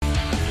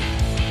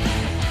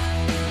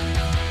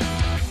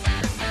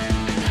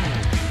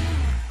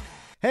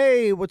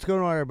Hey, what's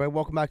going on, everybody?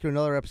 Welcome back to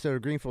another episode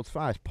of Greenfield's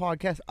Finest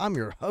Podcast. I'm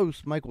your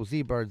host, Michael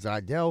Z. Bird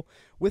Zidell.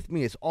 With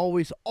me, as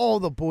always, all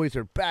the boys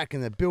are back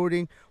in the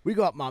building. We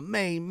got my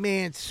main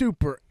man,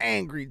 super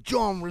angry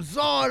John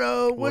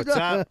Rosado. What's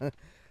up?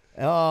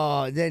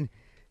 Then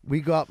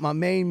we got my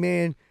main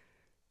man,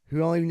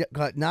 who only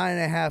got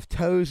 9.5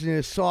 toes in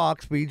his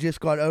socks, but he just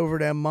got over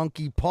them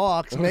monkey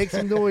pox. Make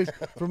some noise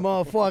for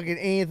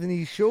motherfucking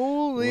Anthony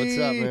Shuley. What's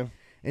up, man?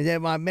 And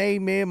then my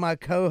main man, my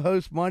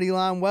co-host,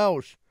 Moneyline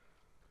Welsh.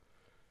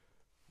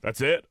 That's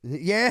it?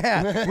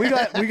 Yeah, we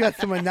got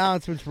some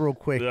announcements real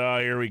quick.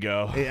 Here we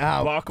go.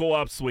 Yeah. Buckle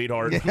up,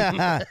 sweetheart.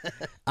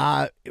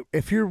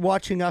 If you're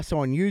watching us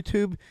on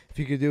YouTube, if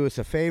you could do us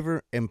a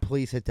favor and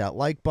please hit that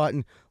like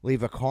button,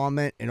 leave a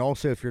comment, and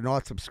also if you're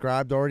not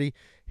subscribed already,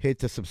 hit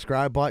the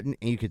subscribe button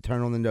and you can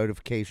turn on the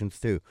notifications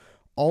too.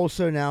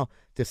 Also now,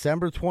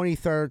 December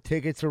 23rd,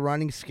 tickets are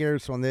running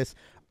scarce on this.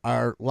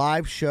 Our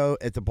live show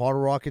at the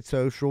Bottle Rocket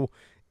Social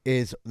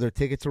their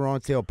tickets are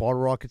on sale at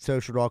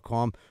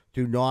bottlerocketsocial.com.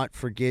 Do not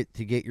forget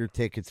to get your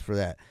tickets for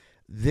that.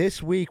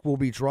 This week we'll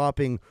be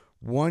dropping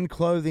a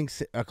clothing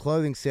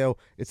sale.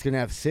 It's going to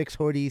have 6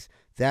 hoodies.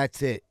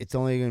 That's it. It's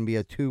only going to be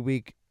a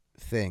 2-week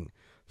thing.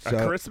 So,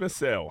 a Christmas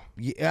sale.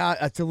 Yeah,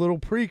 it's a little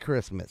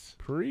pre-Christmas.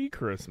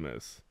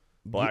 Pre-Christmas.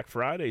 Black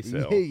Friday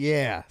sale.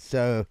 Yeah.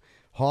 So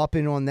hop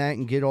in on that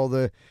and get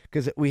all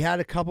because we had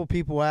a couple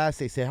people ask.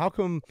 They said, how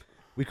come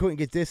we couldn't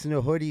get this in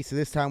a hoodie? So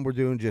this time we're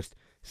doing just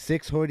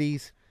 6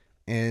 hoodies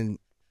and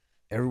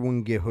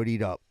everyone can get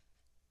hoodied up.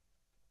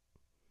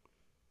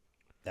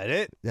 That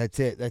it? That's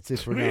it. That's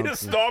this for We now. need to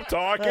stop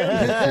talking.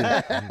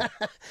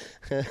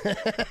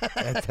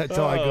 That's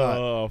all I got.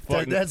 Oh,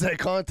 fuck. That's that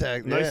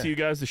contact. Nice yeah. of you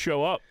guys to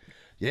show up.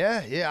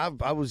 Yeah.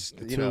 I was,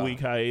 you know, 2-week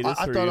hiatus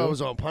I for thought you. I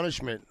was on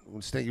punishment.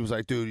 Stinky was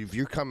like, dude, if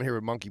you're coming here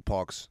with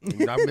monkeypox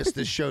and I missed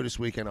this show this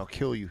weekend, I'll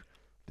kill you.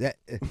 No,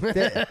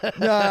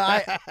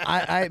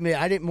 I admit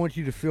I didn't want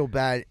you to feel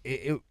bad.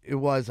 I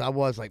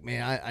was like,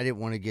 man, I didn't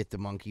want to get the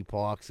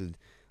monkeypox and.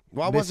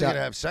 Well, I wasn't going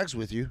to have sex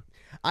with you.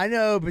 I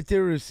know, but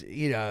there was,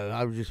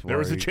 I was just worried. There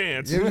was a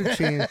chance. There was a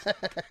chance.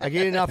 I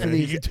get enough of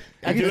these.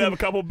 I do have a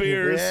couple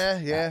beers.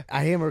 Yeah.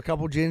 I hammer a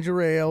couple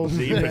ginger ales.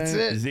 That's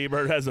it.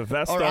 Z-Bird has a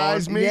vest Our on.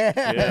 eyes meet.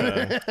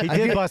 Yeah. He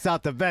did bust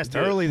out the vest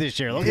early this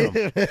year. Look at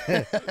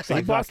him.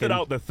 He busted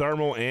out the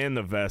thermal and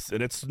the vest,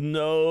 and it's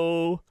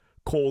no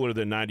colder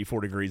than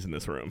 94 degrees in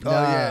this room. Oh,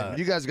 yeah.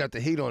 You guys got the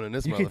heat on in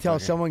this You can tell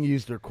motherfucker. someone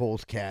used their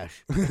Kohl's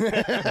cash.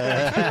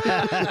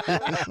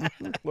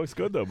 Looks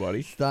good, though,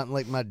 buddy. Stunting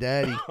like my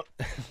daddy.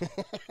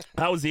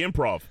 How was the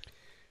improv?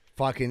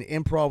 Fucking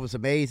improv was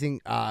amazing.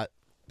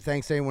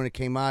 Thanks to anyone that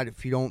came out.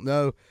 If you don't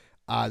know,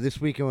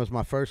 this weekend was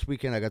my first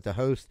weekend. I got to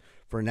host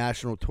for a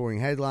national touring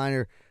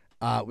headliner.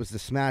 It was the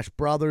Smash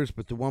Brothers,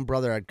 but the one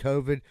brother had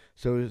COVID,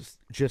 so it was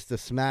just the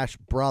Smash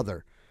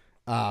Brother.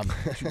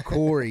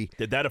 Corey.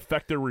 Did that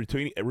affect the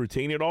routine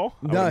at all?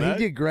 No, he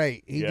did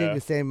great. He Yeah. did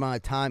the same amount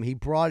of time. He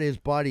brought his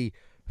buddy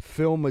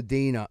Phil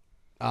Medina.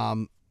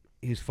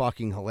 He's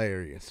fucking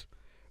hilarious.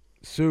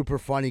 Super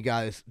funny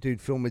guy, dude.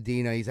 Phil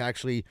Medina. He's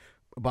actually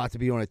about to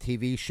be on a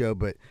TV show,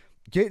 but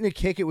getting to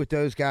kick it with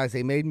those guys,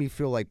 they made me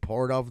feel like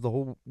part of the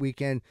whole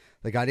weekend.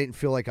 Like I didn't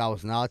feel like I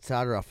was an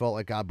outsider. I felt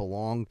like I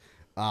belonged.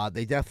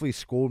 They definitely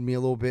schooled me a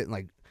little bit, and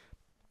like,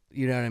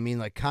 you know what I mean?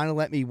 Like kind of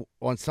let me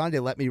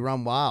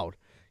run wild.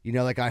 You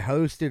know, like I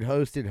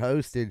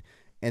hosted,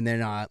 and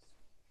then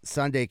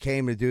Sunday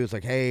came to do. It's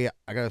like, hey,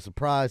 I got a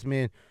surprise,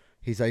 man.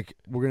 He's like,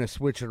 we're gonna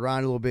switch it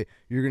around a little bit.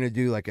 You're gonna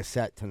do like a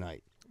set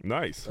tonight.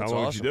 Nice. That's How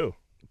long awesome. did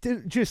you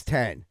do? Just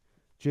 10.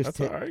 That's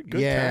 10. all right.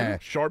 Good. Yeah, 10.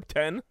 Sharp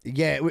 10.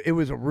 yeah. It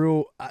was a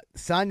real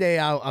Sunday.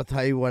 I'll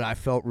tell you what I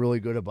felt really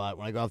good about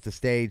when I got off the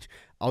stage.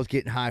 I was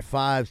getting high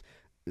fives.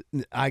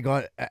 I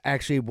got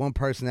actually one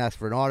person asked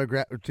for an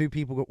autograph, or 2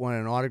 people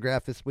wanted an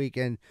autograph this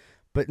weekend,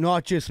 but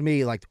not just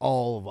me, like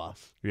all of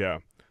us. Yeah.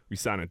 You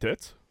signing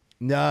tits?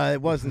 No,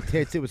 it wasn't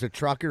tits. It was a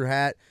trucker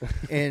hat,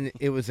 and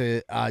it was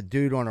a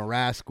dude on a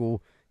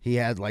Rascal. He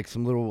had like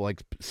some little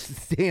like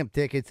stamp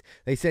tickets.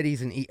 They said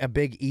he's a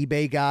big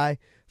eBay guy,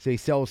 so he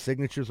sells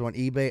signatures on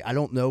eBay. I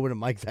don't know what a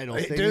Mike Seidel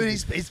Hey, thing dude,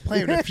 is. he's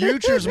playing the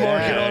futures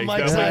market on he's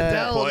Mike definitely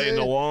Seidel. playing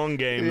the dude. long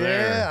game Yeah,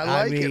 there. I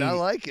like it. I mean,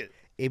 like it.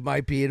 It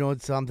might be in on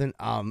something.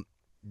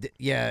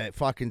 Yeah,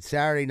 fucking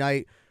Saturday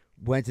night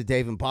went to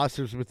Dave and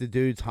Buster's with the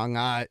dudes, hung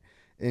out,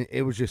 and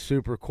it was just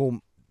super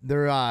cool.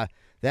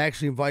 They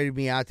actually invited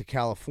me out to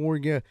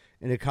California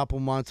in a couple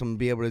months. I'm gonna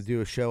be able to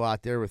do a show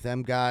out there with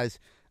them guys.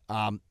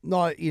 Not,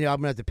 I'm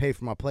gonna have to pay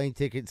for my plane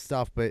ticket and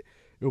stuff, but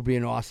it'll be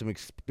an awesome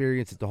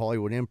experience at the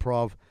Hollywood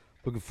Improv.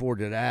 Looking forward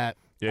to that.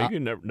 Yeah, you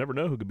can never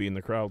know who could be in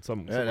the crowd.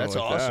 Something That's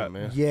like awesome, that.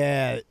 man.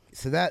 Yeah,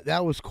 so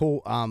that was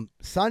cool.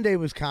 Sunday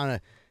was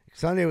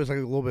like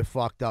a little bit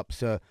fucked up.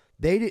 So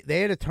they had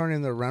to turn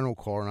in their rental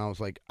car, and I was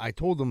like, I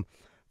told them,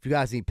 if you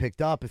guys need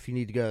picked up, if you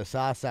need to go to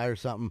Southside or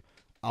something,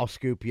 I'll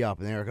scoop you up.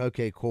 And they're like,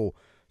 okay, cool.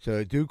 So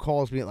a dude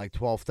calls me at like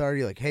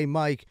 12:30, like, hey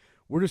Mike,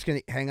 we're just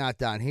gonna hang out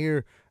down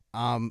here.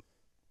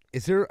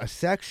 Is there a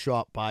sex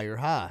shop by your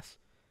house?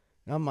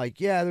 And I'm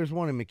like, yeah, there's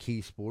one in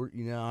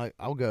McKeesport.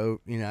 I'll go.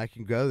 I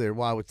can go there.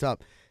 Why? What's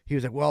up? he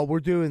was like, well, we're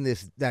doing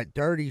that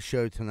dirty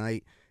show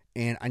tonight,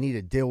 and I need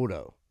a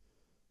dildo.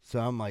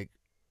 So I'm like,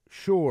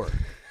 sure,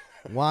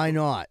 why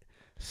not?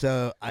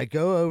 So I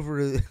go over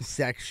to the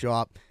sex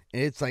shop,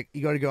 and it's like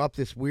you got to go up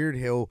this weird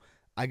hill.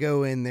 I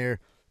go in there.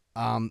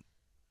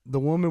 The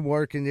woman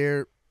working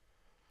there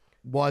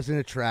wasn't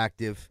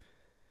attractive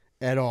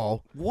at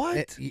all.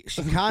 What?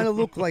 She kind of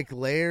looked like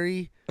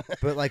Larry,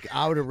 but like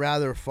I would have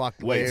rather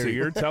fucked Larry. Wait, so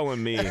you're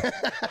telling me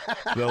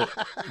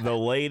the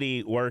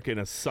lady working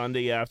a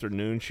Sunday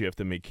afternoon shift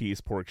in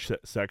McKee's Pork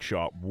Sex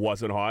Shop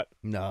wasn't hot?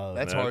 No,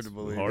 That's hard to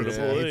believe. Hard to Yeah.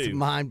 believe. it's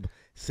mind.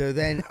 So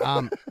then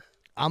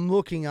I'm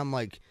looking. I'm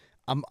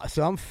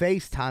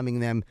FaceTiming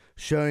them,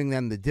 showing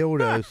them the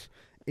dildos.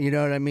 You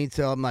know what I mean?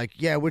 So I'm like,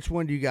 yeah, which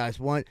one do you guys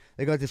want?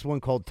 They got this one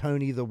called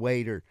Tony the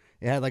Waiter.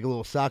 It had like a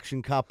little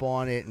suction cup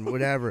on it and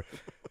whatever.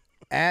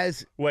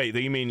 Wait,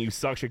 you mean you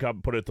suction cup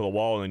and put it to the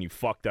wall and then you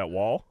fuck that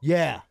wall?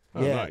 Yeah.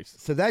 Oh, Yeah. nice.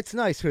 So that's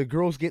nice. So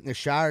girls get in the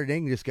shower, they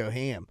can just go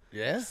ham.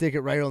 Yeah. Stick it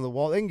right on the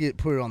wall. They can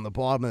put it on the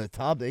bottom of the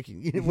tub. They can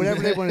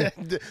whatever they want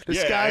to. The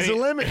sky's the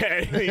limit.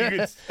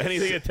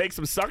 Anything that takes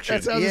some suction.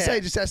 That's what I was Yeah. gonna say.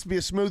 It just has to be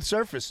a smooth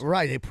surface.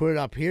 Right. They put it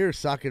up here,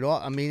 suck it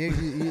off. I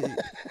mean,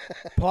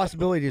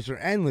 possibilities are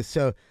endless.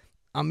 So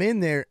I'm in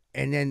there,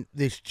 and then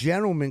this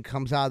gentleman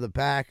comes out of the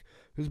back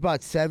who's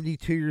about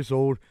 72 years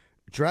old,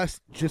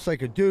 dressed just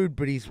like a dude,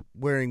 but he's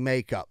wearing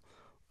makeup.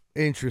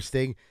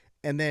 Interesting.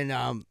 And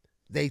then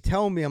they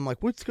tell me, I'm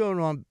like, what's going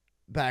on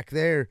back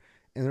there?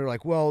 And they're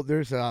like, well,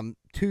 there's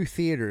 2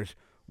 theaters,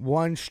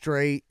 one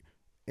straight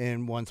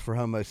and one's for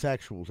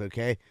homosexuals,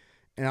 okay?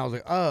 And I was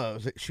like, oh.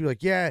 She was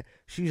like, yeah.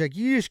 She's like,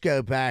 you just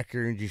go back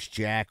there and just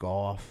jack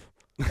off.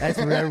 That's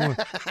what everyone,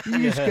 you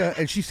just go.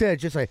 And she said,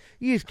 just like,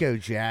 you just go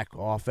jack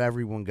off.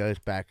 Everyone goes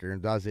back there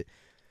and does it.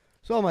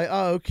 So I'm like,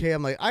 oh, okay.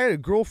 I'm like, I had a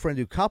girlfriend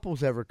who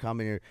couples ever come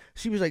in here.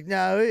 She was like,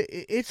 no,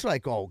 it's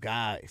like all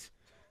guys.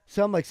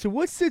 So I'm like, so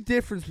what's the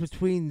difference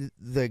between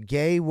the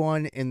gay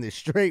one and the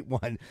straight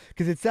one?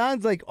 Because it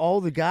sounds like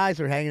all the guys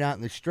are hanging out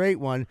in the straight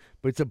one,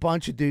 but it's a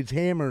bunch of dudes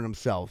hammering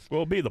themselves. Well,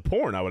 it'd be the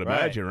porn, I would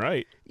imagine,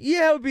 right?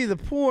 Yeah, it would be the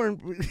porn.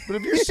 But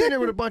if you're sitting there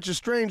with a bunch of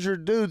stranger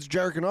dudes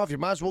jerking off, you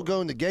might as well go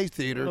in the gay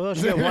theater. Well,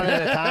 is it one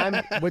at a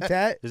time? What's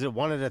that? Is it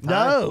one at a time?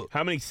 No.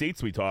 How many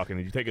seats we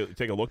talking? Did you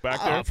take a look back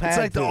there? I've It's had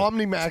like the to.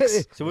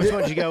 Omnimax. So which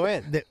one did you go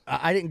in?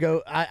 I didn't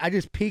go. I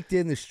just peeked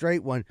in the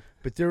straight one,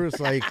 but there was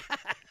like,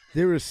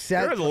 there was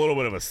There 7. was a little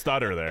bit of a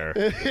stutter there.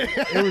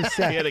 There was He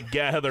 7. had to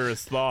gather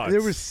his thoughts. There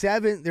was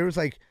 7. There was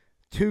like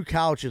 2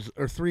 couches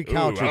or 3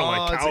 couches. I don't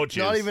like Oh, it's couches.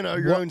 not even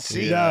your own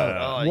seat.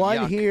 Yeah. Oh, One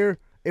yuck. here.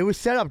 It was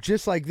set up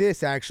just like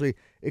this, actually,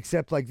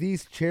 except like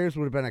these chairs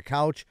would have been a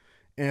couch,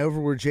 and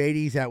over where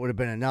JD's at would have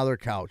been another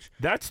couch.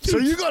 That's too. So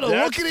you got to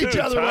that's look at each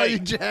too other while you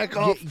tight. jack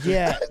off.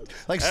 Yeah.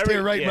 Like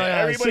stare right in my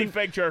eyes. Everybody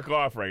fake jerk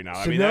off right now.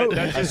 I So mean, no-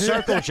 that's A just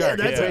circle jerk.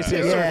 That's Yeah.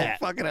 basically a Yeah.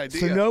 fucking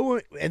idea. So no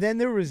one, and then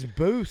there was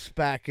booths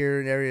back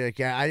here and everything like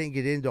that. I didn't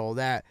get into all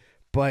that,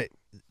 but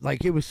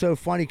like it was so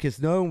funny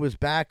because no one was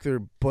back there,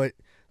 but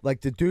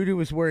like the dude who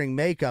was wearing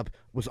makeup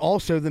was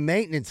also the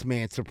maintenance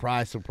man.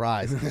 Surprise,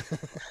 surprise.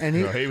 And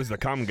he, he was the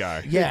cum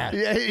guy. yeah.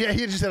 Yeah,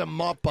 he just had a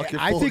mop bucket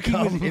I full think of he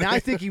was, cum. and I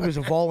think he was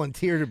a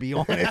volunteer to be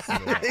honest,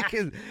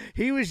 because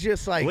he was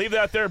just like, Leave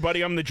that there,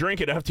 buddy. I'm gonna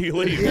drink it after you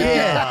leave.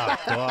 yeah,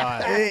 Oh,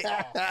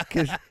 God.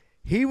 because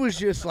he was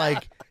just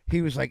like,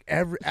 he was like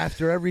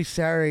after every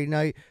Saturday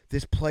night,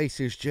 this place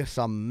is just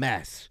a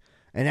mess,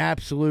 an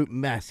absolute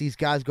mess. These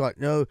guys got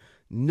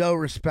no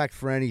respect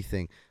for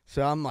anything.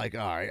 So I'm like,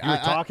 all right, You were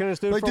talking to this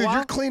dude Like, for a dude, while?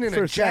 you're cleaning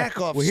for a a sec.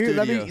 jack off Well, here,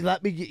 studio.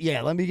 let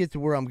me get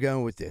to where I'm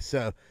going with this.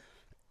 So,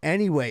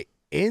 anyway,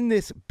 in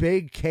this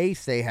big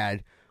case they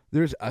had,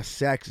 there's a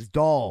sex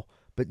doll,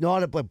 but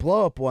not a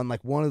blow up one,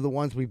 like one of the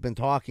ones we've been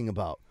talking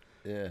about.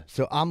 Yeah.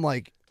 So I'm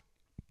like,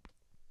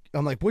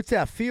 what's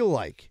that feel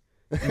like?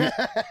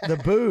 The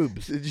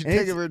boobs. Did you And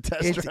take it for a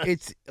test drive?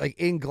 It's like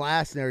in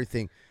glass and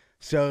everything.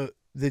 So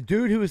the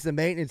dude who was the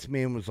maintenance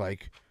man was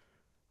like,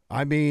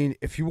 I mean,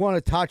 if you want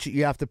to touch it,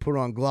 you have to put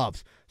on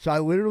gloves. So I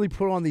literally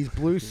put on these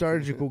blue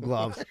surgical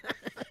gloves.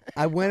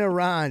 I went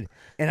around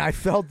and I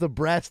felt the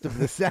breast of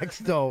the sex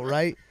doll,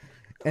 right?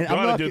 And You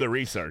I'm got not to do the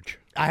research.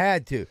 I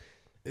had to.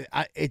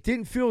 It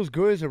didn't feel as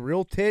good as a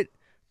real tit,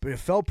 but it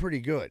felt pretty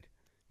good.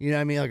 You know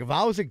what I mean? Like if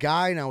I was a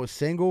guy and I was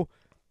single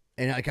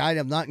and like I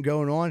had nothing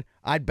going on,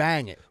 I'd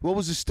bang it. What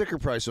was the sticker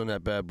price on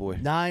that bad boy?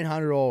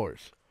 $900.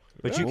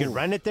 But you could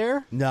rent it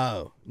there?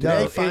 No, Did no,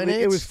 they it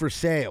finance? was for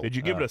sale. Did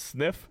you give it a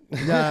sniff?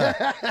 No,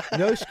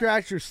 no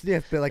scratch or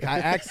sniff, but like I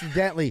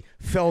accidentally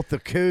felt the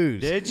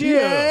coos. Did you?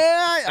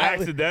 Yeah.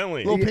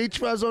 Accidentally. Little peach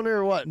fuzz on there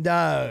or what?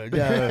 No.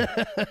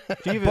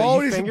 You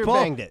Bald as, finger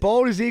banged it.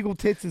 bald as Eagle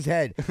Tits'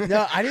 head.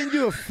 No, I didn't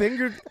do a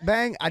finger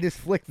bang. I just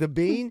flicked the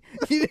bean.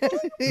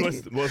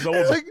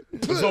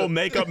 was old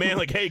makeup man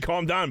like, hey,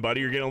 calm down,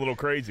 buddy. You're getting a little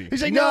crazy.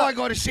 He's like, No. no, I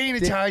got to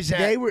sanitize that.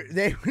 They were.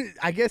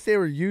 I guess they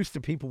were used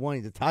to people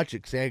wanting to touch it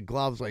because they had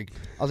gloves. Like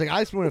I was like,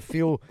 I just want to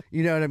feel,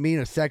 you know what I mean,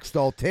 a sex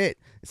doll tit.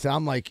 So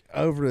I'm like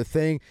over the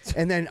thing,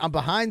 and then I'm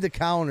behind the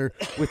counter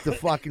with the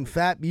fucking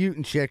fat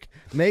mutant chick,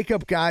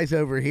 makeup guys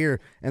over here,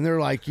 and they're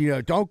like,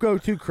 don't go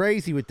too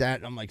crazy with that.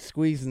 And I'm like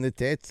squeezing the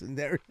tits and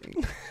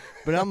everything,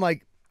 but I'm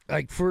like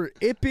for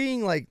it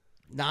being like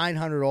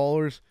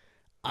 $900,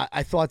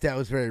 I thought that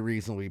was very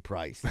reasonably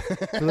priced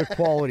for the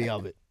quality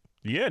of it.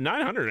 Yeah,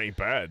 900 ain't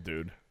bad,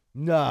 dude.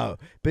 No,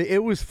 but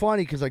it was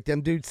funny because like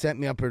them dudes sent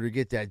me up here to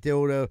get that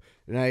dildo,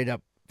 and I ended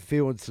up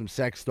feeling some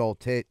sex doll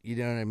tit. You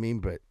know what I mean?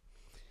 But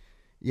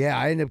yeah,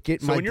 I ended up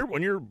getting. So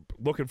when you're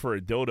looking for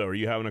a dildo, are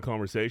you having a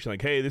conversation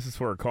like, "Hey, this is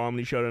for a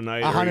comedy show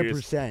tonight"?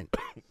 100%.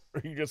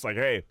 Or you just like,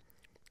 "Hey,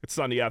 it's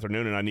Sunday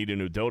afternoon and I need a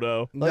new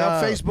dildo." Like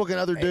on Facebook and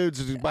other dudes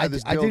who buy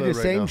this dildo I do the right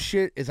same now.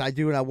 shit as I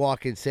do when I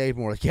walk in Save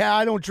More. Like, yeah,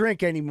 I don't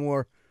drink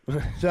anymore.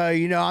 So,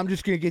 I'm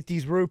just going to get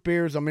these root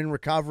beers. I'm in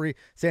recovery.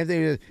 Same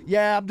thing.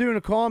 Yeah, I'm doing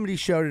a comedy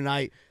show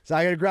tonight. So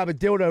I got to grab a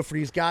dildo for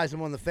these guys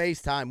I'm on the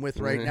FaceTime with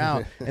right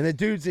now. And the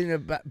dude's in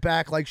the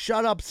back like,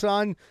 shut up,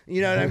 son.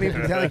 You know what I mean?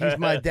 Pretend like he's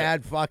my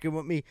dad fucking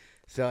with me.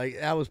 So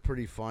that was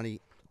pretty funny.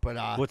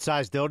 But What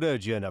size dildo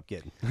did you end up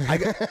getting?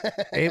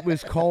 it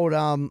was called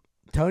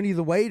Tony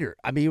the Waiter.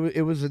 I mean,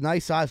 it was a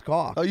nice size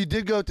cock. Oh, you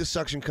did go with the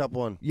suction cup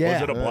one. Yeah.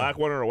 Was it a black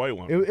one or a white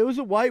one? It was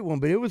a white one,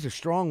 but it was a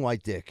strong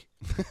white dick.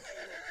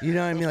 You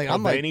know what I mean? Like A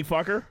I'm like, veiny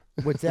fucker?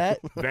 what's that?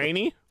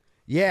 Veiny?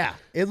 Yeah,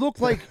 it looked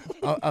like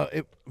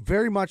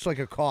very much like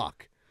a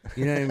cock.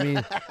 You know what I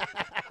mean?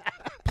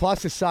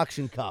 Plus a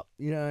suction cup.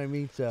 You know what I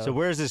mean? So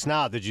where's this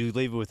now? Did you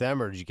leave it with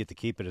them, or did you get to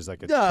keep it as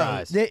like a no,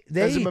 prize? they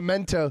As a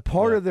memento.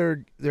 part of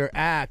their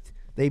act.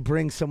 They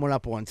bring someone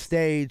up on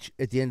stage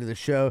at the end of the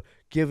show,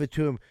 give it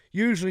to them.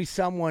 Usually,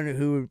 someone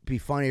who would be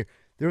funnier.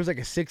 There was like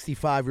a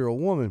 65-year-old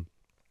woman.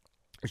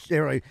 They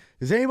were like,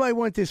 does anybody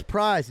want this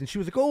prize? And she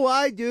was like, oh,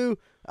 I do.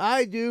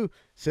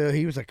 So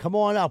he was like, come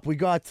on up. We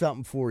got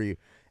something for you.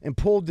 And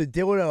pulled the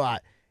dildo out.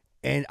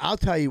 And I'll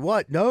tell you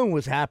what, no one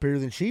was happier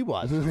than she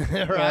was.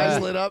 Her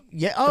eyes lit up.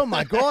 Yeah. Oh,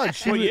 my God.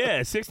 She Well, was, yeah,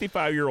 a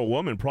 65-year-old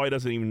woman probably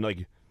doesn't even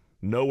like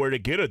know where to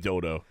get a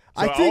dildo.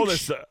 So I think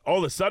all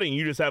of a sudden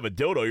you just have a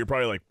dildo, you're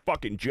probably like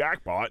fucking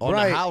jackpot. On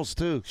Right. the house,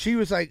 too. She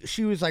was like,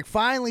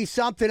 finally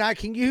something I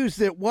can use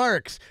that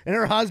works. And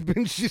her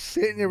husband's just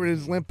sitting there with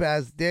his limp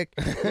ass dick.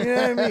 You know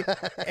what I mean?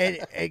 And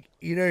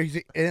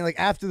he's like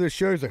after the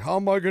show, he's like, how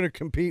am I going to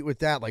compete with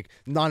that? Like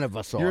none of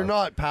us are. You're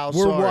not, pal.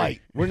 We're Sorry.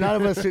 white. We're none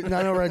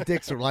of our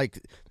dicks are like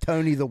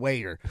Tony the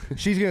Waiter.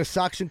 She's going to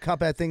suction cup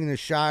that thing in the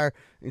shower,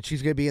 and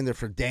she's going to be in there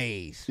for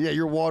days. Yeah,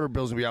 your water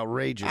bill's going to be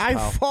outrageous, I've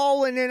pal.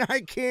 fallen and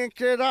I can't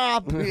get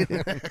up.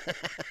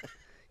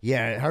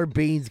 Yeah, her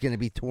bean's gonna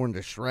be torn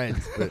to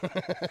shreds. But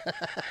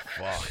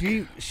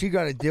she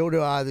got a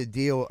dildo out of the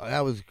deal.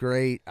 That was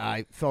great.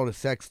 I felt a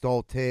sex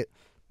doll tit.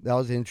 That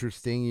was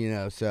interesting,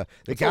 So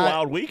the It's guy, a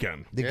wild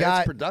weekend. the Yeah, guy,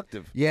 it's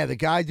productive. yeah, the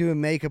guy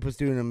doing makeup was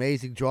doing an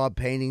amazing job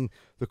painting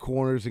the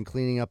corners and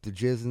cleaning up the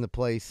jizz in the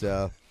place.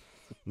 Yeah,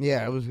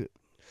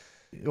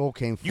 it all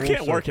came. You full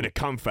can't work circle. at a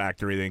cum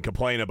factory then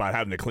complain about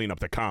having to clean up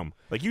the cum.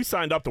 Like you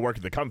signed up to work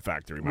at the cum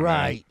factory, my man.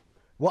 Right.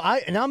 Well,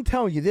 I'm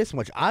telling you this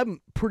much. I'm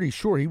pretty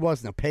sure he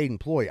wasn't a paid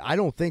employee. I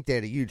don't think they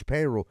had a huge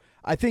payroll.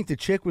 I think the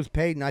chick was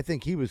paid, and I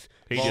think he was.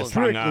 He just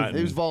hung out.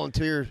 He was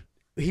volunteer.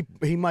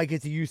 He might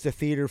get to use the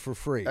theater for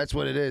free. That's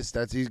what it is.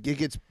 He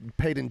gets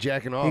paid in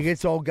jacking off. He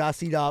gets all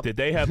gussied up. Did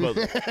they have a?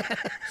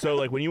 So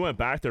like when you went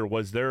back there,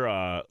 was it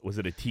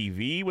a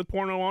TV with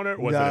porno on it?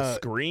 Was it No, a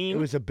screen? It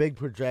was a big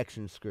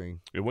projection screen.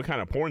 What kind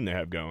of porn they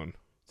have going?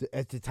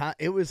 At the time,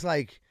 it was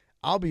like,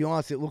 I'll be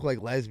honest, it looked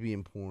like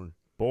lesbian porn.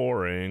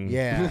 Boring.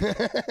 Yeah,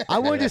 I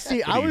wanted to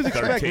see. I was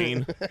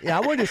expecting. 13. Yeah,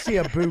 I wanted to see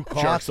a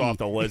bukkake. Jerks off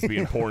the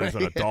lesbian porn as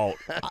an adult.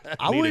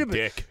 I Need a would've-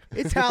 dick.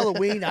 It's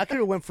Halloween. I could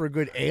have went for a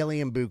good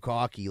alien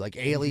bukkake. Like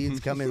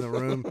aliens come in the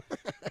room,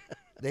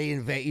 they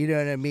invade. You know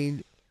what I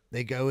mean?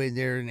 They go in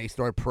there and they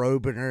start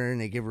probing her and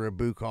they give her a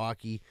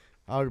bukkake.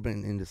 I would have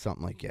been into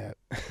something like that.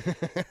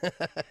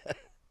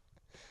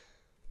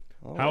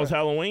 How was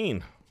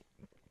Halloween?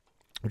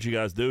 What you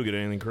guys do? Get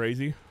anything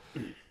crazy?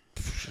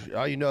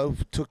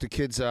 Took the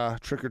kids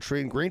trick or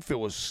treating.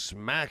 Greenfield was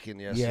smacking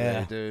yesterday,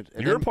 Yeah. dude.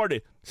 And You're a then- part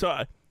of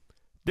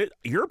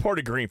you're a part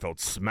of Greenfield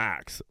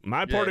smacks.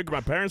 My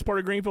parents' part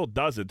of Greenfield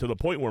doesn't, to the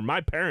point where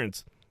my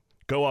parents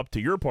go up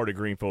to your part of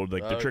Greenfield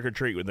like the trick or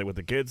treat with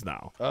the kids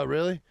now. Oh,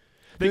 really?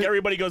 I think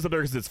everybody goes up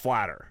there because it's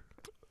flatter.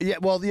 Yeah.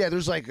 Well, yeah.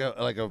 There's like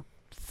a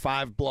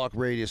 5-block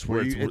radius where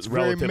Where it's it's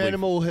very relatively-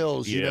 minimal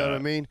hills. You know Yeah. what I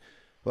mean?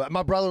 Well,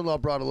 my brother-in-law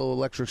brought a little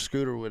electric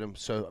scooter with him,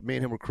 so me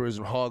and him were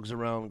cruising hogs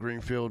around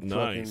Greenfield.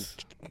 Nice.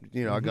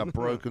 Fucking, I got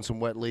broke in some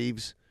wet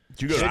leaves.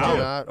 Did you go Shit out? did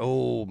not.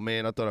 Oh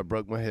man, I thought I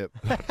broke my hip.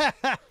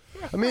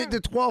 I mean, the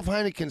 12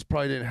 Heinekens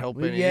probably didn't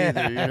help any Yeah.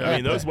 either. You know? I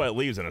mean, those wet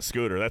leaves in a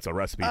scooter, that's a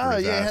recipe for Oh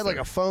disaster. yeah, it had like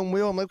a foam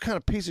wheel. I'm like, what kind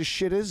of piece of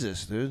shit is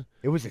this, dude?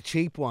 It was a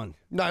cheap one.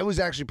 No, it was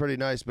actually pretty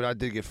nice, but I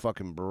did get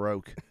fucking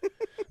broke.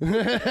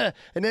 And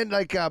then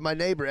like my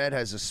neighbor Ed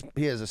has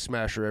a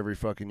smasher every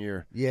fucking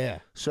year. Yeah.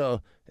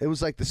 So it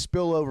was like the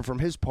spillover from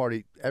his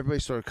party. Everybody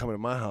started coming to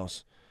my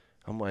house.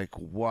 I'm like,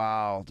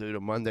 wow, dude, a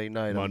Monday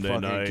night. I'm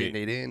fucking night. getting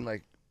it in.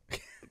 Like,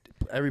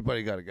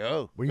 everybody got to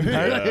go. Were you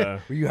hurting? Yeah.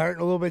 Were you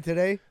hurting a little bit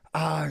today?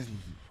 I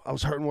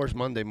was hurting worse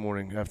Monday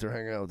morning after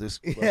hanging out with this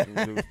fucking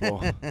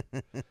goofball.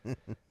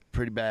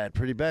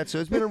 Pretty bad. So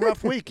it's been a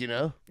rough week, you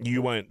know.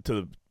 You went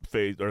to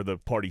the the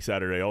party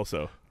Saturday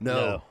also.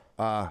 No.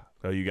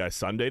 Oh, you guys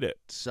Sundayed it.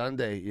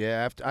 Sunday,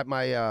 yeah. After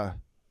my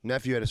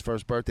nephew had his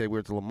first birthday, we were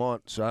at the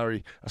Lamont, so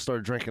I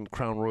started drinking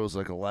Crown Royals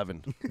like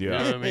 11. Yeah. You know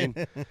what I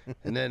mean?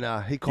 And then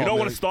he called You don't me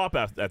want to stop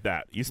at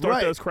that. You start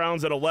Right. those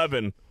Crowns at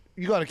 11.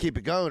 You got to keep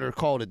it going or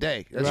call it a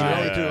day. That's your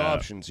Right. only two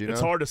options, you know?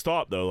 It's hard to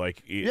stop though.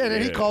 Like Yeah, and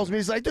then he calls me.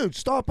 He's like, dude,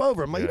 stop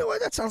over. I'm like, you know what?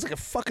 That sounds like a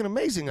fucking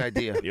amazing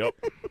idea. Yep.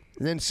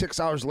 And then 6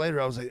 hours later,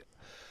 I was like,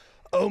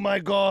 oh, my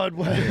God.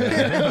 What,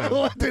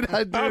 what did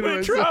I do? I'm to in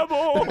myself?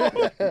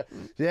 trouble.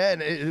 Yeah,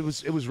 and it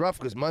was rough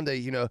because Monday,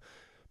 you know,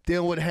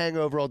 dealing with a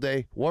hangover all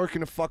day, work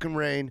in the fucking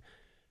rain,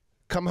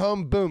 come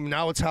home, boom,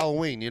 now it's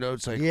Halloween. You know,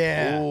 it's like,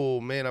 Yeah.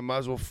 oh, man, I might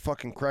as well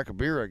fucking crack a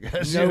beer, I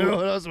guess. No. You know,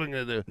 what else am I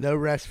going to do? No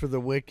rest for the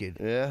wicked.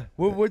 Yeah.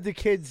 What were the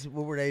kids?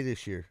 What were they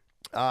this year?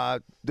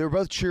 They were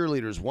both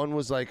cheerleaders. One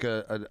was like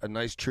a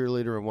nice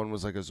cheerleader, and one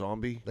was like a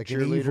zombie Like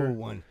an cheerleader. evil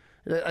one.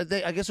 I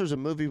guess there's a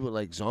movie with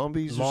like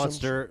zombies or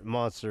some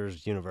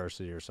Monsters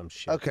University or some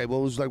shit. Okay, well,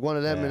 it was like one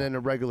of them Yeah. and then a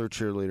regular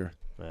cheerleader.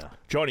 Yeah.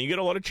 Johnny, you get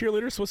a lot of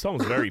cheerleaders? Swiss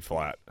Home's very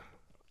flat.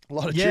 A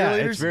lot of Yeah,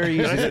 cheerleaders? it's very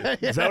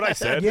easy. Is that what I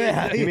said?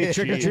 Yeah. You mean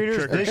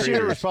trick-or-treaters? This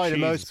year was probably the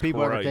most Jesus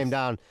people ever Christ. came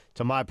down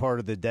to my part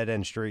of the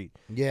dead-end street.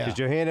 Yeah. Because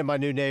Johanna, my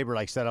new neighbor,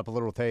 like set up a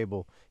little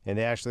table, and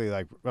they actually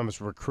like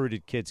almost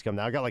recruited kids to come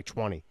down. I got like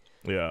 20.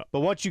 Yeah. But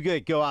once you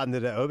go out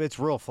into the, it's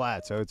real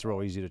flat, so it's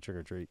real easy to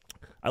trick-or-treat.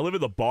 I live at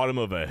the bottom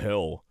of a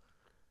hill.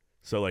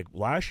 So like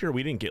last year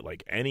we didn't get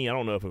like any. I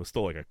don't know if it was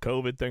still like a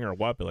COVID thing or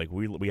what, but like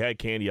we had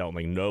candy out and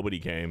like nobody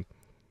came.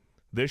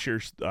 This year,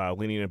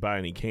 Lenny didn't buy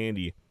any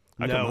candy.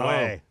 I No come home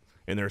way.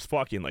 and there's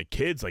fucking like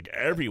kids like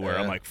everywhere.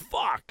 I'm Yeah. like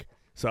fuck.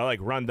 So I like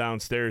run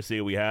downstairs see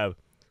what we have.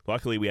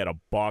 Luckily we had a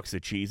box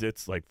of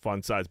Cheez-Its, like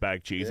fun size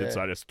bag Cheez-Its. Yeah.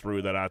 So I just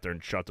threw that out there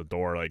and shut the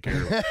door. Like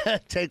here,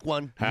 Take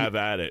one. have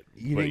at it.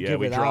 You But didn't yeah, give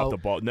we it dropped out? the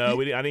ball. No,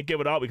 we didn't, I didn't give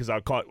it out because I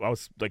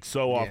was like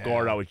so off Yeah.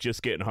 guard. I was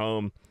just getting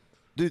home.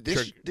 Dude,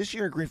 this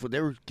year in Greenfield,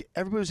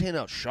 everybody was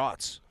handing out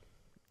shots.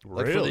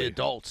 Like for the Really?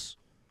 adults.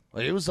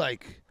 Like it was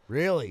like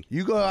Really?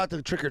 you go out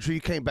to trick or treat,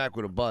 you came back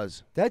with a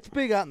buzz. That's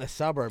big out in the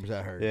suburbs,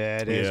 I heard. Yeah,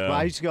 it is. Yeah. But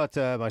I used to go out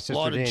to my sister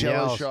lot of Jell-O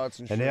Danielle's, shots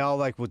and shit. they all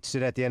like would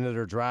sit at the end of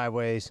their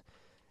driveways,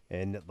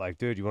 and like,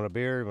 dude, you want a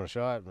beer? You want a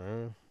shot?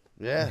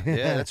 Yeah,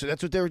 yeah. that's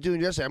what they were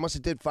doing yesterday. I must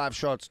have did 5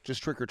 shots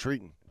just trick or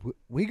treating.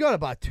 We got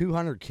about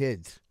 200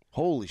 kids.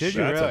 Holy Did shit!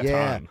 you That's really? a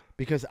Yeah, ton.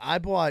 because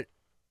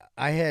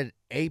I had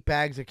 8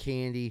 bags of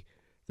candy.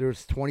 There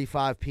was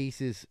 25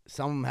 pieces.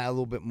 Some of them had a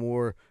little bit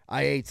more.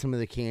 I ate some of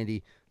the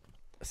candy.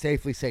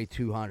 Safely say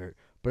 200.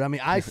 But I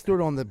mean, I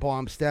stood on the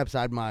bottom steps.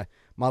 I had my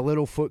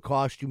little foot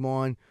costume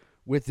on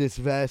with this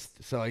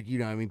vest. So like, you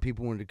know, I mean,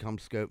 people wanted to come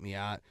scope me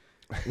out.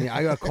 You know,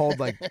 I got called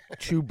like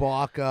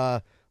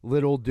Chewbacca,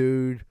 little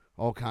dude,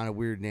 all kind of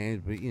weird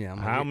names. But you know, I'm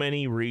How like,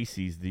 many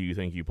Reese's do you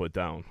think you put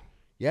down?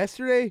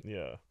 yesterday,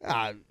 Yeah.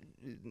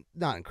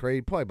 not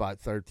crazy. Probably about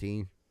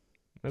 13.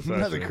 That's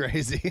Nothing actually-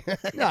 crazy.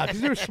 No,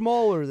 because they're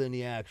smaller than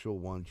the actual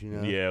ones. You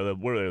know. Yeah,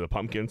 what are they, the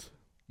pumpkins?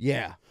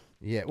 Yeah.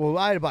 Yeah. Well,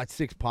 I had about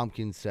 6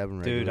 pumpkins,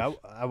 7 Dude, regulars.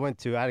 I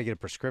had to get a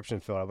prescription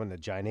filled. I went to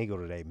Giant Eagle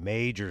today.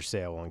 Major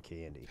sale on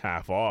candy.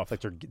 Half off.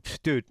 Like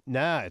dude,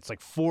 it's like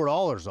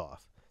 $4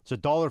 off. It's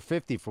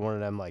 $1.50 for one of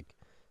them like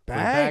for a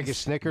bag of Bags?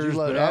 Snickers. Did you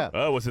load but up?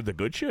 Oh, was it the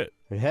good shit?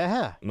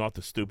 Yeah. Not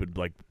the stupid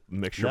like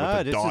mixture No, with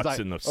the this is dots like-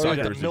 and the or the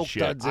suckers and milk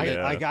shit. duds in it.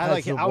 Yeah. I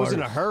That's the was in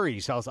a worst. hurry,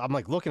 so I'm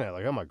like looking at it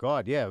like, oh my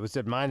god, yeah, it was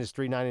at minus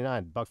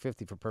 $3.99,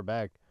 $1.50 for per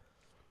bag.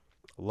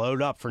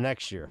 Load up for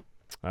next year.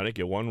 I didn't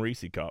get one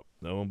Reese cup.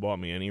 No one bought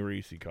me any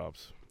Reese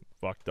cups.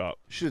 Fucked up.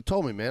 Should have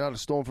told me, man. I'd have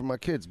stolen from my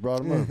kids, brought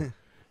them over.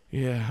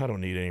 Yeah, I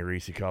don't need any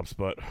Reese cups,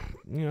 but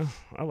yeah,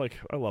 I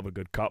love a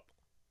good cup.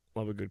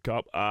 Love a good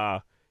cup.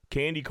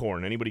 Candy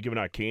corn. Anybody giving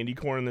out candy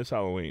corn this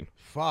Halloween?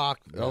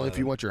 Fuck. Well, if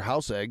you want your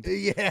house egged.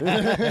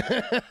 Yeah.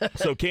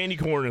 So candy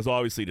corn is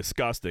obviously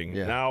disgusting.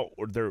 Yeah. Now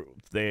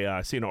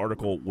they see an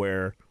article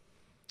where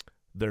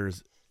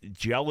there's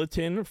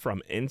gelatin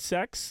from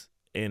insects,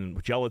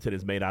 and gelatin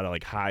is made out of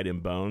like hide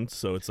and bones.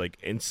 So it's like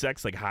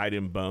insects like hide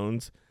and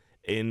bones.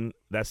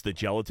 That's the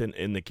gelatin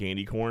in the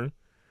candy corn.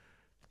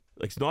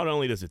 Like not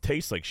only does it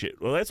taste like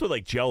shit, well that's what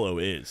like Jell-O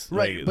is.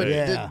 Right, Like, but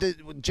Yeah. the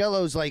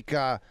Jell-O's like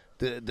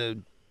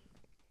the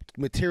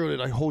material that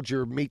like holds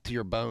your meat to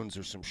your bones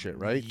or some shit,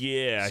 right?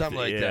 yeah, Something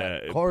like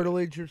that.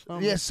 Cartilage or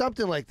something? Yeah,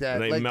 something like that.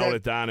 And they like melt that.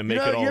 it down and You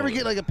make know, it all. You ever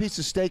get like a piece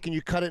of steak and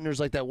you cut it and there's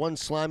like that one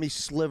slimy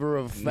sliver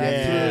of fat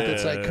Yeah. through it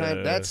that's like kind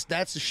of,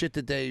 that's the shit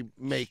that they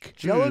make.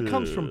 Jello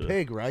comes from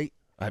pig, right?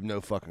 I have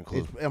no fucking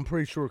clue. I'm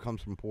pretty sure it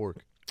comes from pork.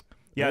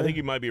 Yeah, I think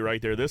you might be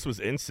right there. This was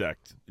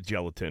insect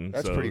gelatin.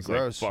 That's so pretty it's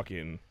gross. Like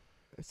fucking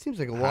It seems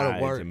like a lot of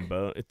hides work. and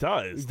it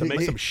does to They- make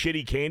they- some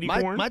shitty candy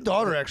corn. My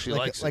daughter actually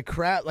Like likes like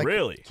crap. Like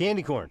really?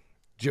 Candy corn.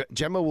 it.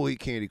 Gemma will eat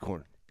candy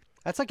corn.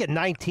 That's like a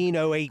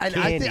 1908 And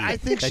candy. I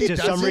think that she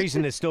just does some it-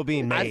 reason is still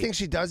being made. I think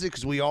she does it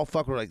because we all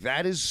fuck with her. Like,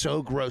 that is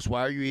so gross.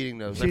 Why are you eating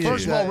those? Like, She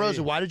first of is. all,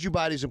 Rosa, why did you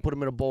buy these and put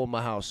them in a bowl in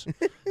my house?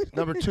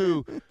 Number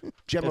 2,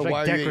 Gemma, It's like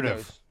why are you eating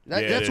decorative. those?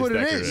 Yeah, That's what it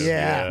decorative. is.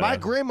 Yeah. My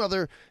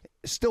grandmother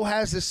still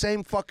has the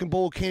same fucking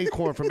bowl of candy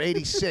corn from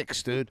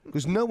 '86, dude.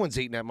 Because no one's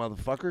eating that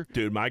motherfucker.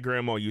 Dude, my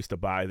grandma used to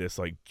buy this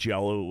like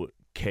Jello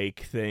cake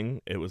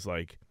thing. It was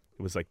like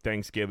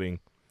Thanksgiving,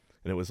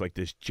 and it was like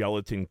this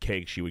gelatin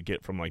cake she would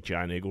get from like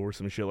Giant Eagle or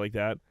some shit like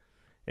that.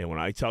 And when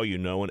I tell you,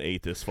 no one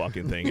ate this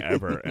fucking thing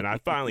ever. And I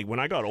finally, when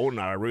I got old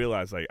enough, I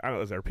realized like, I don't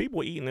know, is there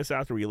people eating this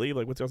after we leave?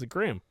 Like, what's? I was like,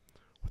 Graham,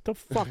 what the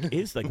fuck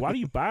is like? Why do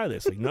you buy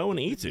this? Like, no one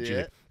eats it. She's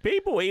like,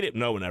 people ate it.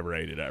 No one ever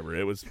ate it ever.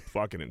 It was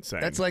fucking insane.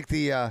 That's like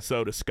the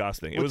so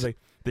disgusting. It was like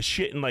the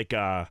shit in like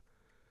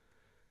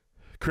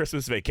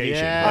Christmas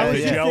Vacation. Yeah, like I was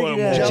the just Jello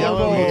thinking that. mold.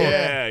 Jello mold.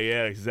 Yeah,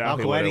 yeah, exactly.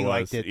 Uncle what Eddie it was.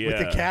 liked it. Yeah. With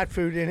the cat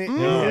food in it.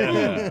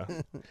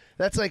 Yeah.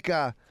 that's like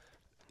I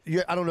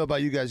don't know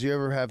about you guys. You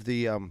ever have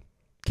the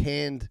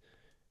canned?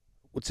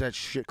 What's that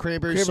shit?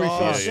 Cranberry Cranberry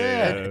sauce. sauce.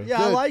 Yeah.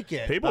 Yeah, I like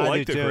it. People I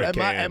like do the too. Great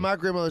At my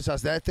grandmother's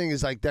house, that thing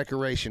is like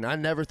decoration. I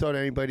never thought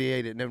anybody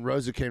ate it. And then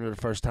Rosa came to the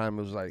first time.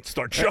 It was like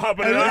Start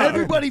chopping and it up.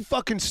 everybody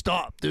fucking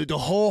stopped, dude. The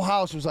whole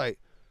house was like,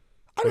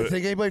 I didn't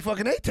think anybody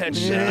fucking ate that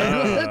shit.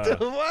 Yeah. What the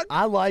fuck?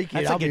 I like it.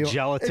 That's I'll like a be-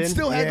 gelatin. It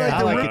still had Yeah, like I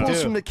the like it ripples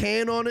too. from the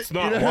can on it. It's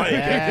not you know? like it.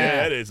 Yeah.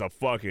 Yeah, it is a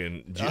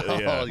fucking.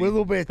 Yeah. With a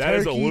little bit of That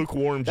is a turkey.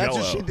 lukewarm That's Jello.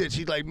 what she did.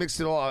 She like mixed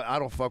it all. I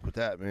don't fuck with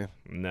that, man.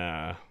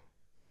 Nah,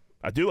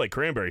 I do like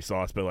cranberry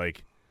sauce, but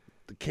like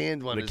The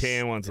canned one. the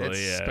canned ones, it's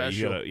yeah,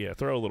 special. You gotta,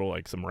 throw a little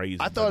like some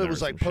raisins. I thought in it there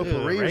was or like some shit.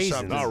 potpourri or Raisins.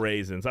 something. Not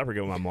raisins. I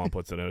forget what my mom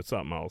puts in it. It's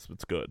something else.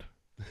 It's good.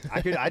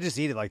 I just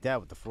eat it like that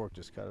with the fork.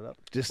 Just cut it up.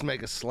 Just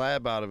make a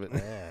slab out of it.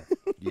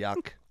 Yeah.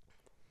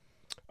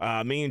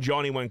 Yuck. Me and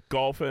Johnny went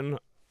golfing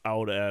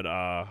out at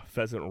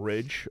Pheasant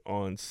Ridge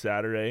on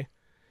Saturday.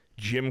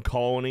 Jim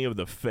Colony of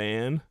the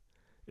Fan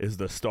is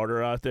the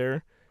starter out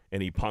there,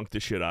 and he punked the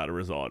shit out of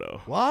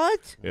Risotto.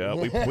 What? Yeah,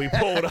 we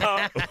pulled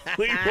up.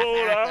 We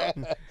pulled up.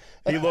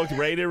 He looked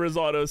right at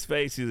Risotto's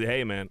face. He said,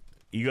 "Hey, man,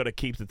 you got to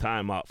keep the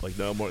time up. Like,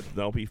 no more.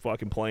 Don't be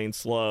fucking playing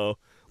slow."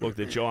 Looked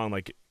at John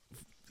like,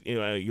 you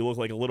know, you look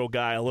like a little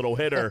guy, a little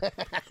hitter.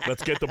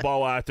 Let's get the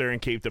ball out there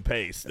and keep the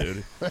pace,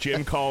 dude.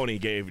 Jim Colony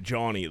gave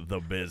Johnny the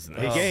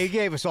business. He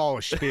gave us all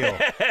a spiel.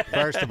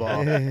 First of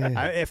all,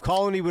 if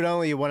Colony would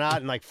only went out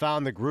and like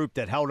found the group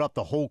that held up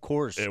the whole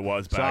course, It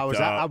was so I backed was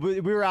up.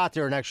 we were out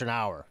there an extra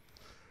hour,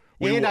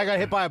 We and were- I got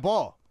hit by a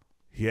ball.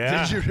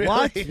 Yeah. Did you really?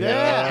 What?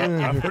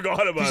 Yeah. I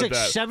forgot about There's like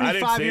that. I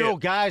didn't see 75-year-old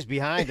it. guys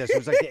behind us. It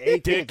was like the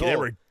 18th Dick, they hole.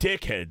 were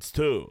dickheads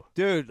too.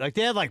 Dude, like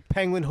they had like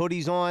penguin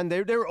hoodies on.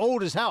 They were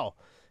old as hell.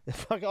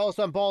 Fucking all of a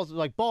sudden, balls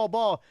like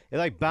ball. It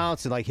like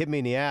bounced and like hit me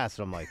in the ass.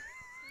 And I'm like,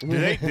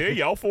 Did they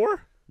yell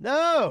for?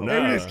 no.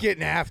 No. Maybe just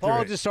getting after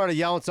Paul it. just started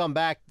yelling something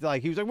back.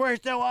 Like he was like, "We're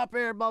still up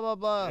here." Blah blah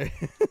blah.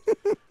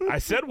 I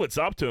said what's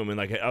up to him, and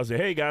like I was like,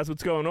 "Hey guys,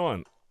 what's going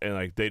on?" And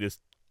like they just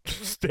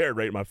stared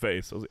right in my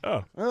face. I was like,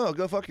 "Oh, Oh,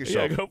 go fuck yeah,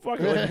 yourself. go fuck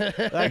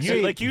it." Like,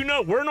 see, Like you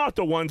know, we're not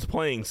the ones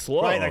playing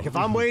slow. right? Like if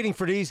I'm waiting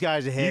for these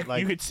guys to hit, you,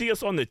 like you could see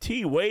us on the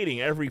tee waiting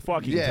every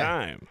fucking Yeah.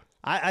 time.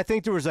 I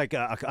think there was like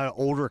an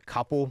older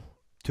couple,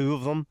 two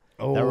of them,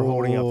 that were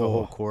holding up the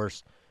whole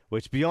course.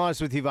 Which, to be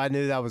honest with you, if I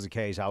knew that was the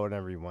case, I would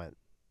never even went.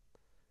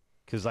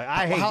 Because like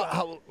I hate.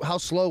 How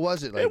slow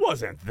was it? Like, It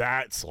wasn't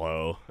that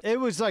slow. It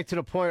was like to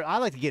the point. I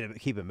like to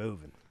keep it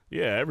moving.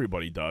 Yeah,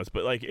 everybody does,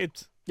 but like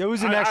it's. It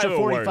was an I extra have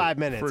a word 45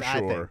 minutes, for I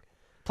think. sure.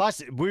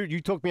 Plus, you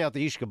took me out to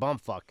Ishka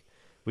Bumfuck,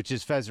 which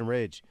is Pheasant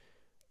Ridge,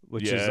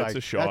 which Yeah, is it's like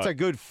a shot. that's a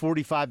good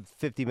 45,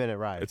 50-minute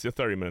ride. It's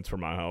 30 minutes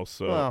from my house,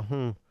 so.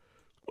 Well,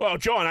 Well,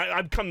 John,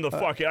 I'd come to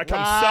fucking. I come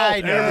I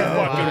south every know,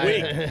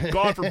 fucking week.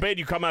 God forbid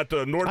you come out to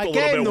the north I a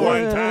little came bit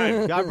north.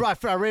 one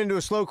time. I ran into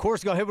a slow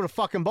course, got hit with a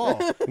fucking ball,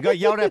 and got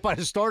yelled at by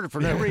the starter for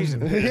no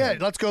reason. yeah,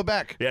 let's go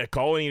back. Yeah,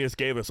 Colony just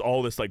gave us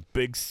all this like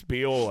big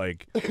spiel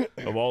like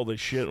of all this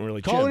shit, and we're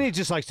like, Colony Jim,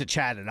 just likes to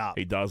chat it up.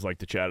 he does like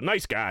to chat.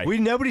 Nice guy.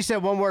 Nobody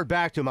said one word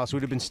back to him, else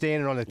we'd have been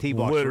standing on the tee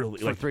box Literally,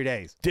 for like, 3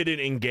 days. didn't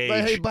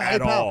engage But hey,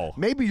 at pal, all.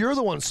 maybe you're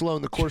the one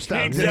slowing the course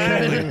down.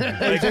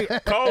 Exactly.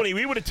 Like, Colony,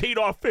 we would have teed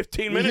off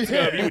 15 minutes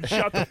ago if you would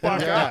shut the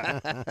fuck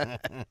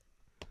up.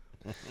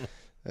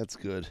 That's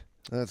good.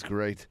 That's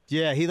great.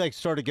 Yeah, he like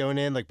started going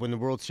in like when the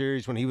World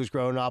Series when he was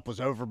growing up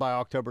was over by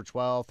October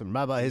 12th, and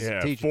remember his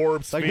Yeah, teacher.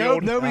 Forbes Like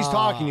Field. nobody's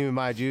talking to him,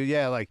 mind you.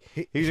 Yeah, like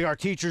he's like our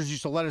teachers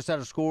used to let us out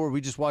of school. We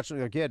just watched it.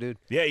 Like, yeah, dude.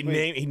 Yeah, he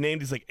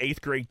named his like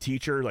 8th grade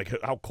teacher, like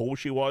how cool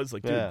she was.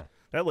 Like, dude, Yeah.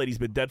 that lady's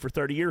been dead for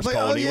 30 years, Like,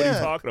 Colony. oh, What are you yeah.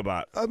 talking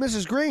about?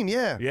 Mrs. Green,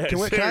 yeah. Yeah,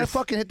 Can I serious.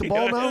 fucking hit the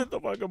ball Yeah, now? hit the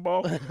fucking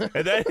ball.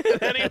 And then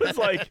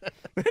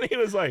he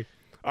was like,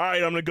 all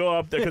right, I'm gonna go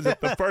up there because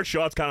the first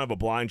shot's kind of a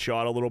blind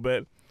shot a little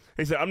bit.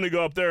 He said, I'm gonna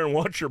go up there and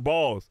watch your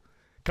balls.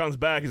 Comes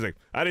back, he's like,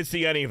 I didn't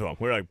see any of them.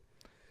 We're like,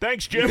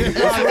 thanks, Jim. We'll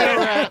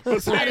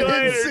see you I didn't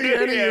later. see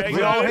any Yeah, of them.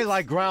 We all exactly. hit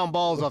like ground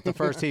balls off the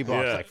first tee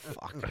box. Yeah. Like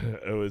fuck.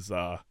 It was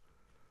yeah,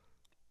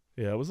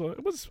 it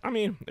was I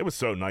mean, it was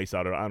so nice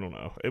out of I don't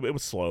know. It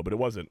was slow, but it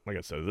wasn't like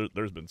I said,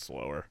 there's been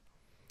slower.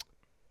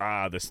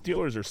 The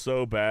Steelers are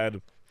so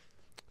bad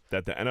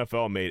that the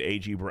NFL made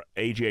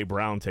AJ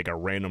Brown take a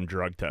random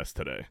drug test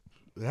today.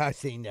 I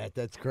seen that.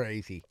 That's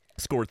crazy.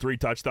 Scored 3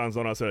 touchdowns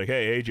on us. They're like,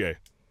 hey AJ,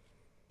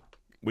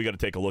 we got to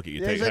take a look at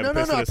you. Yeah, he's Have like, a no,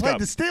 piss in I this played cup."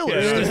 the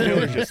Steelers. Yeah, the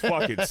Steelers just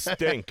fucking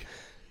stink.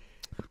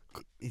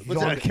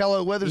 What's that? Kello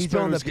He's Weatherspoon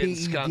on the was getting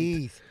skunked.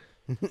 PEDs.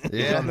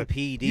 He's on the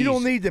PEDs. You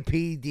don't need the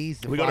PEDs.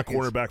 To We got a fucking-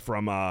 quarterback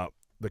from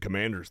the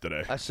Commanders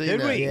today. I see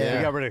Did that. we? Yeah.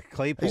 We got rid of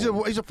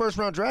Claypool. He's a first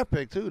round draft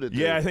pick too.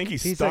 Yeah, I think he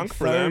He's stunk like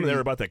for them. They 30.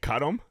 were about to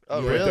cut him.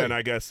 Oh, But really? then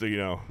I guess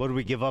What did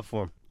we give up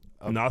for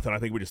him? nothing. I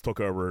think we just took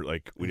over.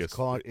 Like we His just.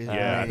 caught- his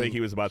Yeah, I name. think he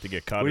was about to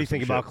get cut. What do or you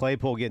think some about shit.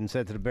 Claypool getting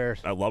sent to the Bears?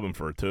 I love him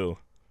for it too.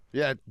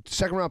 Yeah,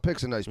 second round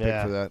pick's a nice pick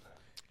Yeah. for that.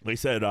 They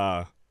said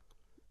I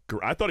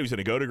thought he was going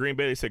to go to Green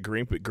Bay. They said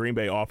Green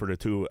Bay offered it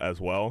too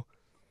as well,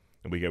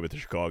 and we gave it to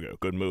Chicago.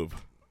 Good move.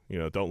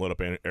 Don't let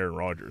up Aaron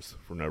Rodgers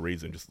for no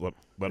reason. Just let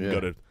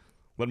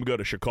him go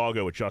to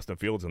Chicago with Justin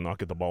Fields and not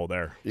get the ball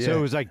there. Yeah. So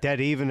it was like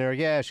dead even there.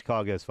 Yeah,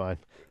 Chicago's fine.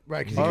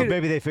 Right, 'cause Or he could-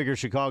 maybe they figure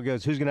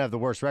Chicago's who's going to have the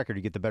worst record.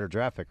 You get the better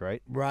draft pick,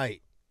 right?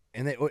 right,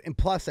 and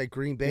plus like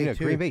Green Bay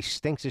too. Green Bay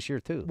stinks this year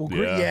too. Well,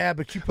 Yeah. yeah,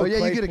 but you Oh put yeah,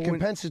 you get a Claypool in-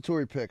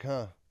 compensatory pick,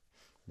 huh?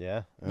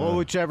 Yeah. Well,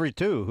 whichever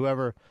two,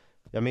 whoever.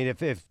 I mean,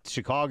 if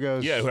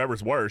Chicago's Yeah,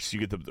 whoever's worse, you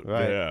get the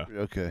Right. Yeah.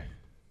 Okay.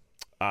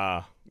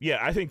 Yeah,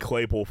 I think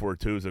Claypool for it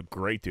too is a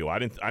great deal.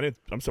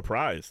 I'm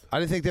surprised. I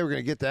didn't think they were going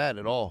to get that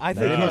at all. I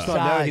they think must his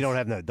not know size. he don't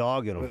have no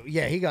dog in him.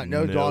 Yeah, he got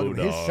no, No dog.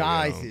 His dog,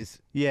 size yeah. is.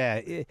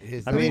 Yeah,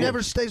 His, I mean, he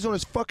never stays on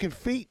his fucking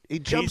feet. He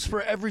jumps He's-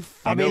 for every.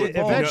 I mean, fucking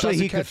ball. eventually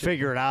Doesn't he could catch it.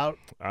 figure it out.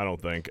 I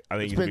don't think. I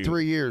think It's he's been gonna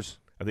 3 years.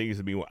 I think he's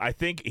gonna be. I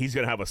think he's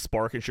gonna have a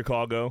spark in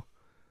Chicago,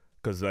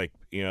 because new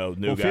Well,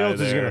 guy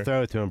Fields is there. going to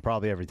throw it to him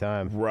probably every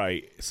time.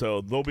 Right.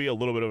 So there'll be a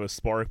little bit of a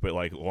spark, but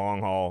like long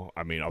haul,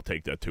 I mean, I'll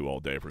take that too all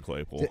day for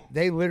Claypool.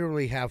 they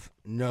literally have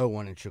no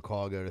one in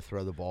Chicago to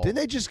throw the ball. Didn't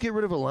they just get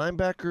rid of a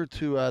linebacker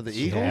to the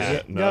Eagles?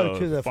 Yeah, No,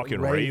 to the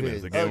fucking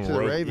Ravens. They Oh, gave to him the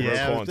Ravens.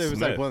 Yeah, Roquan it was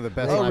Smith. like one of the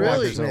best Oh, linebackers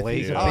really? in the league.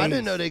 He's a Oh, I beast.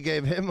 didn't know they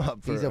gave him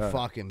up for He's a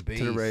fucking beast.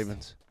 to the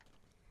Ravens.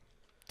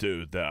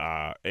 Dude,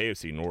 the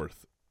AFC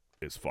North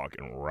is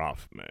fucking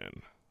rough,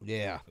 man.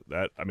 Yeah,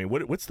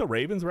 What's the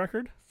Ravens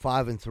record?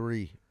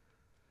 5-3.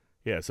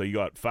 Yeah, so you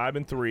got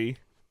 5-3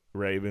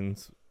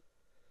 Ravens,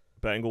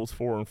 Bengals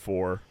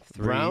 4-4.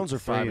 Browns are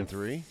 3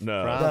 5-3.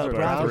 No, Browns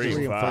are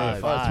 3 and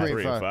 5.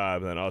 3 and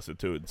 5, and then us at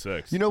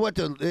 2-6. You know what?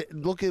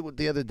 Look at what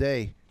the other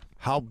day.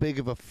 How big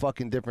of a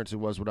fucking difference it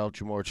was without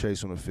Jamar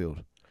Chase on the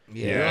field.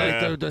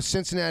 Yeah. Like the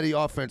Cincinnati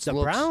offense. The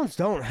looks Browns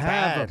don't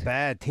have bad. a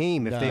bad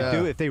team if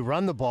No. if they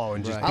run the ball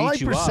and just Right. beat I like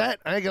you Brissett. up.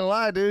 I ain't gonna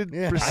lie, dude.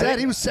 Yeah. Brissett,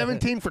 he was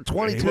 17 for He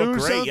 22 looked or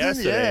great something.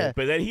 yesterday, Yeah.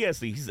 but then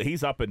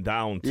he's up and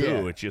down too.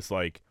 Yeah. It's just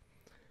like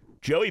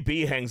Joey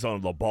B hangs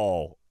on the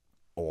ball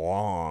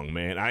long,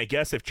 man. I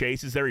guess if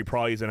Chase is there, he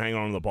probably isn't hanging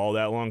on to the ball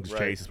that long because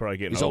Right. Chase is probably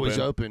getting He's open. always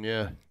open,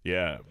 yeah.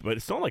 Yeah, but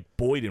it's not like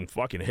Boyd and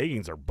fucking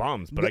Higgins are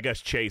bums. But I guess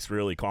Chase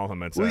really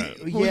compliments Well,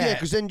 that. yeah,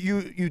 because then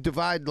you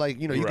divide,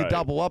 like, you Right. could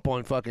double up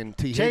on fucking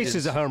T. Chase Higgins.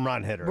 is a home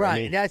run hitter. Right, I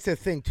mean, that's the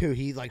thing too.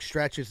 He like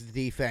stretches the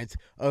defense,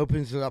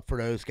 opens it up for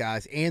those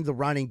guys, and the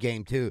running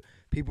game too.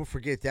 People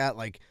forget that.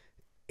 Like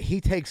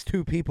he takes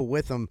two people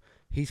with him.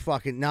 He's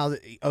fucking now that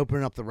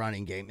opening up the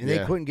running game, and Yeah.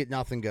 they couldn't get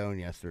nothing going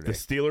yesterday. The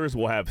Steelers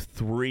will have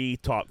 3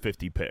 top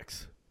 50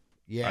 picks.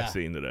 Yeah, I've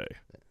seen today.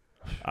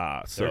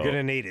 So they're going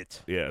to need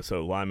it. yeah,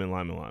 so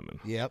lineman.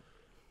 Yep.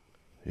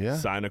 Yeah.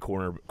 Sign a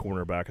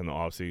cornerback in the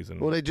offseason.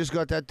 Well, they just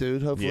got that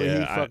dude. Hopefully Yeah,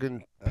 he I-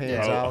 fucking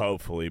pans out.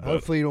 Hopefully, but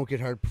Hopefully, you don't get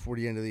hurt before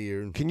the end of the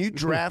year. Can you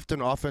draft an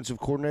offensive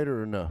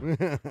coordinator or no?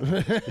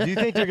 Do you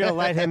think they're going to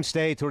let him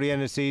stay toward the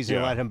end of the season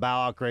and Yeah. let him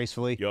bow out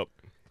gracefully? Yep.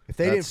 If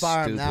they didn't That's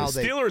fire him stupid. now,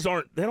 they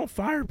Steelers they don't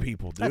fire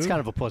people, dude. That's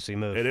kind of a pussy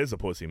move. It is a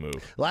pussy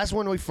move. Last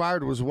one we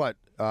fired was what?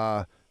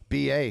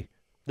 BA.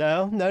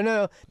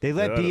 No. They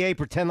let Yeah. BA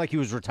pretend like he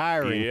was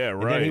retiring. Yeah,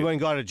 And then he right. went and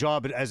got a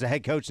job as a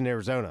head coach in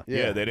Arizona.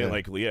 Yeah, they didn't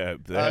Yeah,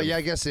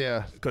 I guess,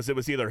 yeah. because it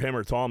was either him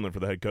or Tomlin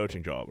for the head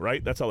coaching job,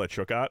 right? That's how that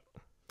shook out.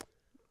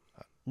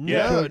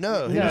 No,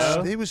 no.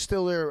 No. He was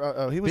still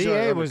there. He was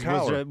BA under was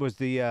Cowher.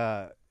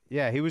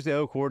 he was the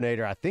O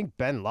coordinator. I think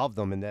Ben loved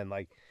him, and then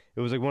like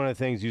it was like one of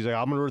the things he was like,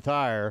 I'm gonna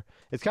retire.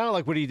 It's kind of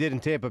like what he did in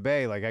Tampa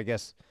Bay. Like I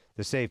guess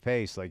the save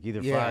pace, like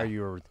either Yeah. fire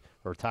you or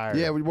retire.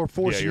 Yeah, we were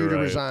forcing Yeah, you to you're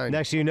right. resign.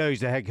 Next thing you know,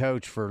 he's the head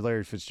coach for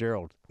Larry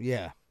Fitzgerald,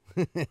 yeah.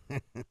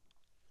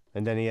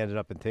 and then he ended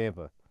up in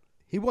Tampa.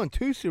 He won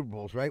 2 Super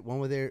Bowls, right? One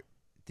with Did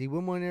he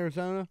win one in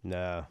Arizona?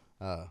 No,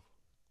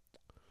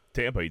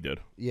 Tampa, he did.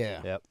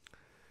 Yeah. yep.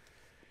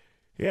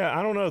 Yeah,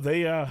 I don't know.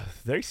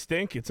 They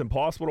stink. It's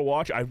impossible to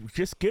watch. I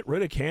just get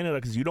rid of Canada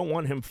because you don't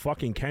want him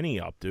fucking Kenny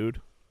up,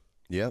 dude.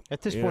 Yep.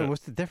 At this Yeah. point,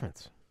 what's the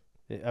difference?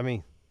 I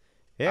mean,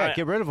 yeah,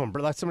 get rid of him,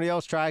 but let somebody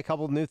else try a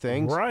couple of new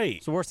things. Right.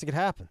 It's the worst that could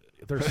happen.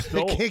 They're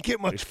still They can't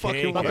get much they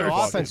fucking can't But get their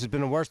fucking- offense has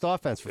been the worst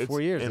offense for 4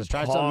 years. Let's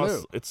try something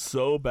new. It's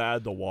so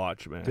bad to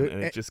watch, man, Dude,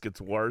 and it just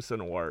gets worse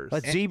and worse.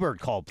 Let Z-Bird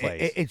call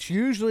plays. It's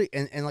usually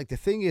and like the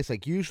thing is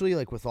like usually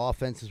like with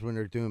offenses when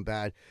they're doing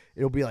bad,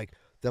 it'll be like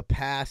the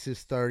pass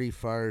is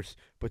 31st,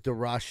 but the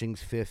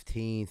rushing's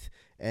 15th,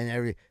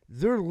 and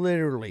they're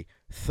literally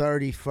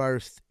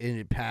 31st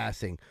in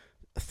passing,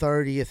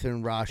 30th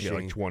in rushing. Yeah,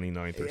 like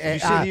 29th or Eh, You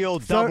something. see the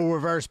old thir- double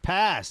reverse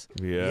pass.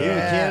 Yeah. Even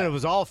Canada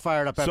was all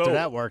fired up after So-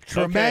 that worked.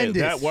 Okay,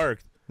 Tremendous. that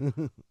worked.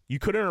 You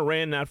couldn't have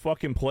ran that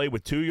fucking play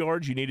with 2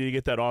 yards. You needed to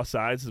get that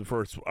offsides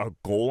for a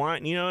goal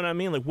line. You know what I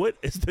mean? Like, what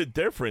is the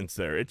difference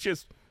there? It's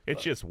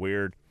just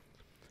weird.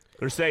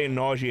 They're saying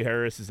Najee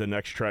Harris is the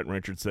next Trent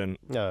Richardson.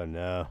 Oh,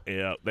 no.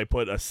 Yeah, they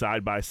put a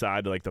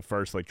side-by-side to, like, the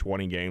first,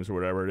 20 games or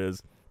whatever it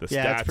is. The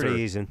Yeah, stats it's pretty are,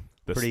 easy.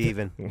 Pretty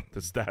even. The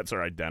stats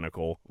are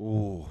identical.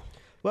 Ooh.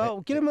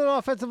 Well, get him an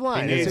offensive He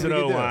line. needs That's an what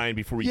we can do. O-line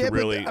before we Yeah, can but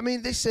really... I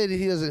mean, they say that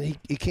he doesn't.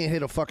 He can't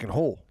hit a fucking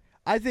hole.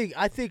 I think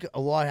a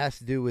lot has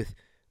to do with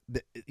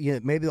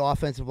maybe the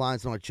offensive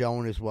line's not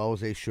gelling as well as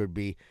they should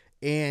be,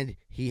 and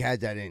he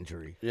had that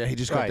injury. Yeah, he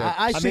just Right. got that.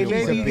 I I think mean,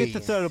 he's maybe a you get to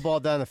beast. throw the ball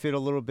down the field a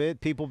little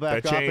bit. People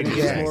back that up, and he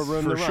changes gets more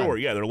room for to run. sure.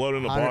 Yeah, they're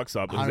loading the box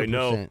up because they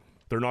know 100%.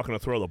 they're not going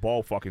to throw the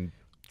ball fucking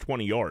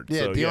 20 yards.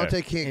 Yeah, so,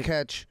 Deontay can't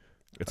catch.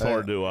 it's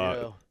hard to...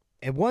 Yeah.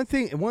 And one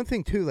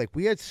thing too, like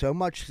we had so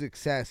much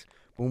success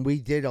when we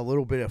did a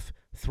little bit of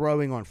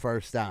throwing on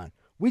first down.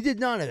 We did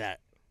none of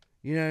that.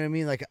 You know what I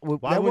mean? Like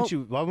Why wouldn't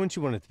you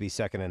want it to be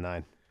 2nd and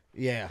 9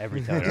 Yeah.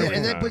 every time? Every Yeah,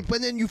 and then, time. but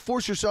then you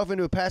force yourself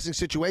into a passing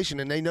situation,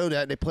 and they know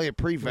that, and they play a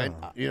prevent,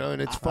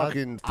 and it's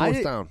fucking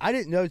fourth down. I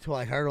didn't know till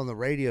I heard on the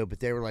radio, but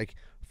they were like,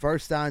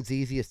 first down's the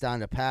easiest down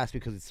to pass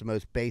because it's the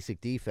most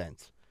basic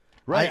defense.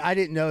 Right. I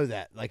didn't know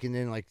that. Like, and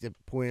then like they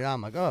pointed out,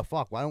 I'm like, oh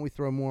fuck, why don't we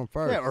throw more on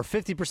first? Yeah, or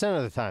 50%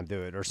 of the time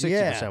do it, or 60%,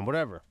 Yeah.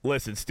 whatever.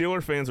 Listen,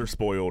 Steeler fans are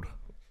spoiled.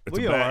 It's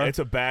We a bad, are. It's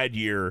a bad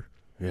year.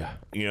 Yeah.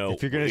 You know,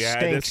 If you're gonna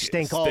this-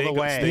 stink all the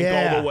way. Stink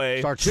Yeah. all the way.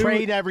 Start Two-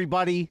 trade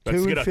everybody. Let's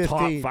 2 get and a top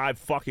 15. 5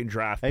 fucking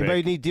draft Anybody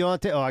pick. need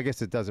Deontay? Oh, I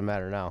guess it doesn't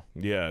matter now.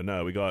 Yeah,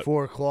 no, we got...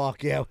 4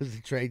 o'clock. Yeah, it was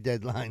the trade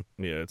deadline.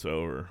 Yeah, it's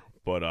over.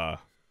 But,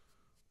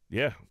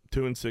 yeah,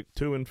 2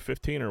 and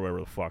 15 or whatever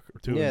the fuck. Or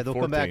 2 Yeah, and they'll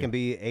 14. come back and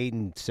be 8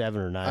 and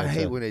 7 or 9. I and hate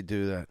 7. when they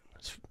do that.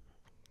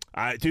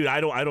 I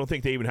don't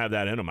think they even have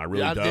that in them. I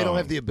really Yeah, don't. they don't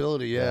have the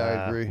ability. Yeah, I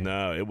Yeah. agree.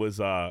 No, it was,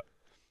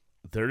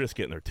 they're just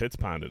getting their tits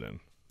pounded in.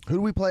 Who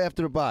do we play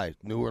after the bye?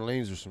 New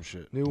Orleans or some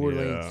shit. New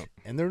Orleans. Yeah.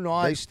 And they're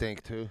not, They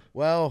stink too.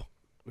 well,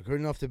 good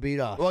enough to beat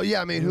us. Well,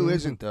 yeah, I mean, who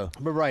isn't though?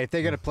 But right, if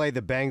they got to play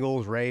the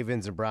Bengals,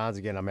 Ravens, and Browns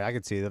again, I mean, I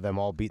could see them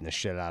all beating the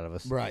shit out of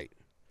us. Right.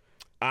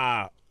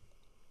 I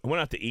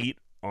went out to eat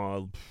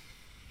on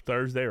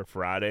Thursday or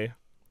Friday.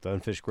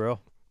 Stonefish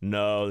Grill.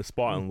 No, the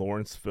spot in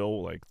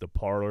Lawrenceville, like the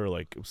parlor,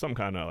 like it was some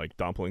kind of like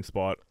dumpling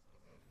spot.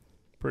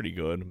 Pretty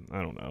good.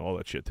 I don't know. All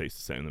that shit tastes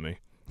the same to me.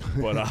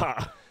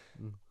 But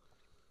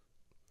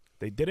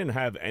they didn't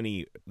have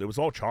any. It was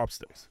all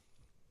chopsticks.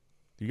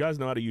 Do you guys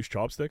know how to use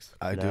chopsticks?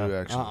 I No. do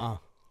actually.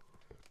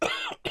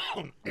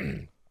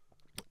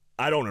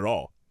 I don't at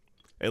all.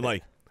 And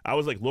like I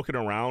was like looking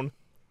around,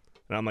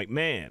 and I'm like,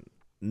 man,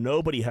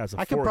 nobody has a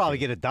I could fork. probably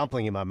get a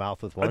dumpling in my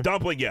mouth with one. a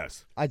dumpling.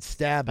 Yes. I'd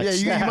stab it.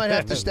 Yeah, you might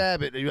have to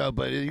stab it,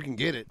 but you can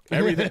get it.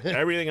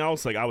 Everything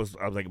else, like I was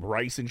like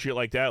rice and shit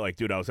like that. Like,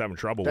 dude, I was having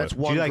trouble That's with.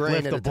 Do one you like grain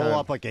lift at the a bowl time.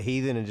 up like a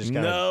heathen and just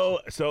kind of? No,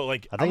 so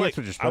like I think I'm that's like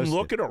what you're I'm supposed to.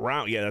 looking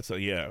around. Yeah, that's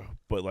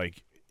but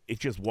like it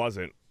just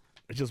wasn't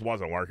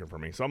working for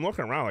me. So I'm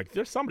looking around like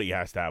there's somebody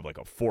has to have like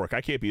a fork. I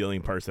can't be the only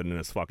person in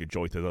this fucking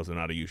joint that doesn't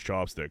know how to use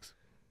chopsticks.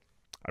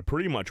 I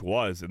pretty much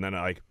was, and then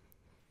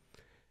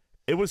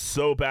it was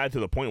so bad to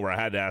the point where I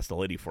had to ask the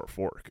lady for a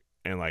fork,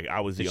 and like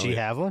I was the Did only. she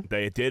have one?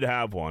 They did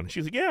have one.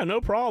 She's like, yeah,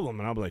 no problem.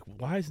 And I'm like,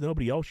 why is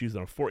nobody else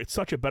using a fork? It's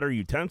such a better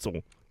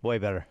utensil. Way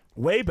better.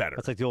 Way better.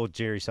 That's like the old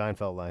Jerry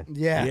Seinfeld line.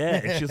 Yeah. Yeah,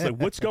 it's just like,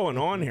 what's going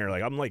on here?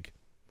 Like, I'm like,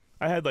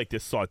 I had like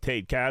this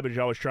sauteed cabbage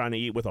I was trying to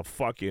eat with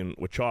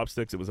with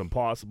chopsticks. It was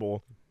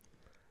impossible.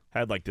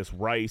 Had like this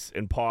rice,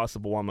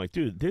 impossible. I'm like,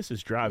 dude, this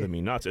is driving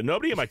me nuts. And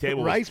nobody at my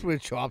table. Rice with a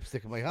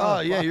chopstick. I'm like, Oh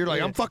yeah, fuck you're like,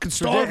 yeah. I'm fucking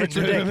starving. It's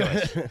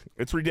ridiculous.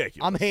 It's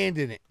ridiculous. I'm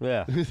handing it.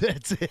 Yeah.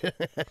 That's it.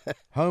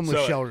 Homeless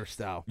So- shelter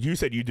style. You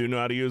said you do know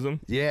how to use them.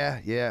 Yeah.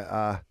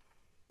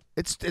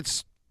 It's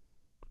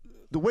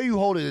the way you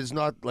hold it is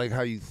not like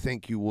how you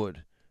think you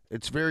would.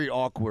 It's very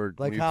awkward.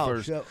 Like when you how?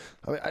 first. Show-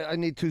 I mean, I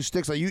need 2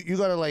 sticks. Like you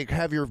gotta like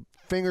have your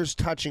fingers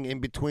touching in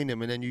between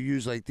them, and then you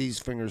use like these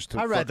fingers to.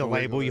 I read the fucking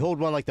label. wiggle You it. hold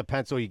one like the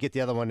pencil, you get the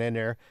other one in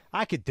there.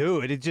 I could do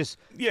it. It just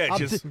Yeah, it's I'm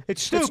just- d-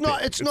 it's stupid.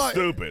 It's not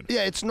stupid.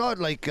 Yeah, it's not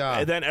like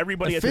And then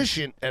everybody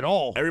efficient at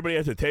all. everybody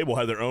at the table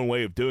had their own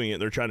way of doing it.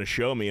 They're trying to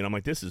show me, and I'm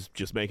like, this is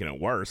just making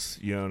it worse.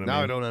 You know what I Now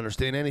I mean? don't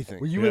understand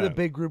anything. Were you with Yeah. a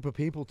big group of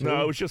people too? No,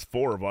 it was just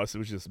 4 of us. It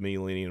was just me,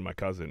 Leanie, and my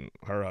cousin,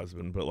 her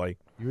husband. But like,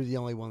 You were the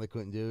only one that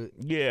couldn't do it.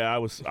 yeah, I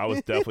was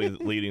definitely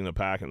leading the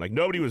pack, and like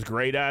nobody was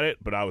great at it,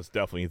 but I was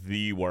definitely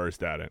the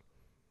worst at it.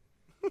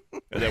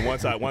 And then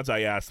once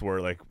I asked for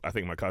like, I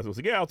think my cousin was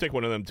like, yeah, I'll take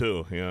one of them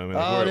too. You know what I mean?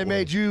 Like, Oh, we're- they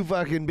made you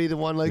fucking be the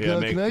one like,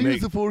 Yeah, can I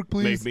use the fork,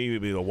 please? Make me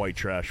be the white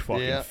trash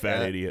fucking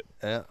fat idiot.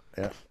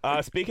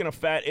 Yeah. Speaking of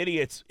fat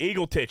idiots,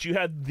 Eagle Titch, you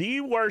had the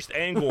worst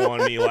angle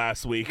on me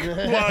last week.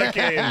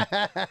 Fucking.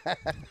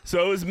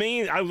 So it was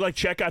me. I was like,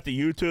 check out the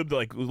YouTube to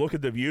like look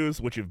at the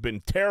views, which have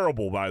been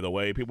terrible, by the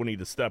way. People need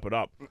to step it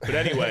up. But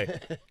anyway,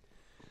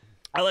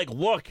 I like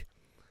look,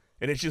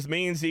 and it's just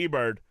me and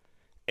Z-Bird,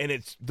 and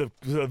it's the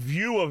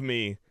view of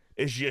me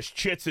is just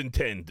chits and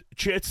tin.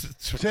 Chits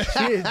Chits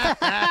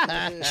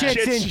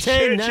and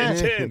tin, nah.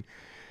 tin.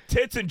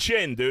 Tits and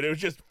chin, dude. It was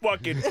just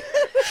fucking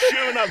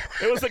shooting up.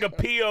 It was like a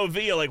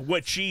POV of like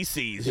what she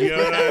sees. You know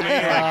what I mean?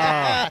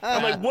 Like,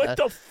 I'm like, what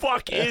the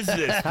fuck is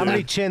this? How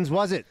many chins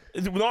was it?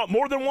 Not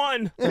more than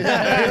one.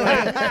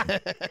 Yeah,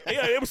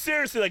 it was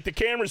seriously like the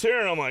camera's here,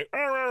 and I'm like,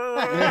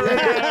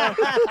 I'm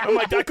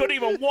like, I couldn't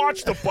even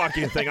watch the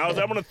fucking thing. I'm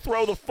gonna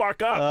throw the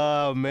fuck up.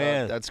 Oh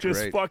man, That's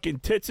Just great. fucking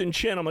tits and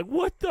chin. I'm like,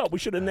 what the? We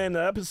should have named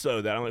the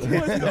episode that. I'm like,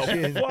 what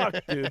the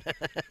fuck, dude?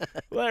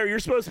 Larry, you're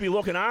supposed to be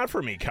looking out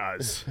for me,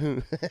 cuz.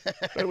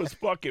 It was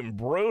fucking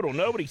brutal.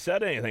 Nobody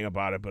said anything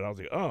about it, but I was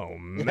like, oh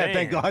man.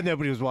 thank God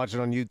nobody was watching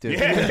on YouTube.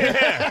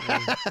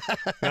 Yeah.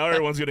 Now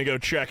everyone's gonna go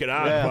check it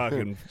out. Yeah.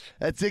 Fucking.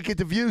 That's it. Get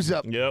the views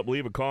up. Yep,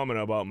 leave a comment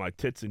about my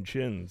tits and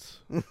chins.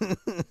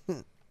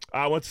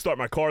 I went to start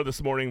my car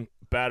this morning.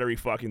 Battery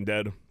fucking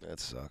dead. That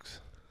sucks.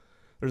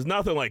 There's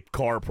nothing like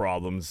car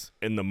problems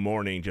in the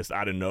morning just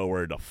out of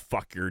nowhere to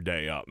fuck your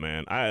day up,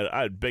 man. I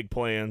had big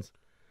plans.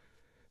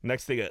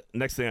 Next thing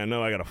I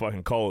know, I got to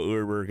fucking call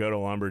Uber, go to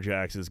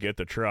Lumberjacks, get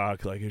the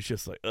truck. Like, it's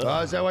just like, ugh. Oh,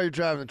 is that why you're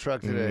driving the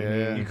truck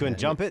today? Yeah. You couldn't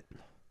jump it?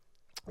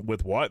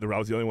 With what? I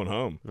was the only one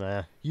home.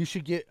 Nah. You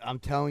should get. I'm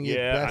telling you,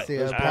 Yeah, best thing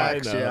those ever.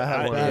 packs, know. yeah, I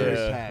had one of those.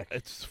 yeah. Pack.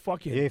 It's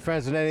fucking. You ain't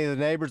friends with any of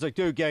the neighbors? Like,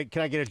 dude,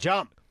 can I get a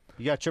jump?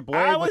 You got AAA?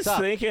 I What's was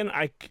up? thinking,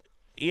 I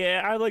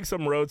had like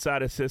some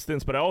roadside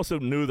assistance, but I also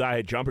knew that I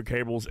had jumper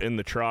cables in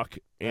the truck.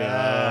 You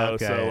know,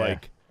 Okay, so yeah.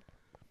 like,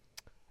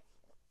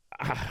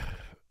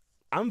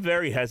 I'm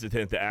very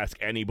hesitant to ask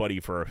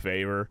anybody for a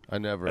favor, I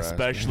never asked.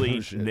 especially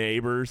Oh, shit.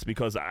 neighbors,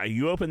 because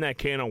you open that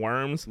can of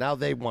worms. Now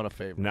they want a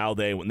favor. Now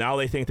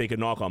they think they can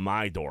knock on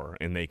my door,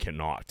 and they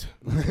cannot.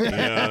 You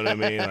know what I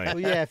mean? Like, Well,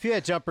 yeah, if you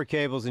had jumper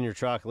cables in your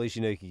truck, at least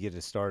you know you could get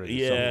it started at some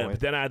yeah, point. but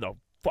then I had to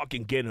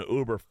fucking get an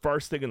Uber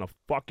first thing in the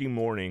fucking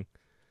morning.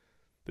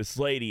 This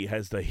lady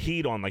has the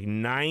heat on like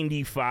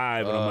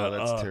 95, and I'm Oh, like,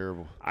 that's ugh.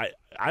 terrible.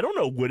 I don't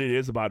know what it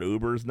is about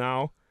Ubers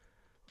now.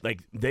 Like,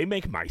 they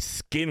make my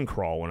skin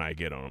crawl when I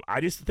get on them.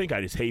 I just think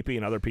I just hate being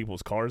in other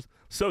people's cars.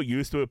 So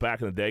used to it back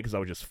in the day because I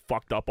was just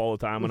fucked up all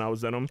the time when I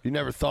was in them. You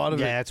never thought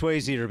of Yeah, it? it's way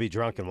easier to be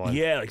drunk in one.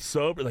 Yeah, like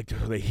sober, like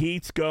the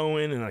heat's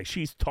going, and like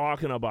she's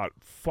talking about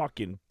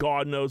fucking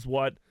God knows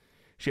what.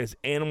 She has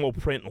animal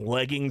print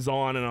leggings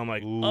on, and I'm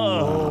like, oh,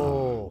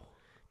 Oh,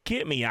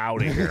 get me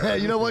out of here.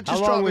 You know what? How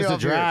Just long drop me was the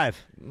off here.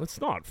 drive?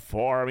 It's not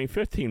far. I mean,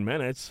 15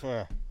 minutes.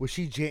 Yeah. was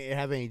she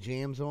have any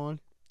jams on?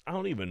 I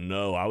don't even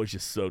know. I was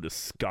just so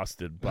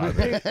disgusted by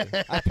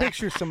that. I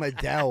picture some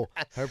Adele.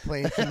 Her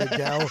playing some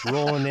Adele.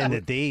 Rolling in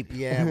the deep.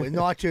 Yeah, with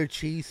nacho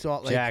cheese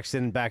salt, like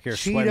Jackson back here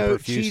sweating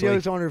profusely.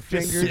 Cheetos on her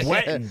Just fingers.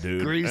 sweating,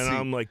 dude. Greasy. And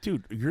I'm like,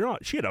 dude, you're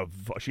not. She had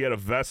a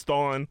vest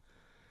on.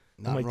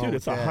 Not I'm like, wrong dude, with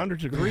it's that. 100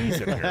 degrees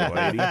in here,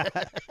 lady.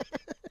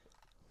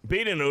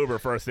 Being in Uber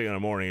first thing in the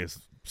morning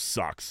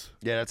sucks.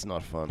 Yeah, that's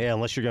not fun. Yeah,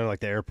 unless you're going to like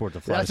the airport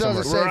to fly That's what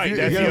I somewhere. was saying. Right, If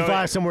that's You're the going to only-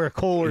 fly somewhere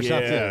cool or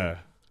something. Yeah.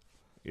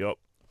 Yep.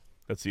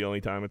 That's the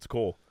only time it's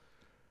cool.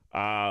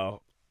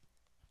 How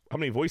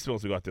many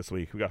voicemails we got this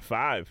week? We got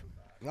 5.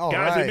 All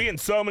Guys, right. we're getting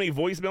so many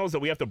voicemails that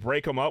we have to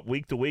break them up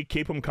week to week.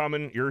 Keep them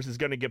coming. Yours is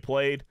going to get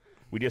played.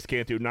 We just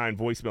can't do 9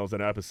 voicemails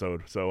in an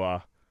episode.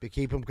 So, But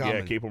keep them coming.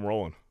 yeah, keep them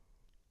rolling.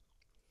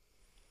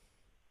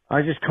 I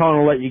was just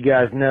calling to let you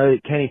guys know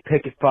that Kenny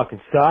Pickett fucking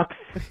sucks.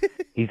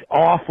 He's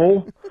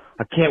awful.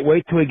 I can't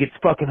wait till he gets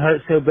fucking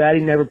hurt so bad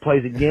he never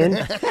plays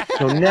again.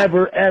 He'll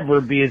never,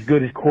 ever be as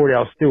good as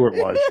Cordell Stewart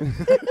was.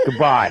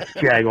 Goodbye,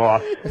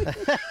 Jagoff.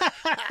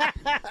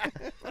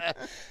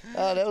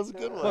 Oh, that was a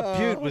good one. What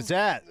butte was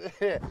that?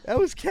 That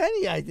was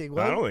Kenny, I think. I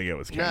Wasn't don't think it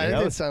was No, Kenny. it That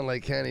didn't was- sound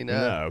like Kenny.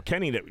 no,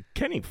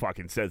 Kenny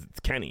fucking says it's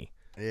Kenny.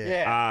 it?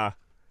 Yeah.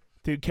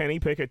 Dude, Kenny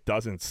Pickett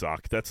doesn't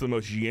suck. That's the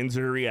most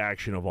Yinzer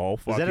reaction of all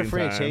Was fucking that a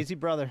time. Francesi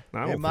brother?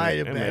 I don't It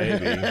might think-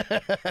 have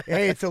been. Maybe.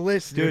 Hey, it's a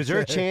list. Dude, is there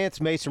a chance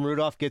Mason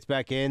Rudolph gets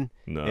back in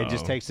No. and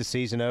just takes the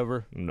season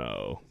over?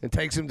 No. It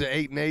takes him to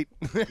 8-8.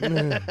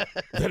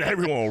 Then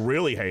everyone will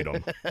really hate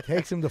him.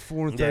 Takes him to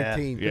 4 and Yeah.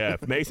 13. Yeah,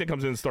 if Mason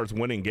comes in and starts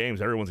winning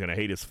games, everyone's going to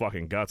hate his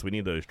fucking guts. We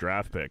need those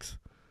draft picks.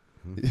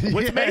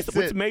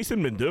 What's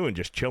Mason been doing?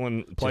 Just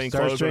chilling, playing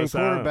Just third close on string the side?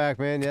 quarterback,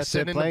 man. Yes,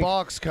 Sitting in the playing,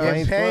 box,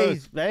 playing cuz.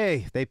 pays. close.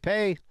 Hey, they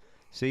pay.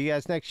 See you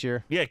guys next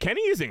year. Yeah,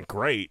 Kenny isn't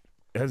great.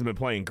 Hasn't been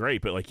playing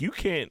great, but like you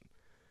can't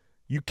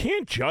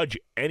judge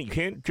any. You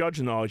can't judge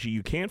Najee.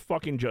 You can't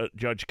fucking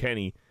judge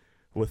Kenny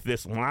with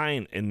this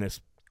line and this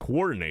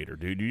coordinator,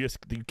 dude. You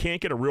can't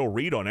get a real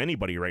read on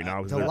anybody right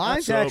now. 'cause The they're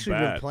line's so actually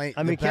bad. been playing.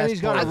 I mean, the best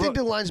Kenny's got part. I think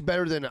the line's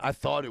better than I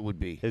thought it would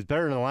be. It's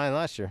better than the line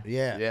last year.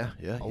 Yeah.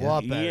 Yeah. A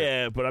lot better.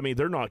 Yeah, but I mean,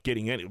 they're not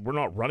getting any. We're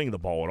not running the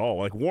ball at all.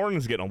 Like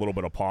Warren's getting a little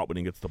bit of pop when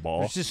he gets the ball.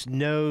 There's just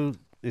no.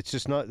 It's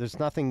just not. There's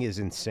nothing is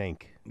in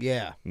sync.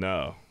 Yeah.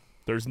 No,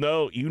 there's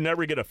no. You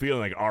never get a feeling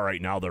like, all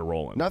right, now they're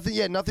rolling. Nothing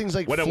yet. Nothing's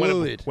like When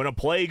fluid. a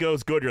play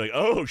goes good, you're like,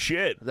 oh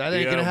shit, That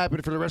ain't you going to know?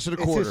 happen for the rest of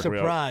the It's quarter. a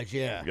surprise,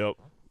 yeah. Yep.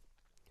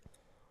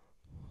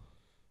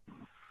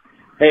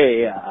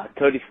 Hey,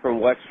 Cody from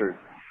Wexford.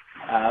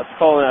 I was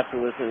calling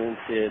after listening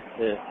to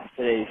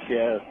today's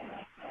show.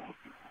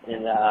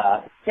 And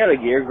kind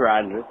of gear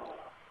grinder.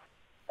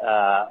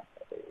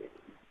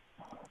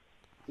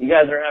 You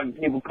guys are having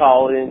people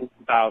call in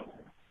about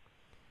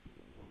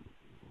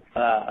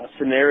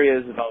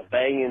scenarios about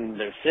banging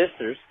their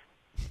sisters.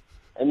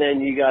 And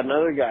then you got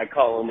another guy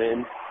calling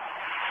in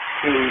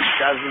who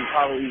doesn't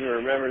probably even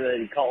remember that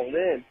he called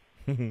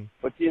in,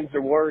 but seems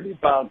to worry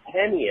about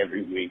Kenny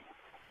every week.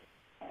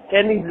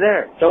 Kenny's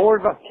there. Don't worry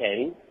about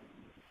Kenny.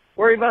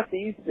 Worry about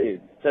these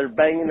dudes that are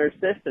banging their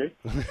sisters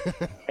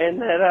and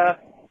that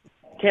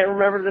can't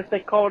remember that they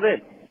called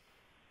in.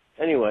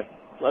 Anyway,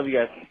 love you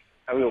guys.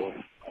 Have a good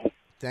one.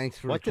 Thanks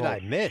for What the did call. I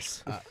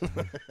miss?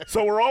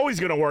 So we're always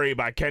going to worry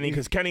about Kenny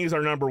because Kenny is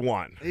our number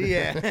one.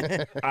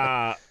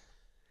 Yeah.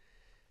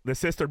 The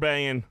sister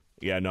banging.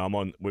 Yeah, no, I'm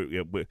on.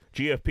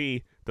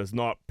 GFP does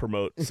not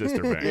promote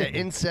sister banging. Yeah,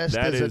 incest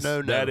That is is a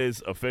no-no. That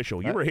is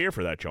official. You were here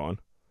for that, John.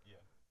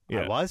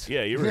 Yeah. I was?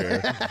 Yeah, you were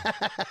here.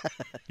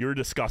 You were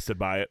disgusted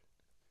by it.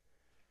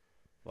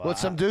 What,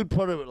 some dude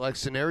put a like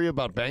scenario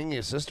about banging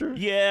his sister?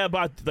 Yeah,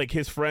 about like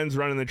his friends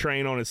running the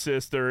train on his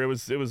sister. It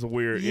was a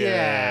weird.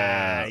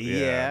 Yeah.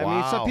 Yeah. I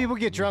mean, some Wow. people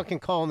get drunk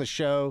and call on the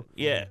show,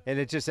 Yeah. and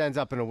it just ends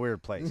up in a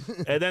weird place.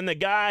 And then the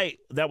guy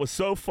that was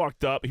so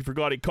fucked up, he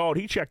forgot he called.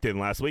 He checked in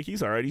last week.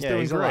 He's all right. He's Yeah,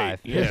 doing he's great. alive.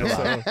 Yeah. He's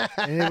So,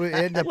 And it would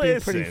end up being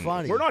listen, pretty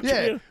funny. we're not.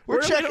 Yeah, we're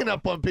we checking don't-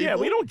 up on people. Yeah,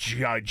 we don't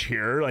judge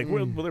here. Like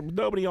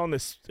nobody on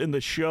this in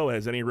the show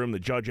has any room to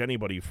judge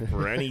anybody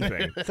for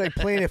anything. It's like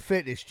Planet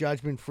Fitness,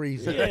 judgment free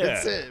zone. Yeah.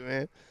 That's it,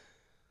 man.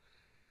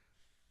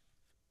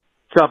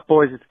 What's up,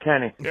 boys? It's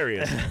Kenny. There he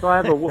is. So I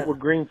have a what would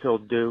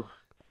Greenfield do,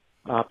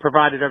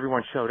 provided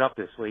everyone showed up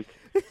this week.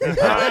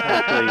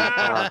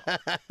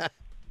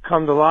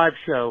 Come the live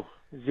show,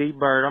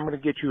 Z-Bird, I'm going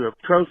to get you a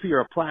trophy or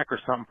a plaque or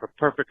something for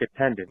perfect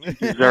attendance. You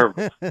deserve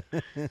it.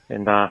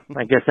 And I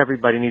guess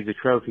everybody needs a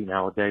trophy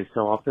nowadays,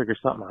 so I'll figure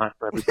something out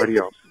for everybody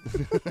else.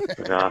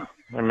 But, I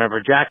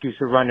remember Jack used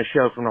to run the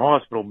show from the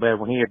hospital bed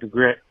when he had the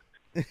grit.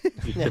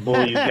 Used to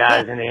bully you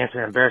guys into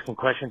answering embarrassing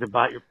questions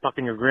about your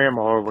fucking your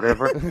grandma or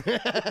whatever.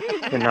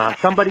 And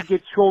somebody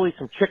get Shirley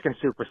some chicken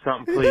soup or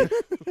something, please.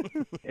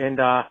 And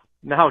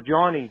now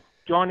Johnny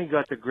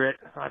got the grit.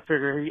 I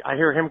figure I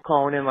hear him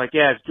calling in like,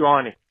 yeah, it's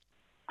Johnny.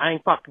 I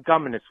ain't fucking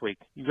coming this week.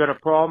 You got a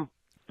problem?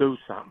 Do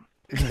something.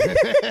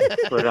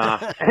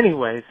 But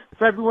anyways,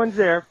 if everyone's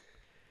there,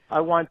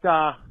 I want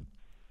all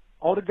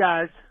the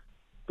guys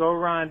go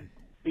around.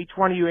 Each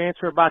one of you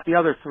answer about the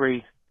other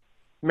three.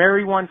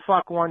 Marry one,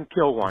 fuck one,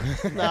 kill one.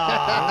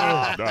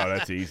 No,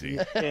 that's easy.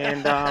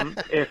 And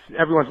if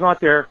everyone's not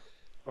there,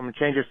 I'm going to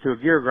change this to a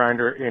gear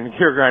grinder. And a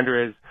gear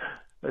grinder is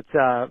it's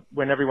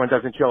when everyone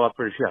doesn't show up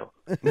for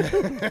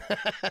the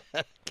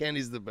show.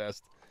 Kenny's the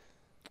best.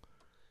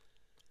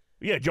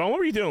 Yeah, John, what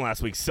were you doing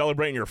last week?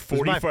 Celebrating your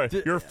my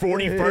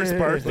 41st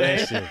birthday?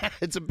 Listen,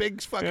 It's a big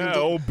fucking Yeah,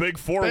 old big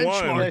 4-1.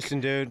 Benchmark.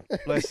 listen, dude.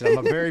 Listen,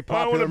 I'm a very I want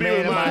popular to be man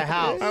with in my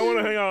house. I want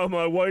to hang out with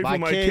my wife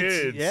and my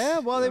kids. Yeah,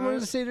 well, they wanted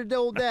to see their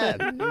old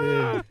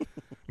dad.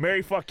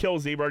 Mary fuck kill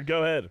Z-Bird.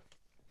 Go ahead.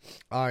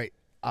 All right.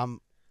 Can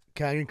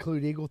I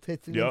include eagle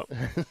tits in Yep.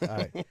 this? All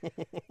right.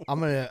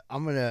 I'm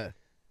gonna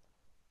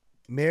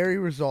marry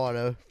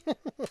Rosado.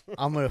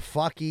 I'm gonna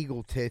fuck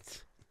eagle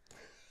tits,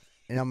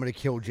 and I'm gonna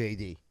kill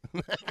JD.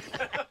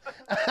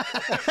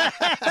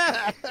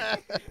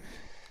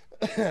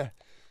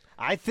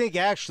 I think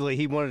actually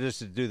he wanted us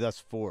to do thus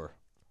four.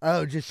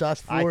 Oh, just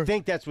us four. I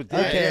think that's what. Yeah,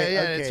 Okay,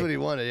 yeah, okay. that's what he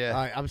wanted, yeah.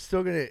 All right. I'm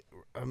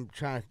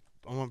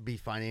gonna be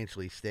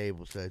financially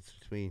stable, so it's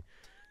between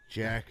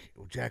Jack.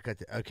 Jack got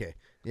the okay.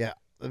 Yeah.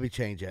 Let me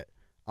change that.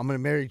 I'm gonna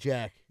marry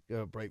Jack.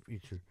 Bright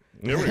future.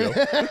 There we go.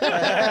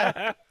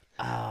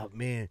 Oh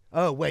man.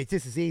 Oh wait,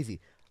 this is easy.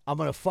 I'm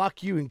gonna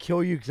fuck you and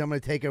kill you because I'm gonna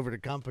take over the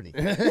company.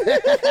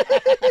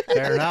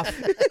 Fair enough.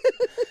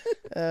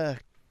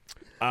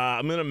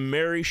 I'm gonna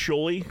marry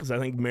Shuley because I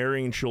think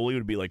marrying Shuley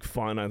would be like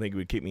fun. I think it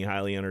would keep me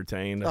highly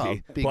entertained. Oh,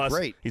 be Plus,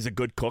 great. he's a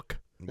good cook.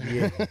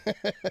 Yeah.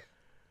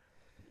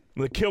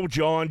 I'm gonna kill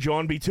John.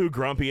 John be too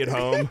grumpy at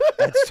home.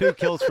 That's 2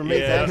 kills for me.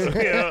 Yeah, Thanks.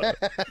 yeah.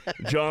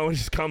 John would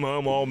just come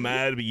home all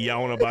mad, be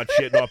yelling about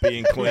shit not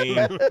being clean.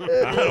 I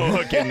don't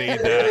fucking need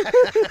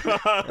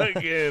that.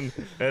 Again,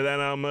 and then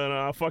I'm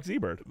gonna fuck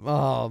Z-Bird.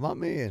 Oh my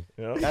man.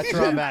 Yeah. That's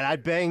where I'm at.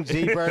 I'd bang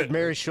Z-Bird,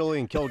 marry Shirley,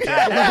 and kill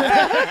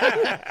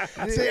Jack.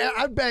 See,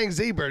 I'd bang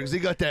Z-Bird because he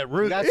got that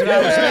root. That's what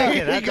I was thinking. He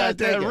That's what I got was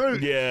that thinking.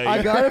 root. Yeah,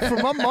 I got it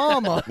from my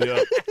mama. yeah.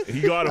 He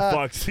gotta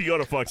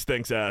fuck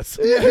Stink's ass.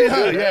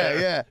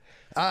 Yeah.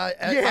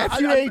 Yeah, if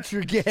you ain't,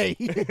 you're gay.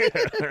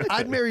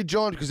 I'd marry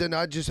John because then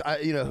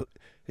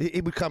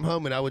he would come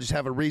home and I would just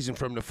have a reason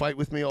for him to fight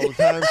with me all the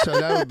time. So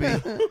that would be,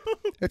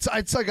 it's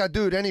like I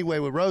do it anyway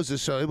with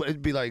roses. So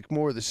it'd be like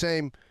more of the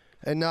same.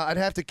 And I'd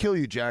have to kill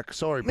you, Jack.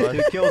 Sorry, bud.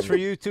 2 kills for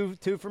you, 2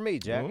 for me,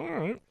 Jack. All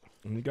right.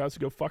 You guys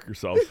go fuck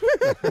yourselves.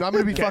 And I'm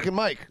gonna be fucking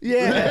Mike.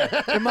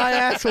 Yeah, and my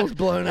asshole's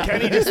blown out.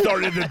 Kenny just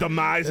started the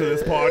demise of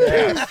this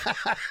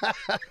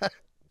podcast.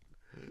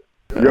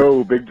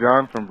 Yo, Big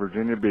John from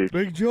Virginia Beach.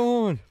 Big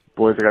John.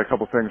 Boys, I got a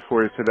couple things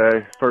for you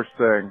today. First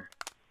thing,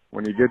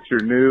 when you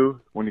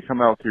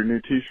come out with your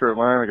new t-shirt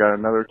line, I got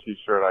another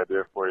t-shirt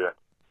idea for you.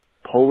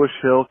 Polish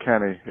Hill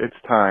Kenny. It's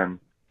time.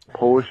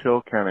 Polish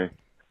Hill Kenny.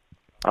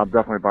 I'm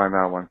definitely buying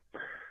that one.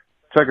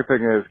 Second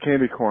thing is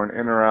candy corn,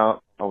 in or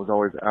out. I was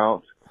always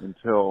out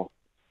until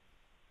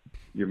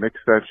You mix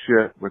that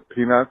shit with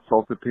peanuts,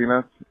 salted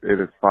peanuts. It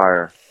is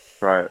fire.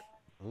 Try it.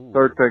 Ooh.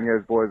 Third thing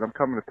is, boys, I'm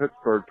coming to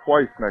Pittsburgh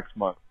twice next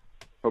month.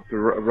 Hope to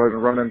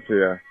run into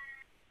you.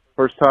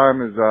 First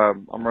time is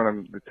I'm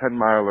running the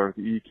 10-miler,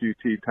 the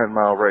EQT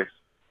 10-mile race.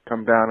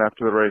 Come down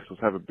after the race.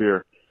 Let's have a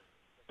beer.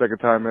 Second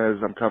time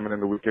is I'm coming in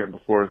the weekend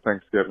before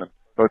Thanksgiving.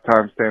 Both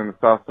times staying on the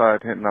south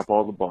side, hitting up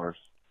all the bars.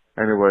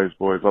 Anyways,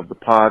 boys, love the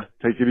pod.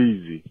 Take it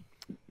easy.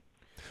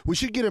 We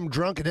should get him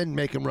drunk and then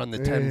make him run the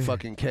 10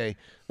 fucking K.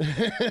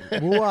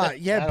 Well,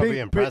 yeah, That'll be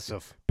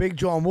impressive. Big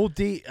John, we'll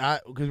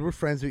because we're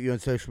friends with you on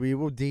social media.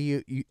 We'll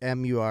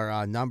DM you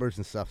our numbers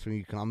and stuff so when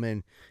you come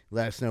in,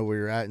 let us know where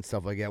you're at and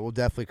stuff like that. We'll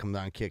definitely come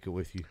down and kick it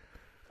with you.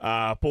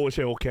 Polish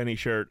Hill Kenny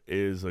shirt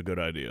is a good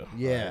idea.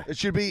 Yeah. It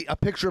should be a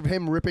picture of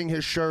him ripping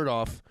his shirt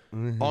off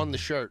on the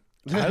shirt.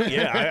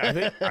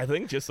 I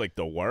think just like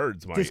the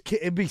words might. Just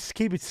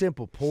keep it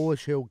simple.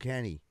 Polish Hill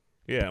Kenny.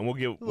 Yeah, and A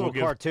little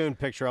cartoon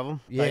picture of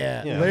him.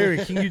 Yeah. Like,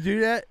 Larry, can you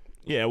do that?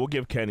 Yeah, we'll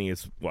give Kenny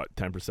his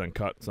 10%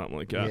 cut, something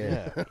like that.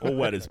 Yeah. We'll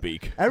wet his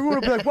beak. Everyone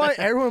will be like, why?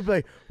 Everyone will be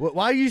like,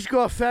 why you just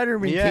go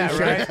Fetterman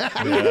t-shirt?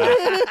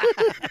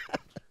 Right.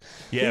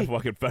 Yeah,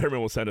 fucking Fetterman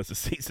will send us a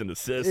cease and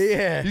desist.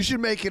 Yeah. You should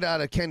make it out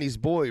of Kenny's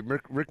boy,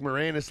 Rick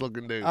Moranis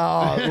looking dude.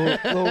 Oh,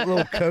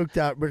 little coked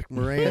out Rick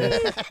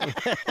Moranis.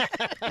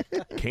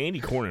 Candy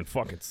corn and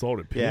fucking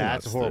salted peanuts. Yeah,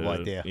 that's a horrible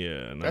dude. idea.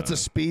 Yeah, no. That's a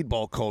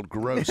speedball called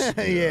gross.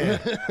 Yeah.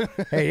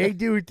 Hey, they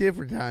do it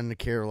different down in the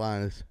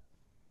Carolinas.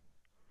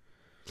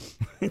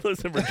 He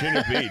lives in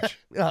Virginia Beach.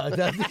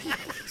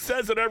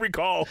 Says it every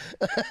call.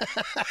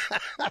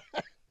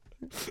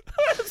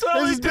 That's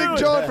how This is they do Big it.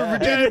 John from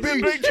Virginia It's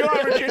Beach. Big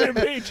John, Virginia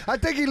Beach. I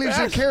think he lives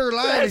in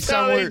Carolina That's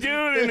how somewhere. they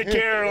do it in the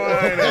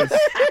Carolinas.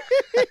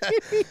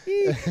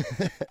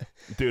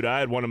 Dude, I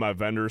had one of my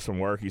vendors from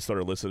work. He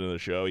started listening to the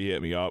show. He hit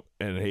me up,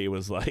 and he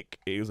was like,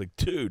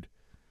 dude,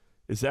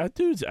 is that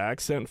dude's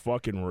accent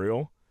fucking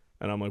real?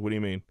 And I'm like, what do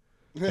you mean?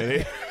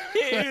 And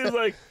he was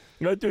like,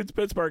 that dude's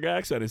Pittsburgh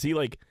accent. Is he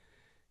like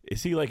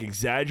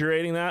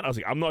exaggerating that? I was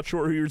like, I'm not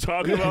sure who you're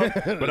talking about,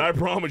 but I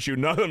promise you,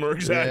 none of them are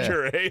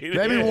exaggerating.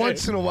 Maybe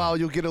once in a while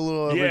you'll get a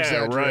little of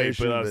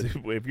exaggeration. Right.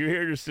 But if you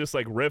hear just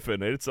like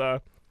riffing, it's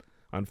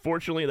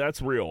unfortunately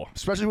that's real.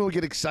 Especially when we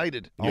get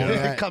excited.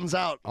 Yeah. It comes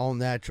out. All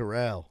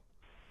natural.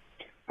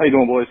 How you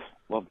doing, boys?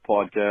 Love the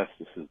podcast.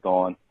 This is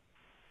Dawn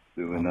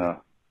doing a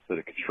bit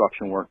of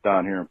construction work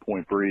down here in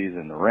Point Breeze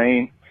in the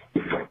rain,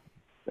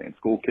 staying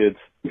school kids.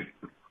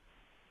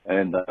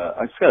 And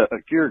I just got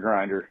a gear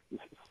grinder.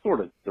 It's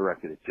sort of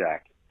directed at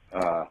Jack.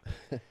 So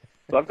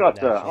I've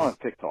got, I don't have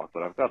TikTok,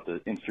 but I've got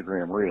the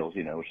Instagram Reels,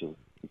 which is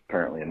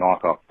apparently a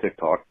knockoff of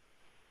TikTok.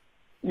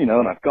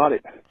 And I've got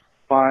it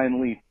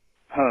finely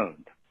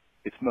honed.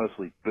 It's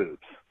mostly boobs.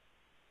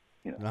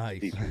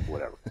 Nice. See-through,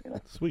 whatever.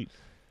 Sweet.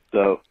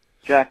 So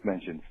Jack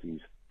mentions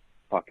these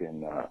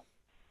fucking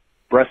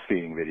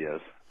breastfeeding videos.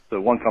 So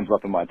one comes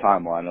up in my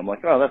timeline, and I'm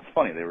like, oh, that's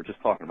funny. They were just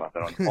talking about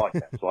that on the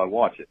podcast. So I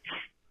watch it.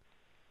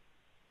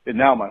 And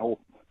now my whole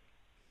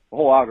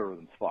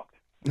algorithm's fucked.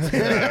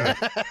 I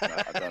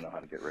don't know how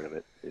to get rid of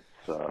it. It's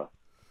a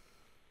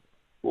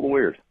little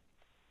weird.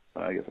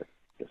 I guess I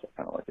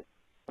kind of like it.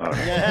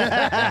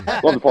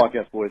 Love the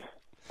podcast, boys.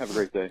 Have a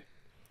great day.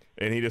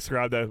 And he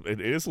described that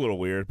it is a little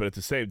weird, but at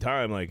the same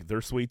time, like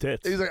they're sweet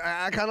tits. He's like,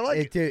 I kind of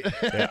like it.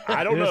 Yeah,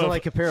 I don't know. There's if-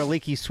 like a pair of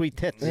leaky sweet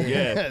tits.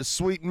 Yeah.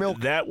 Sweet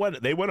milk.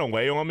 They went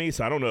away on me,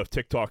 so I don't know if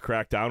TikTok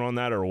cracked down on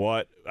that or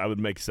what. I would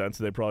make sense.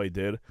 They probably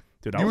did.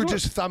 Dude, You were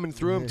just thumbing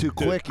through them too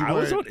quick. I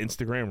was on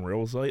Instagram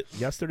Reels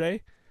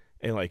yesterday,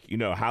 and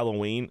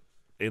Halloween,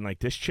 and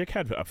this chick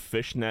had a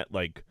fishnet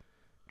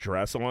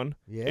dress on.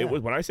 Yeah. It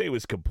was, when I say it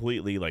was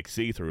completely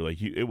see through,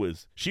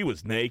 she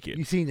was naked.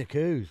 You seen the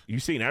coos? You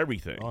seen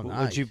everything. Oh,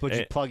 nice. What'd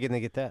you plug in to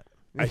get that?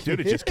 Dude,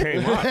 it just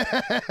came up.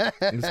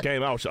 It just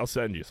came out. I'll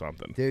send you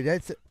something. Dude,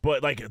 that's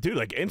But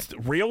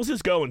Reels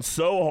is going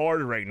so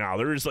hard right now.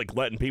 They're just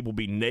letting people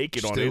be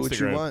naked Just on do what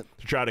you Instagram want.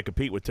 to try to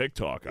compete with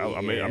TikTok.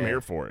 I'm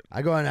here for it.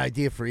 I got an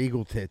idea for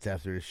eagle tits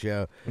after the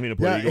show. I mean, to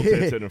put eagle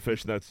tits in a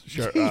fishnet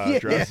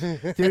dress.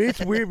 Dude,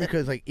 it's weird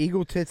because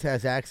Eagle Tits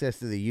has access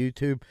to the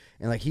YouTube,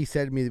 and he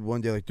said to me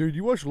one day, dude,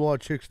 you watch a lot of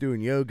chicks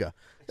doing yoga.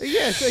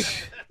 Yeah,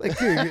 it's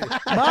dude,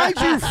 mind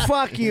your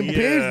fucking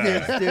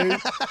business, dude.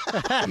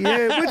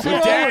 Yeah, what's What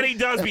wrong? Daddy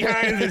does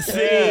behind the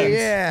scenes.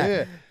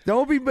 Yeah.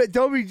 Don't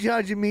be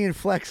judging me and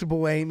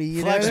Flexible Amy.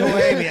 You Flexible know?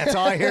 Amy. That's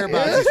all I hear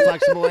about is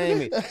Flexible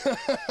Amy.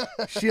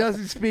 She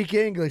doesn't speak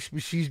English,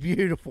 but she's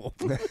beautiful.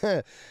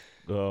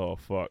 Oh,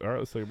 fuck. All right,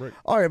 let's take a break.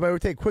 All right, everybody, we'll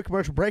take a quick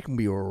commercial break and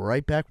we'll be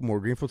right back with more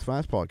Greenfield's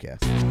Finest Podcast.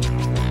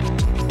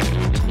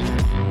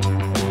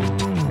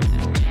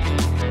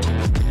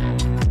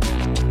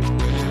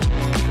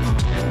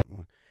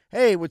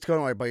 Hey, what's going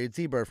on, everybody? It's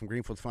Z-Bird from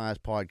Greenfield's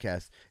Finest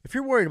Podcast. If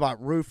you're worried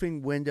about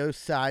roofing, windows,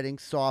 siding,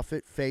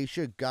 soffit,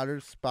 fascia,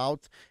 gutters,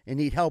 spouts, and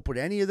need help with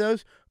any of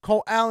those,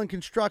 call Allen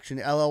Construction,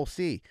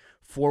 LLC,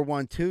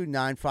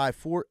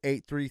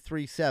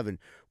 412-954-8337.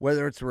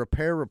 Whether it's a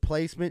repair,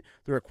 replacement,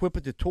 they're equipped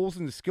with the tools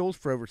and the skills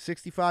for over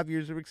 65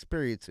 years of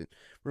experience.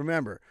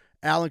 Remember,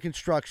 Allen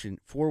Construction,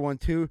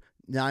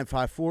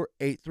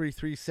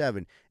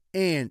 412-954-8337.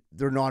 and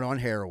they're not on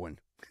heroin.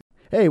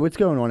 Hey, what's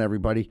going on,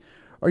 everybody?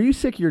 Are you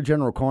sick of your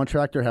general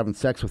contractor having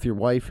sex with your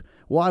wife?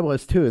 Well, I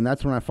was too, and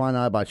that's when I found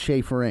out about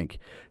Schaefer Inc.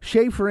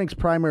 Schaefer Inc.'s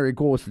primary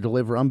goal is to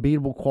deliver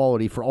unbeatable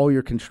quality for all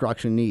your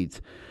construction needs.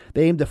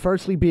 They aim to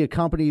firstly be a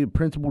company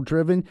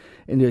principle-driven,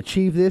 and to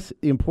achieve this,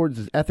 the importance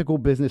is ethical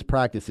business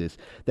practices.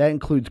 That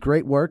includes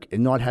great work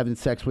and not having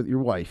sex with your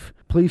wife.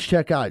 Please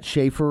check out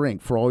Schaefer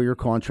Inc. for all your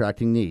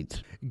contracting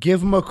needs.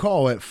 Give them a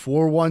call at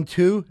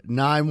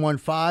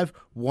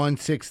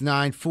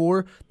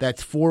 412-915-1694.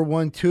 That's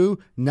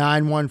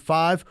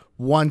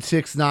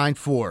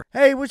 412-915-1694.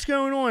 Hey, what's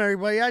going on,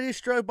 everybody? I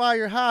just drove by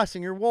your house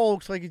and your wall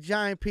looks like a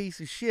giant piece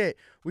of shit.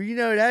 Well, you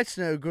know that's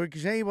no good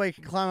because anybody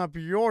can climb up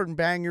your yard and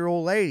bang your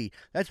old lady.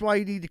 That's why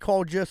you need to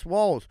call Just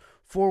Walls,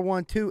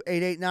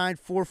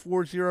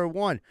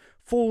 412-889-4401.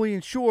 Fully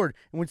insured.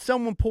 And when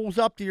someone pulls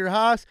up to your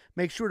house,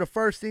 make sure the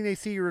first thing they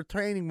see is a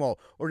retaining wall,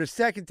 or the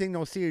second thing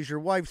they'll see is your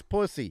wife's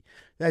pussy.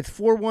 That's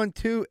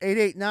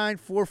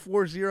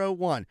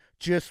 412-889-4401.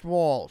 Just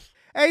Walls.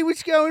 Hey,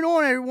 what's going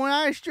on, everyone?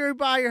 I just drove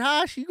by your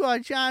house. You got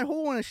a giant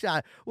hole in the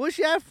side. What's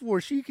that for?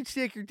 So you can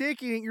stick your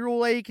dick in it and your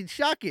old lady can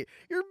suck it.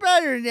 You're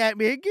better than that,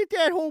 man. Get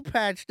that hole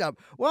patched up.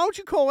 Why don't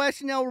you call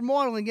SNL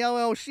Remodeling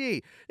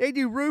LLC? They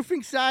do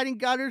roofing, siding,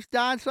 gutters,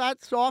 downspout,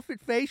 soffit,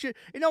 fascia,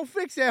 and they'll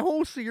fix that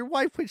hole so your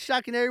wife quits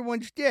sucking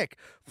everyone's dick.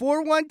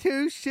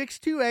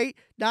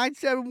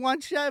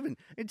 412-628-9717.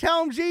 And tell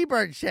them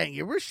Z-Bird sent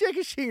you. We're sick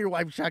of seeing your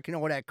wife sucking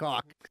all that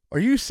cock. Are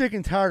you sick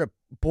and tired of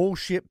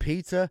bullshit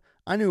pizza?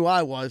 I knew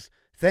I was.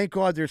 Thank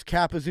God there's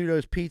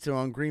Capizzuto's Pizza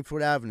on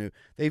Greenfield Avenue.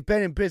 They've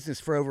been in business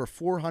for over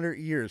 400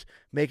 years,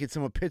 making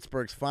some of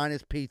Pittsburgh's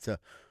finest pizza.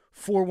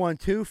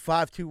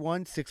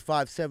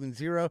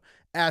 412-521-6570.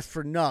 Ask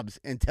for Nubs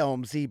and tell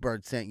them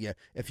Z-Bird sent you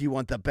if you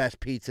want the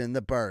best pizza in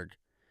the burg.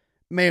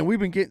 Man, we've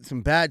been getting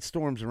some bad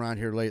storms around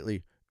here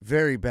lately.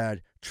 Very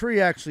bad. Tree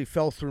actually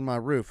fell through my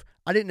roof.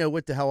 I didn't know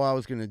what the hell I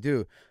was going to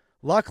do.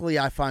 Luckily,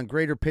 I found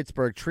Greater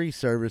Pittsburgh Tree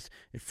Service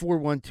at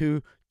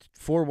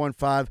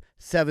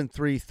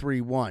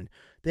 412-415-7331.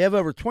 They have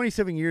over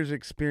 27 years of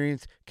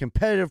experience,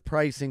 competitive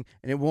pricing,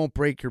 and it won't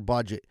break your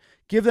budget.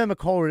 Give them a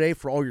call today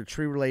for all your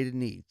tree-related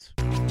needs.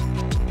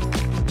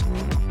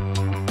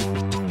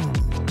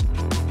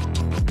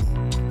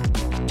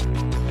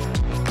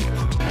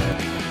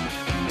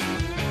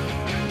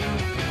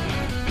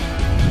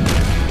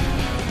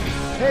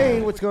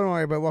 Hey, what's going on,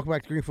 everybody? Welcome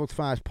back to Greenfield's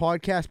Finest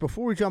Podcast.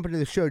 Before we jump into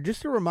the show,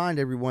 just to remind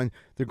everyone,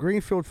 the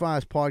Greenfield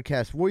Finest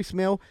Podcast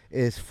voicemail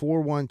is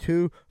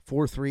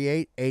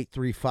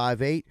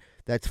 412-438-8358.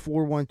 That's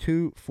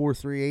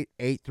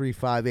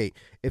 412-438-8358.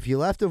 If you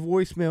left a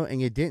voicemail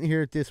and you didn't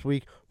hear it this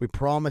week, we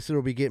promise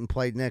it'll be getting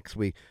played next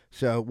week.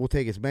 So we'll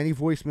take as many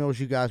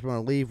voicemails you guys want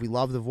to leave. We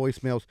love the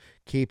voicemails.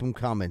 Keep them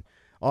coming.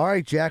 All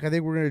right, Jack, I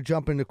think we're going to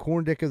jump into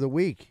Corn Dick of the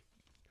Week.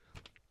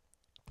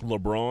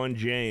 LeBron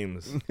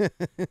James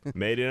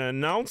made an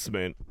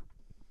announcement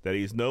that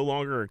he's no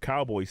longer a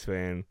Cowboys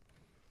fan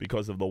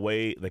because of the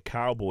way the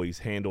Cowboys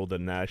handled the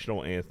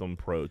national anthem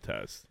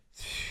protest.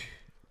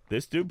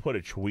 This dude put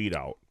a tweet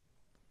out.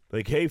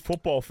 Like, hey,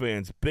 football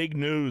fans, big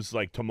news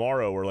like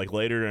tomorrow or like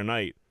later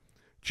tonight,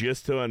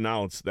 just to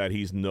announce that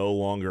he's no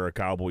longer a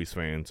Cowboys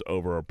fan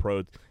over a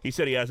He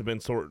said he hasn't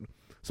been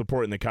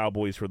supporting the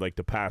Cowboys for like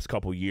the past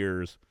couple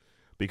years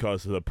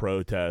because of the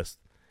protest.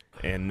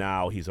 And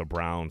now he's a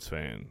Browns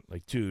fan.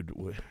 Like, dude,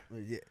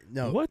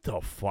 no, what the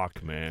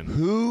fuck, man?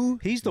 Who?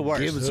 He's the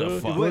worst. Gives a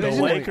fuck? The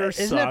Lakers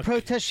Isn't that suck.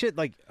 protest shit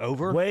like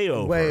over? Way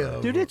over.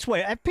 Dude, it's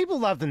way. People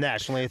love the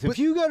national anthem. If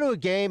you go to a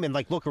game and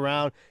like look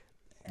around,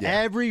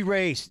 every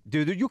race,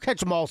 dude, you'll catch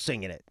them all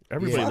singing it.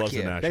 Everybody loves the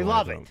yeah. national They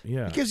love anthem. it.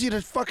 Yeah. It gives you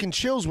the fucking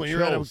chills when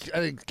you're at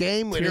a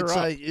game and Tear it's up.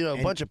 like, you know,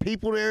 a bunch of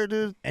people there,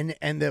 dude. And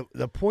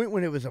the point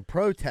when it was a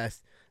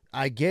protest,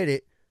 I get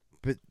it,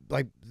 but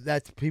like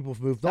that's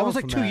people's moved on. That was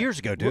like from 2 years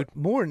ago, dude.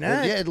 More than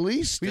that. Yeah, at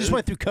least. We dude. just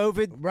went through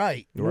COVID.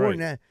 Right. More than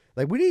that.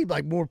 Like, we need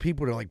like more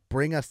people to like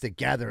bring us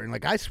together. And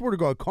like, I swear to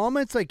God,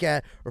 comments like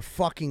that are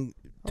fucking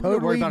I'm not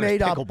totally worried about his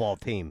made up. pickleball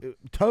team.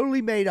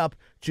 Totally made up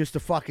just to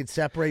fucking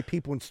separate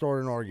people and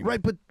start an argument.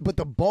 Right, but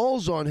the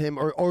balls on him,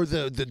 or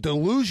the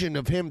delusion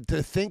of him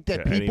to think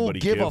that people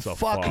anybody give a gives a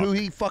fuck fuck. who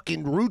he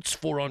fucking roots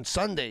for on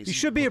Sundays. You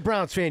should be a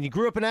Browns fan. You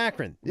grew up in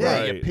Akron. Yeah,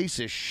 Right. you piece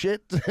of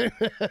shit.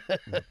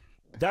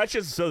 That's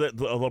just so that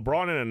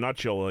LeBron, in a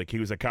nutshell, like he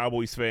was a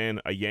Cowboys fan,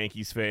 a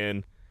Yankees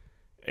fan,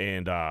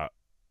 and I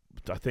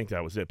think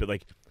that was it. But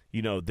like,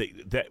 you know,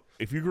 that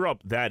if you grew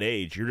up that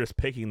age, you're just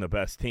picking the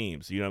best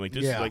teams. You know, like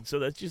just like so.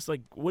 That's just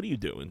like, what are you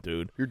doing,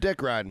 dude? You're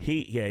dick riding.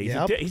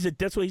 He's a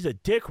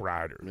dick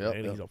rider,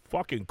 man. He's a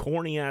fucking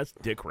corny ass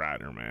dick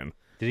rider, man.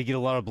 Did he get a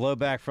lot of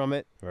blowback from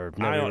it? Or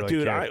I don't, really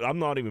dude. cared? I'm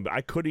not even. I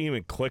couldn't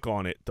even click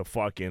on it to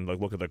fucking like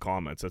look at the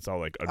comments. That's how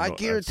like. I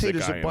guarantee sick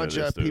there's I a am bunch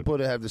of this, of dude. people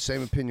that have the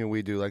same opinion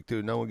we do. Like,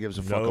 dude, no one gives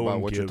a fuck No about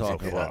one what you're gives a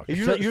talking about.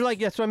 fuck. You're like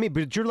that's what I mean.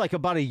 But you're like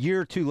about a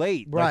year too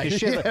late. Right. Like, the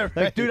shit, Yeah, like,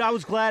 right. dude, I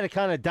was glad it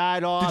kind of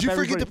died off. Did you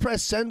forget Everybody- to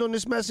press send on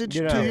this message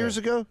You know. 2 years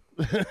ago?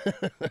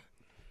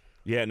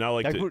 Yeah, no,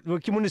 like.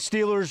 Like when the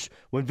Steelers,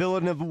 when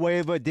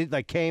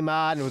Villanueva came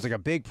out and it was like a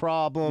big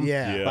problem.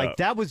 Yeah. Yeah. Like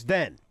that was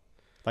then.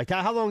 Like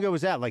how long ago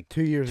was that? Like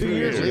 2 years. 2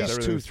 years. At Yeah, least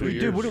everything 2-3 was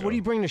years. Dude, what ago. are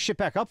you bringing the shit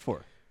back up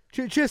for?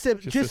 Just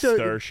to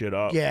stir shit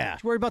up. Yeah,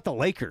 Just worry about the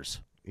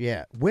Lakers.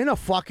 yeah. Win a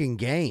fucking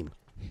game,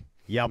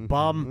 Yeah,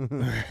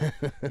 bum.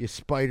 you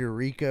Spider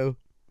Rico.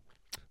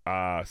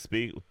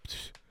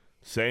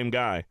 Same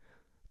guy.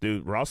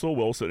 Dude, Russell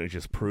Wilson is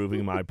just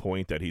proving my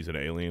point that he's an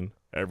alien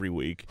every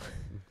week.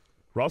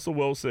 Russell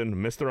Wilson,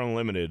 Mr.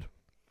 Unlimited,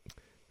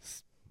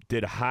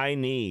 did high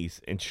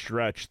knees and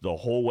stretched the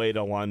whole way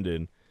to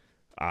London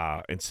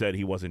and said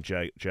he wasn't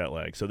jet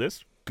lagged. So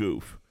this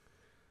goof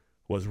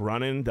was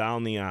running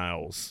down the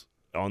aisles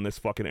on this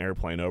fucking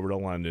airplane over to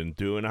London,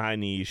 doing high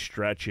knees,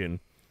 stretching.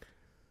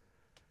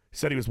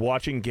 Said he was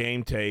watching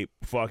game tape,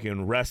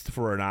 fucking rest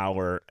for an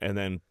hour, and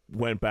then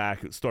went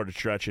back, started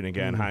stretching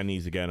again, high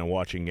knees again, and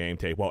watching game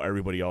tape while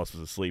everybody else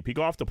was asleep. He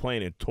got off the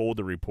plane and told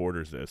the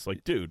reporters this.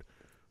 Like, dude,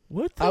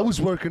 what the... I was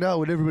working out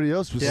when everybody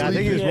else was Yeah, I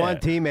sleeping. think his Yeah. one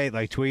teammate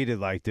like tweeted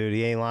like, dude,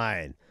 he ain't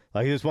lying.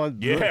 Like he just one.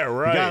 Yeah,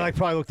 right. The guy like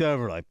probably looked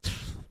over like.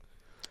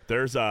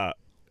 There's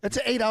That's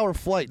an 8-hour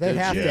flight. They dude.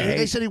 have to They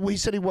hate- said he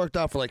said he worked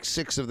out for like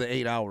 6 of the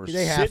 8 hours.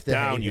 They have sit to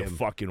down, hate you him.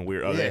 fucking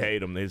weird. Oh, they Yeah.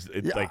 hate him. Yeah,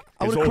 Like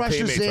I his would've old crushed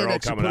his teammates are all Xanax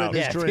and coming put it out.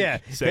 in his drink. Yeah,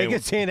 Saying- take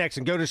his Xanax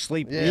and go to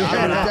sleep. Yeah,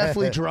 I would have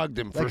definitely drugged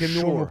him for like a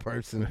sure. normal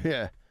person.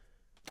 Yeah,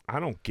 I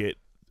don't get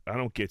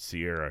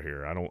Sierra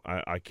here.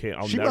 I can't.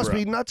 I'll she never. must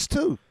be nuts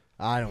too.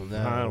 I don't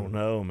know. I don't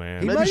know,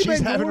 man. He Maybe might have she's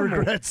been having normal.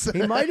 regrets.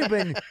 He might have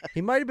been.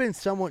 He might have been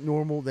somewhat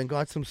normal, then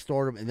got some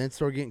stardom, and then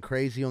started getting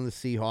crazy on the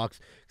Seahawks.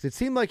 Because it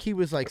seemed like he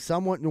was like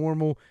somewhat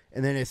normal,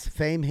 and then his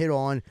fame hit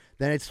on.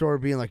 Then it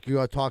started being like, "You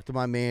got to talk to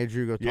my manager.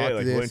 You got to Yeah, talk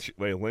like to this."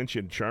 Lynch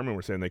and Sherman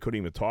were saying they couldn't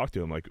even talk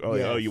to him. Like, oh,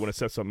 Yes. you want to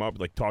set something up?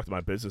 Like, talk to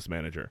my business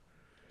manager.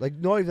 Like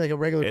not even like a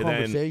regular And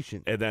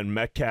conversation. And then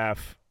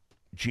Metcalf,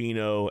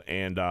 Geno,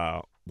 and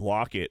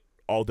Lockett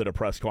all did a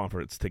press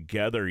conference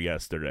together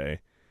yesterday,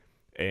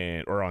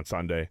 or on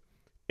Sunday,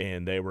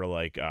 and they were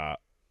like,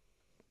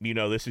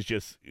 this is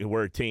just,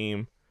 we're a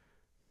team.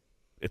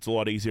 It's a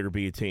lot easier to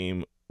be a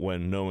team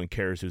when no one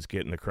cares who's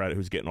getting the credit,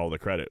 who's getting all the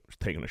credit,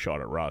 taking a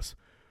shot at Russ,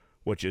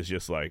 which is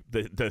just like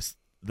the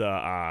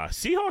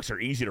Seahawks are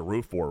easy to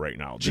root for right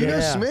now. Geno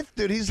Yeah. Smith,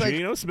 dude, he's like.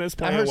 Geno Smith's I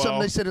playing heard well.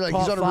 something they said like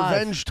Top he's on a 5.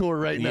 revenge tour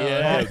right now.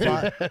 Yeah,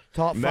 dude.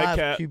 Top 5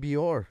 Metcalf-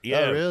 QBR. Yeah,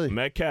 Oh, really?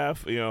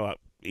 Metcalf,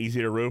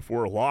 easy to root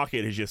for.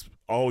 Lockett is just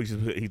always,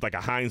 he's like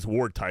a Heinz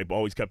Ward type,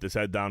 always kept his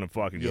head down and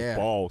fucking just Yeah.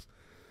 balls.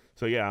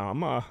 So yeah,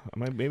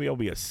 maybe I'll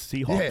be a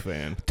Seahawk Yeah.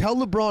 fan. Tell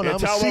LeBron I'm a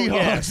tell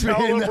Seahawks tell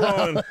fan.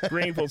 LeBron,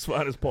 Greenfield's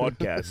finest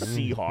podcast,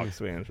 Seahawks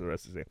fan for the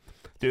rest of the day.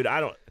 Dude,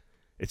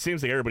 it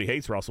seems like everybody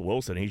hates Russell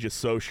Wilson. He's just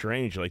so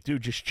strange. Like,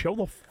 dude, just chill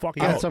the fuck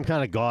He out. got some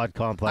kind of god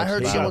complex. I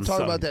heard He's someone got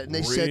talk about something that, and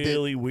they said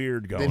really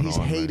weird that going he's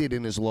on, man. hated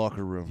in his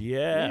locker room.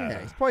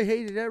 Yeah. He's probably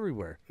hated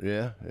everywhere.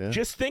 Yeah, yeah.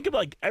 Just think of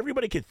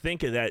everybody could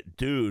think of that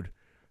dude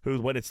who,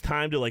 when it's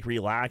time to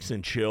relax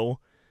and chill,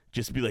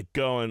 just be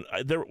going.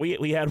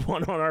 We had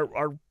one on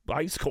our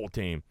high school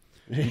team.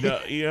 You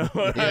know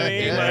what I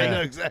mean? Yeah, I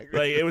know exactly.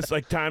 Like it was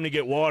time to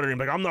get water,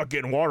 and I'm not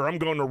getting water. I'm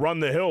going to run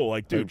the hill.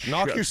 Like, dude,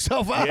 Knock shut-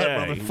 yourself out,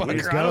 Yeah, motherfucker.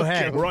 just I go don't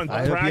ahead. care. Run I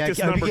hope you- practice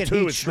I hope you number get 2.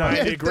 heat It's stroke.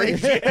 90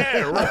 degrees. Yeah,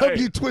 I right. hope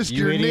you twist You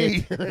your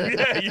idiot. knee.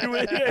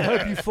 I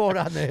hope you fall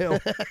down the hill.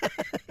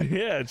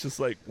 Yeah, it's just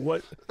like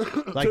what?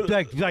 Like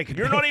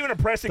You're not even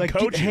impressing like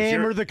coaches.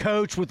 hammer You're- the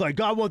coach with like,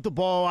 I want the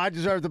ball, I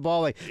deserve the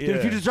ball. Like, dude, if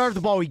Yeah. you deserve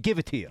the ball, we give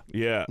it to you.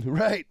 Yeah,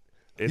 Right.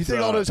 You It's,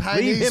 think all those high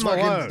leave knees him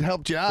fucking alone.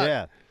 helped you out?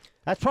 Yeah.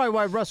 That's probably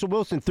why Russell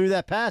Wilson threw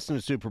that pass in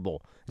the Super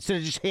Bowl instead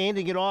of just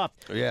handing it off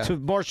Yeah. to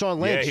Marshawn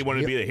Lynch. yeah. He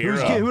wanted to be the Who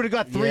hero. would have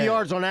got 3 Yeah.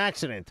 yards on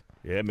accident.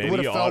 Yeah, maybe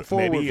would've he, fell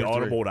forward maybe he for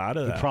 3. audibled out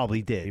of He that.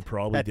 probably did. He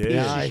probably That did. piece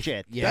Yeah, of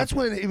shit. Yeah. That's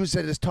when he was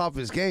at his top of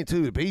his game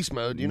too, the beast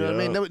mode. You know what I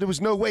mean? Yeah. There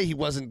was no way he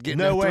wasn't getting.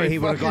 No that way 3 he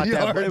would have got fucking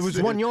that. It yards, was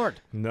dude. 1 yard.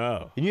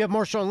 No. And you have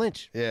Marshawn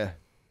Lynch. Yeah.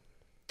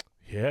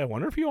 Yeah, I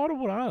wonder if he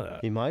audibled out of that.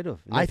 He might have.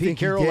 I Pete think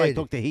he Carroll did.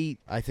 took the heat.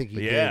 I think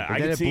he Yeah, did. I And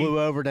then can it see. blew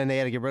over. Then they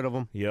had to get rid of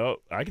him. Yep,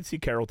 I can see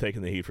Carroll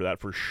taking the heat for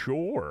that for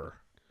sure.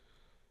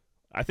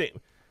 I think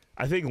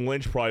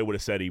Lynch probably would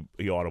have said he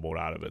audibled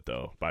out of it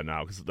though by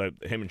now because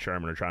him and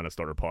Sherman are trying to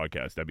start a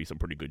podcast. That'd be some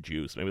pretty good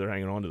juice. Maybe they're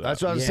hanging on to that.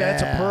 That's what I was saying.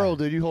 That's a Yeah. pearl,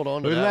 dude. You hold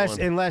on to that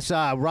one. Unless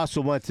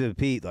Russell went to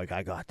Pete, like,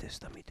 I got this.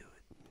 Let me do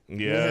it.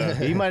 yeah.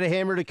 He might have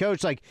hammered a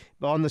coach like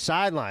on the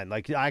sideline,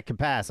 like I can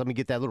pass. Let me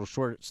get that little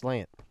short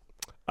slant.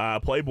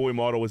 Playboy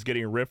model was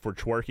getting ripped for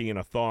twerking in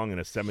a thong in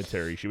a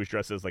cemetery. She was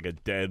dressed as like a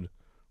dead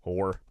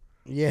whore.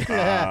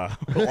 Yeah.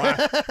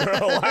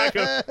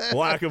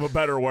 Lack of a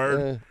better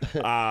word.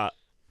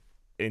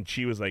 And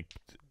she was like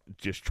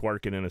just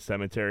twerking in a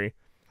cemetery.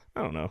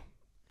 I don't know.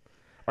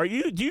 Do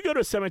you go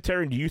to a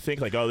cemetery and do you think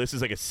like, oh, this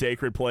is like a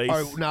sacred place?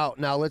 All right,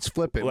 now let's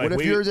flip it. Like, What if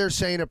we- you're there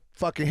saying a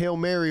fucking Hail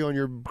Mary on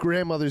your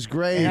grandmother's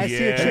grave, And I see a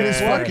Yeah. and this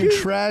chick fucking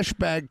twerking? trash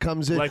bag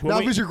comes in? Like, when now,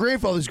 we- if it's your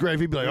grandfather's grave,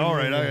 he'd be like, all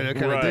right, I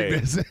kind of dig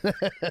Right.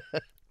 this.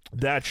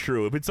 That's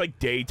true. If it's like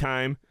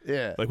daytime,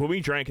 Yeah. like when we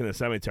drank in the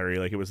cemetery,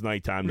 like it was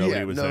nighttime, nobody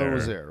yeah, was no there. one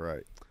was there,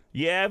 right.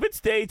 Yeah, if it's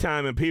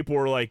daytime and people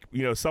are like,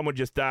 someone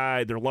just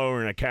died, they're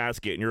lowering a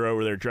casket, and you're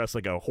over there dressed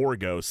like a horror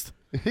ghost.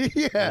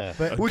 Yeah,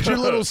 with your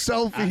little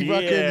selfie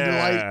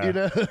fucking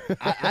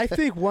light, I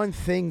think one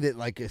thing that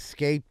like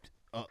escaped,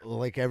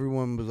 like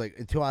everyone was like,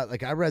 until I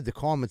read the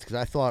comments because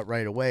I thought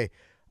right away,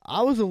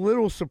 I was a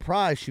little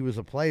surprised she was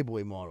a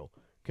Playboy model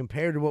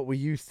compared to what we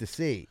used to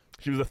see.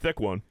 She was a thick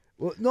one.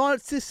 Well, no,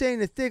 it's just saying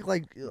the thick,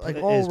 like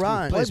all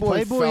around.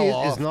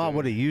 Playboy is not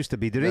what it used to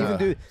be. Do they even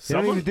do? They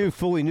don't even do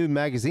fully nude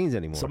magazines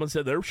anymore. Someone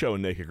said they're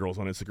showing naked girls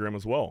on Instagram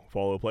as well.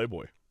 Follow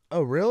Playboy.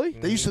 Oh, really?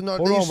 They used to not.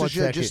 Hold They on used to one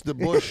show just the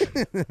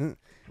second.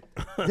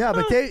 bush. Yeah,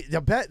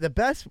 but the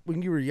best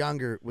when you were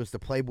younger was the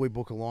Playboy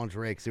book of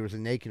lingerie because there was a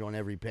naked on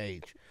every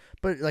page.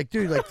 But like,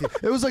 dude, like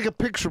it was like a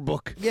picture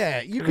book.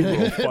 Yeah, you could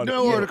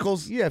no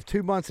articles. You have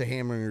 2 months of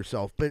hammering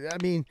yourself. But I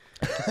mean,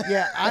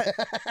 yeah,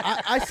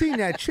 I seen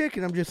that chick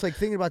and I'm just like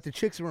thinking about the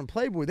chicks that were in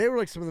Playboy. They were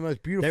like some of the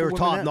most beautiful. They were women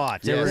top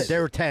notch. They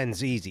were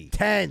 10s easy.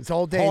 10s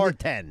all day. Hard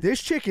 10.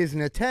 This chick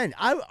isn't a 10.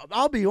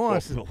 I'll be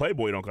honest. Well,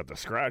 Playboy don't got the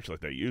scratch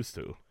like they used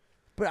to.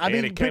 But I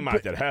mean, it came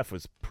out that Hef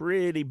was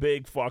pretty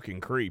big fucking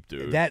creep,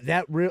 dude.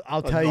 That real.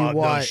 I'll tell you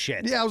what. No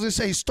shit. Yeah, I was gonna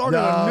say he started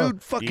a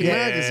nude fucking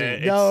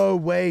magazine. No,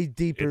 way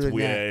deeper than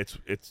weird. that.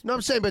 It's. No,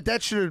 I'm saying, but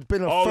that should have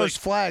been a first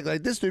flag.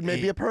 Like this dude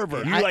may be a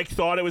pervert. You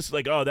thought it was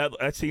like, oh,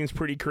 that seems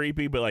pretty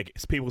creepy, but like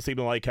people seem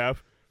to like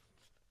Hef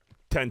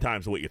 10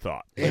 times what you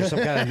thought. There's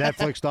some kind of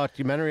Netflix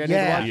documentary I need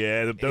to watch?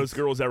 Yeah, those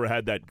girls ever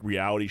had that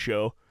reality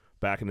show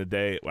back in the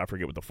day? I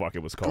forget what the fuck it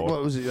was called.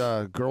 What was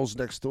it? Girls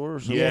Next Door or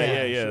something?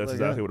 Yeah. That's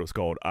exactly what it was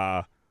called.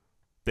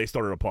 They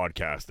started a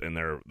podcast and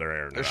they're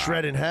airing it.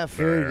 Shred in half.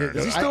 Dude,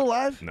 Is he still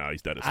alive? No,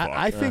 he's dead as fuck.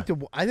 I think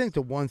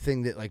the one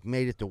thing that like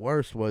made it the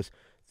worst was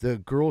the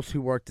girls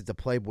who worked at the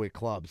Playboy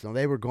clubs. Now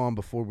they were gone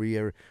before we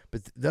ever,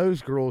 but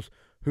those girls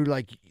who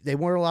like they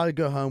weren't allowed to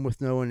go home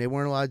with no one. They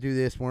weren't allowed to do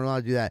this. Weren't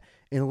allowed to do that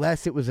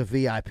unless it was a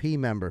VIP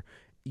member.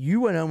 You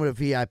went home with a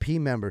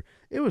VIP member.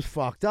 It was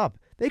fucked up.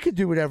 They could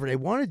do whatever they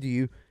wanted to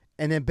you,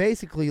 and then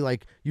basically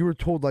like you were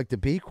told like to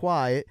be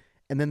quiet,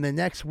 and then the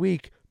next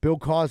week Bill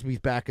Cosby's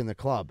back in the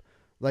club.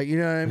 Like, you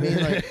know what I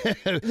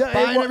mean? Like,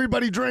 buying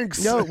everybody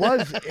drinks. No, it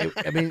was.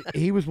 I mean,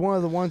 he was one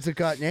of the ones that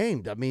got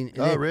named. I mean,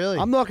 really?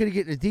 I'm not going to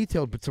get into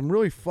details, but some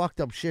really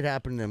fucked up shit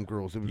happened to them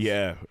girls. It was,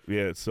 yeah.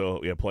 So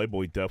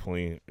Playboy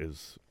definitely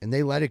is. And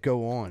they let it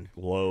go on.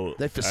 Low.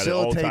 They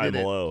facilitated at an all-time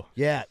it. low.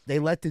 Yeah, they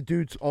let the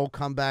dudes all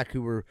come back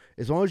who were,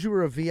 as long as you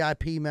were a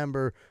VIP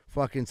member,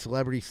 fucking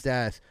celebrity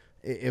status,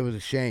 it was a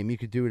shame. You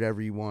could do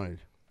whatever you wanted.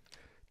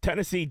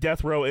 Tennessee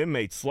death row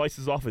inmate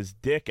slices off his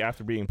dick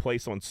after being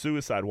placed on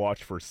suicide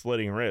watch for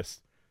slitting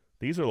wrists.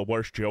 These are the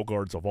worst jail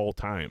guards of all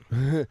time.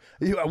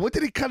 What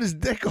did he cut his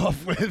dick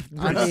off with?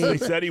 They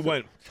said he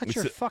went. Cut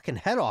your fucking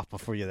head off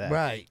before you that.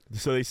 Right.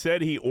 So they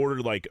said he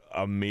ordered like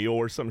a meal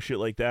or some shit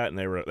like that, and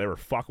they were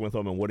fucking with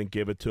him and wouldn't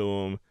give it to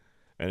him.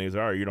 And he's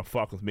all right. You're gonna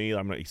fuck with me.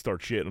 He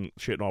starts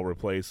shitting all over the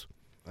place.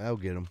 I'll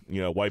get him.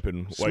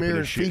 Wiping Smearing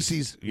his shit.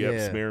 feces. Yep,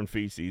 Yeah. smearing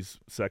feces.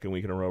 Second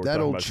week in a row. We're That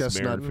talking old about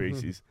chestnut. smearing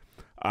feces.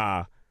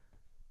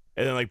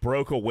 And then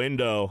broke a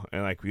window,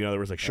 and there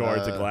was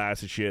shards of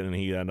glass and shit, and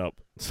he ended up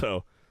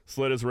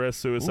slit his wrist,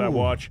 suicide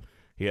watch.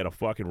 He had a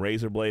fucking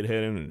razor blade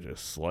hit him and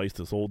just sliced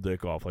his whole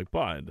dick off. Like,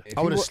 bud.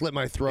 I would have slit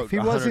my throat if he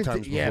 100 wasn't-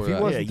 times yeah, if before he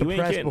that. wasn't you ain't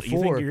depressed getting. You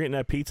before. think you're getting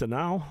that pizza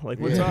now? Like,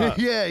 what's up?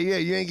 yeah,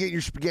 you ain't getting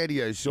your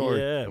spaghettios. Sorry.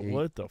 Yeah,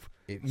 what the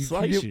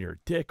slicing your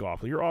dick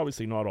off? You're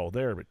obviously not all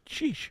there, but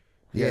sheesh.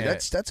 Yeah,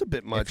 that's a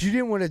bit much. If you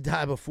didn't want to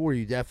die before,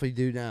 you definitely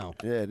do now.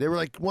 Yeah, they were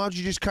like, why don't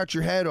you just cut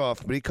your head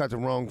off? But he cut the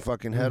wrong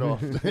fucking head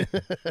off.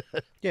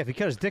 Yeah, if he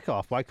cut his dick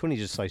off, why couldn't he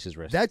just slice his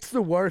wrist? That's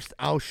the worst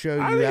I'll show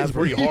you I think it's ever.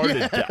 pretty hard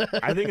to die.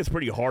 I think it's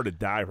pretty hard to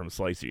die from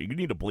slicing. You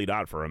need to bleed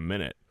out for a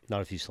minute.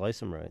 Not if you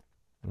slice him right.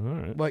 All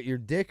right. What, your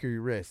dick or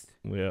your wrist?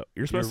 Yeah,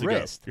 you're supposed Your to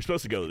wrist. go. You're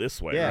supposed to go this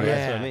way. Yeah, right?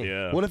 that's what I mean.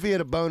 Yeah. What if he had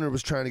a boner and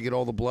was trying to get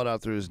all the blood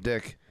out through his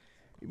dick?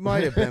 It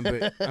might have been,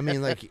 but I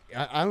mean,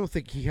 I don't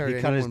think he hurt He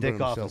anyone cut his but dick off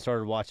and himself.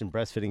 started watching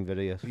breastfeeding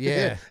videos.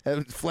 Yeah.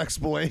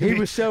 Flexible A. He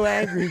was so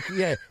angry.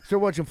 Yeah, started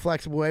watching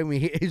Flexible A. When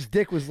his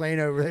dick was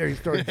laying over there, he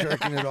started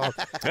jerking it off.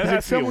 That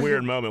has to be a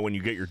weird moment when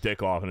you get your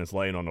dick off and it's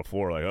laying on the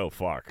floor. Like, oh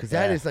fuck. Because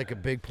that is like a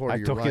big part I of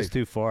your took life. his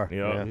too far.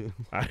 Yeah.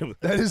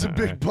 That is a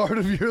big part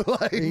of your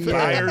life.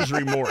 Buyer's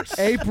remorse.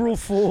 April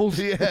Fools.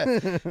 Yeah.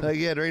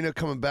 There ain't no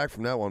coming back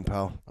from that one,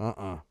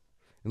 pal.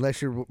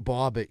 Unless you're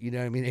Bob it, you know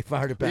what I mean? They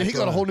fired it back Yeah, he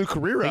got a on. whole new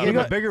career out He of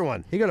got it. a bigger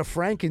one. He got a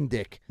Franken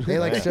dick. They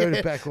sewed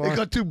it back on. It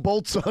got 2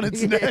 bolts on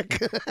its Yeah. neck.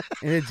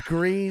 And it's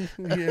green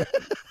with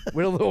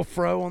a little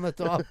fro on the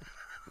top.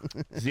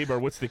 Zebra,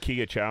 what's the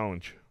Kia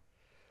challenge?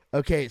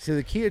 Okay, so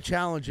the Kia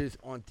challenges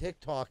on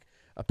TikTok,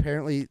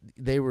 apparently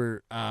they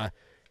were,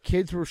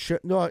 kids were,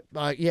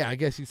 I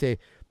guess you say,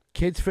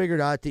 kids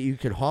figured out that you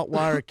could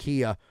hotwire a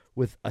Kia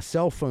with a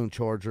cell phone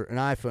charger, an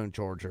iPhone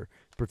charger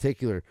in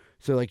particular.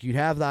 So, you'd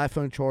have the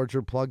iPhone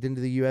charger plugged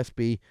into the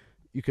USB.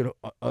 You could,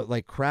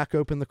 crack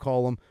open the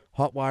column,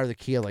 hotwire the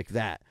Kia like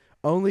that.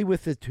 Only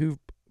with the 2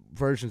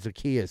 versions of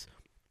Kias,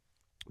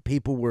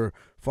 people were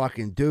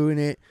fucking doing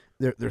it.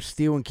 They're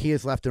stealing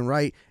Kias left and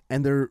right,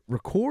 and they're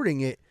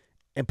recording it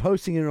and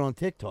posting it on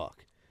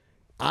TikTok.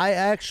 I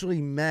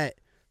actually met.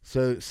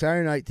 So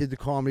Saturday night did the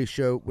comedy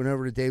show. Went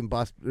over to Dave and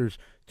Buster's.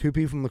 Two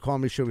people from the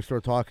comedy show. We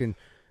started talking.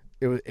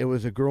 It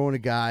was a girl and a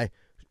guy.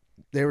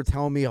 They were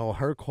telling me how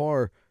her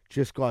car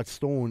just got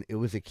stolen. It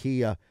was a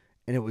Kia,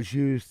 and it was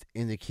used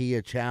in the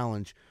Kia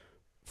Challenge.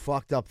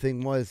 Fucked up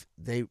thing was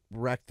they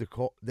wrecked the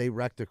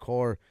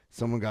car.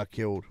 Someone got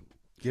killed.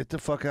 Get the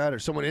fuck out of here.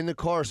 Someone in the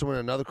car or someone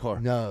in another car?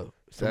 No,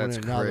 someone That's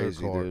in another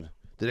crazy, car. dude.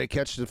 Did they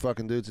catch the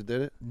fucking dudes that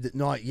did it?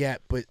 Not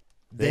yet, but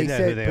They know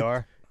said who they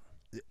are.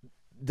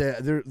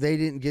 They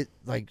didn't get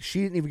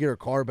she didn't even get her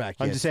car back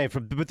yet. I'm just saying,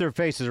 but their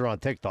faces are on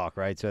TikTok,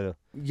 right? So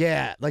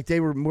yeah, like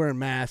they were wearing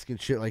masks and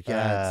shit like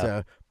that.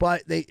 So,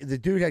 but the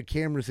dude had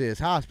cameras at his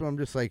house. But I'm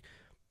just like,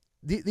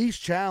 these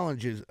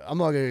challenges. I'm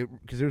not gonna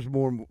because there's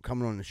more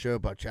coming on the show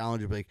about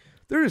challenges. But like,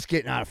 they're just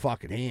getting out of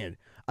fucking hand.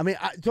 I mean,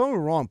 don't get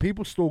me wrong.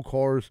 People stole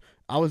cars.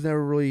 I was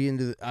never really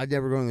into. I'd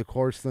never go into the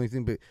car stealing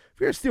thing. But if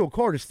you're gonna steal a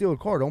car, just steal a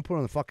car. Don't put it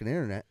on the fucking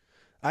internet.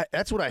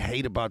 That's what I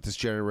hate about this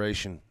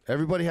generation.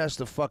 Everybody has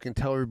to fucking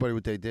tell everybody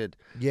what they did.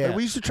 Yeah. Like,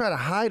 we used to try to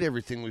hide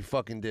everything we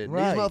fucking did.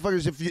 Right. These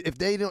motherfuckers,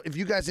 if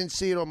you guys didn't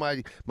see it on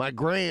my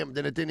gram,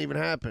 then it didn't even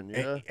happen. You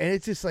know? And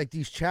it's just like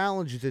these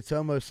challenges. It's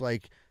almost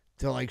like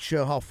to like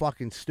show how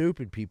fucking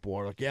stupid people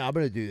are. Like, yeah, I'm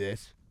gonna do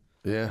this.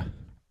 Yeah.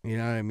 You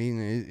know what I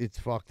mean? It's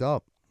fucked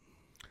up.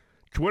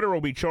 Twitter will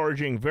be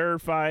charging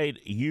verified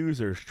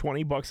users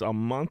 $20 a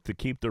month to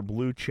keep their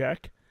blue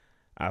check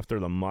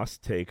after the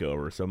Musk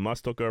takeover. So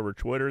Musk took over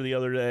Twitter the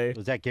other day.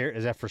 is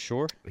that for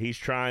sure? He's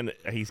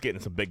getting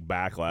some big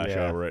backlash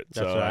over it.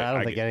 That's So what, I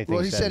don't think anything.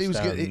 Well, he said he was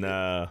getting.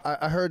 No.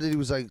 I heard that he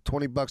was like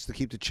 $20 to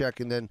keep the check,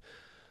 and then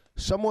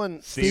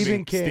someone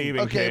Stephen King.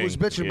 Stephen okay King. was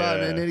bitching about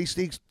it, Yeah. and then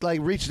he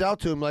like reached out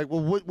to him like, well,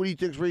 what do you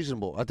think's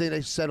reasonable? I think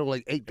they settled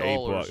like $8. $8.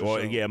 Or Well,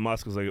 something. yeah,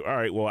 Musk was like, all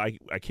right, well, I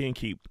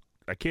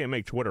can't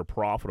make Twitter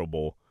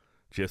profitable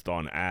just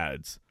on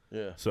ads.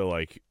 Yeah. So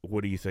like,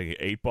 what do you think?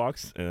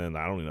 $8? And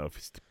I don't even know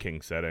if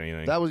King said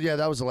anything. That was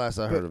the last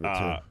I heard of it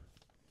too.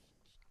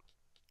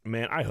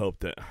 Man, I hope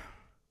that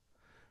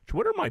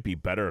Twitter might be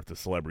better if the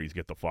celebrities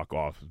get the fuck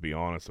off, to be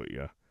honest with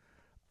you.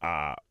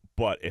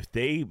 But if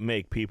they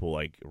make people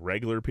like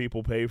regular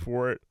people pay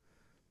for it,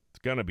 it's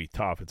gonna be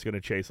tough. It's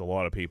gonna chase a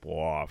lot of people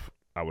off,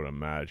 I would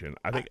imagine.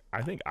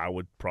 I think I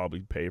would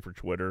probably pay for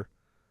Twitter.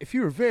 If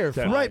you were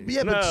verified, Right,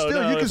 yeah, but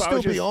still, you can if I still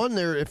was be just- on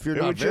there if you're it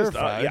not would just,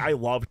 verified. yeah, I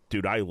love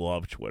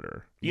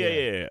Twitter.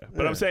 Yeah.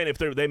 But I'm saying if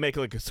they make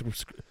like a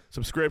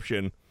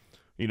subscription,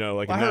 you know,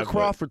 like I heard have,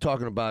 Crawford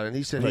talking about it, and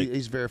he said like-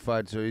 he's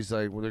verified, so he's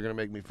like, well, they're gonna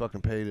make me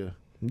fucking pay to.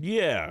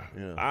 Yeah.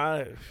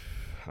 Yeah.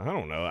 I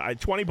don't know.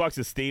 $20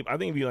 is steep. I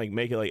think if you like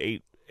make it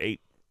like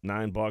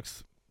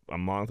 $9 a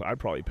month, I'd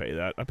probably pay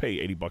that. I pay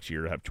 $80 a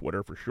year to have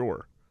Twitter for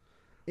sure.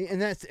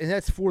 and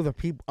that's for the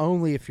people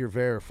only if you're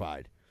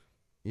verified.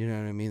 You know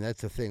what I mean?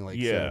 That's the thing. Like,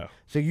 Yeah.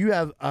 So you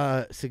have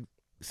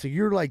so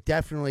you're like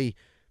definitely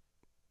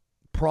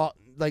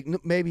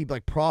maybe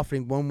like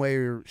profiting one way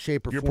or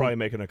shape or You're form probably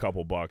making a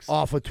couple bucks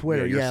off of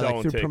Twitter. You're Yeah, selling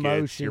like through tickets,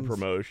 promotions. your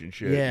promotion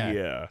shit.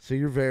 Yeah. So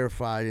you're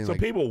verified. And So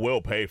like, people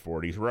will pay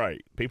for it. He's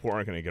right. People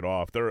aren't going to get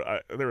off. There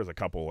was a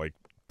couple like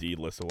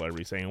D-list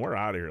celebrities saying, "We're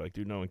out of here." Like,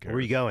 dude, no one cares. Where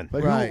are you going?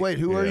 Like, Right.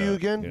 who are Yeah. you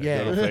again?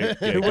 Yeah. Go to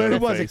who go to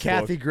was it? Facebook.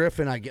 Kathy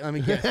Griffin. Let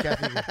me guess.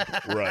 Kathy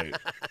Griffin. Right.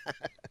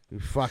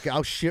 Fuck,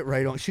 I'll shit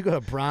right on. She got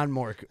a brown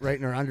mark right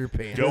in her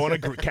underpants. Go on a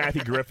Kathy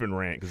Griffin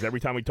rant because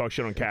every time we talk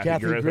shit on Kathy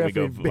Griffin, we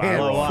go man,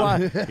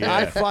 viral. fuck, Yeah.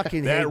 I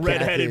fucking That hate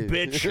redheaded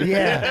Kathy. bitch.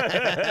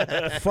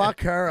 Yeah,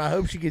 fuck her. I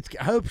hope she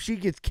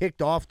gets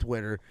kicked off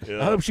Twitter.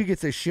 Yeah. I hope she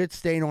gets a shit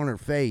stain on her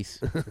face.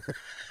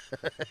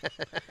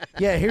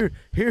 Yeah, here's.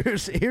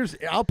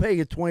 I'll pay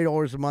you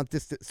 $20 a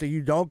month so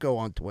you don't go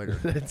on Twitter.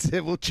 That's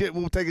it. We'll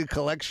take a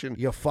collection.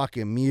 You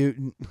fucking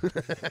mutant.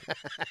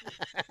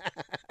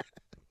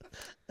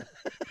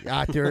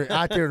 out there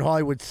in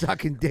Hollywood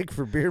sucking dick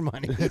for beer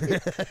money. There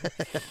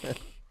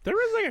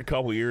was like a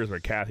couple years where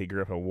Kathy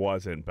Griffin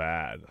wasn't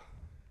bad.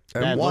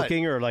 And Bad what?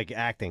 looking or like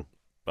acting?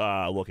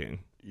 Looking.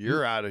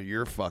 You're out of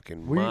your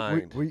fucking Were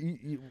mind.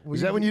 you,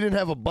 Is that when you didn't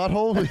have a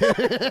butthole?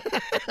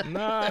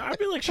 Nah, I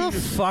feel like she What the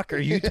just. fuck are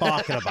you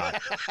talking about?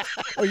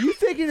 Are you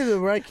thinking of the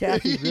right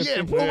Kathy Griffin?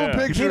 Yeah, pull Yeah.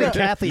 a picture. Maybe of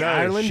Kathy No,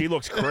 Ireland? she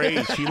looks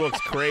crazy. She looks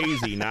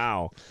crazy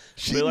now.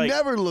 She But, like,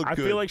 never looked I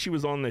good. feel like she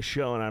was on this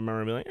show, and I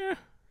remember being like,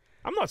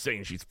 I'm not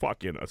saying she's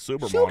fucking a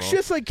supermodel. She looks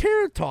just like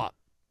Carrot Top.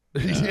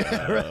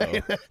 yeah,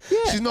 right.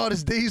 She's not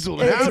as diesel.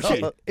 Hey, now.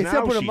 she- except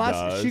now with a she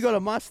mustache. does. She got a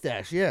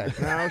mustache, yeah.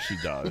 Now she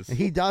does.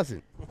 He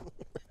doesn't.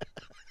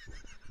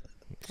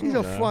 She's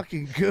a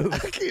fucking goof.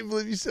 I can't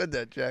believe you said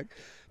that, Jack.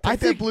 I Take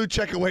that think- blue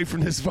check away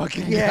from this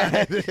fucking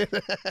Yeah. guy.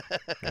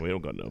 We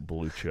don't got no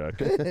blue check.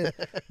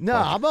 No,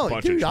 I'm only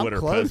Bunch dude. of I'm Twitter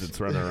close. peasants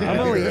running around.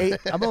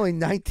 I'm only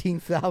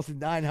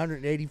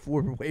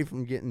 19,984 away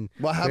from getting.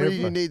 Well, how many do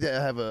you verified. need to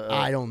have a?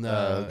 I don't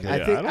know. okay. I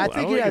Yeah, think don't- I think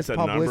it think has it's a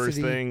numbers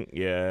publicity. thing.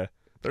 Yeah,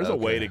 there's a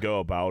way Okay. to go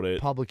about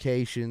it.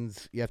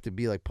 Publications. You have to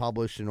be like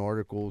published in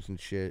articles and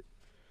shit.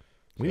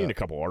 We need a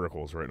couple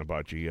articles written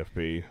about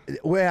GFP.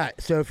 Well,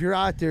 so if you're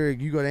out there,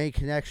 you got any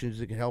connections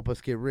that can help us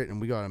get written.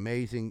 We got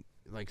amazing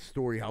like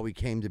story how we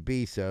came to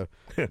be. So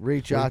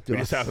reach out to We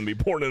us. just happen to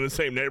be born in the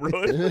same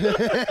neighborhood.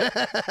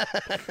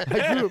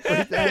 I grew up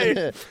with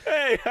that.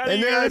 hey, how do And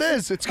you there guys, it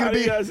is. It's how gonna do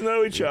be- you guys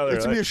know each other?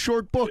 It's gonna be a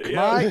short book.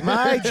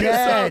 My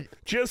dad.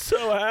 just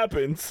so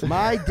happens.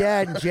 My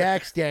dad and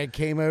Jack's dad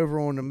came over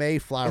on the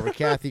Mayflower with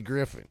Kathy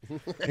Griffin,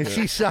 and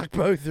she sucked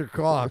both their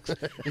cocks.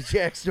 And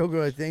Jack still got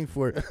a thing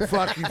for it.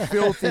 Fucking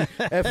filthy,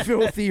 a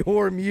filthy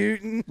whore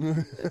mutant.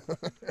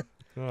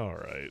 All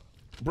right.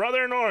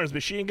 Brother in Arms,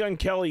 Machine Gun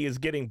Kelly is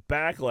getting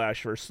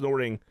backlash for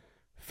snorting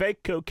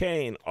fake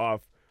cocaine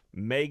off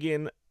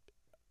Megan.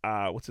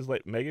 What's his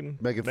name?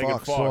 Megan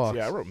Fox.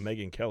 Yeah, I wrote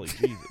Megan Kelly.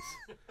 Jesus.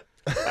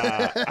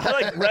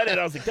 I read it.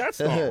 I was like, that's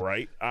not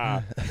right.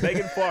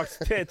 Megan Fox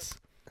tits.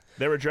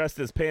 They were dressed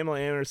as Pamela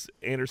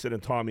Anderson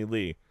and Tommy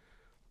Lee.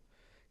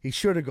 He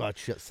should have got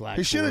slapped.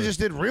 He should have just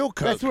did real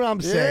coke. That's what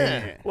I'm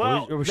saying.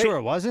 Well, Are we sure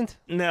it wasn't?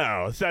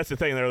 No, that's the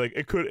thing. They're like,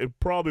 it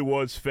probably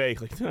was fake.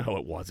 Like, no,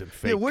 it wasn't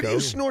fake. Yeah, what are you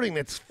coke. snorting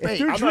that's fake?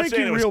 they're I'm not saying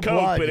drinking it was real coke,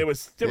 blood. but it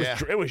was Yeah.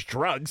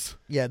 drugs.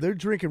 Yeah, they're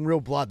drinking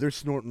real blood. They're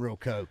snorting real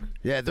coke.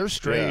 Yeah, they're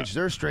strange. Yeah.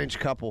 They're a strange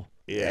couple.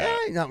 Yeah,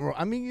 Ain't nothing wrong.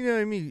 I mean, you know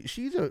what I mean.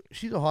 She's a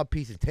hot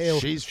piece of tail.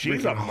 She's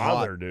she's a freaking hot.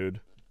 mother,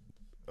 dude.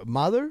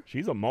 Mother.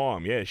 She's a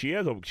mom. Yeah, she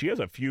has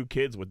a few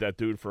kids with that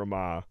dude from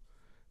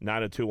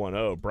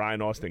 90210,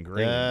 Brian Austin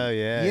Green. Oh,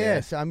 yeah.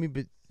 Yes, I mean,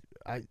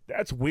 but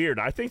That's weird.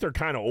 I think they're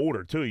kind of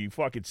older too. You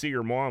fucking see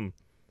your mom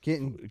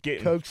getting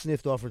getting coke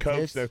sniffed off her coke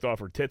tits. sniffed off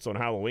her tits on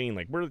Halloween.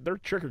 Like they're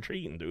trick or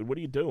treating, dude. What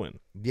are you doing?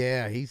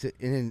 Yeah, he's and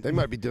then They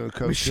might be doing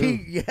coke too.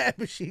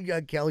 Machine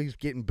Gun Kelly's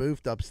getting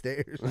boofed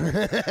upstairs,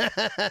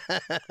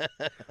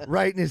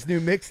 writing his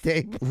new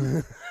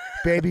mixtape.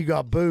 Baby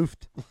got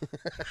boofed.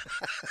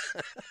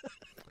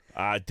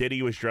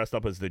 Diddy was dressed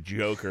up as the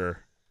Joker.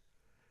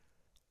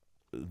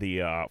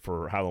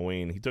 For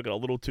Halloween, he took it a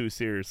little too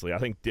seriously. I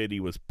think Diddy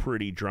was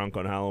pretty drunk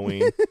on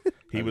Halloween.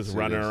 He was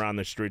running around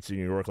the streets of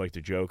New York like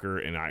the Joker,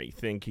 and I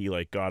think he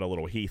got a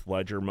little Heath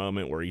Ledger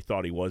moment where he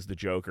thought he was the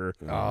Joker.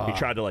 He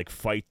tried to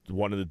fight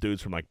one of the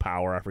dudes from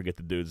Power. I forget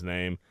the dude's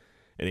name,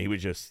 and he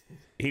was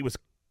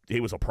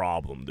a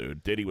problem,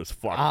 dude. Diddy was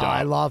fucked up.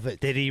 I love it.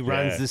 Diddy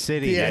runs the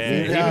city. Yeah,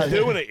 Yeah, he was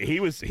doing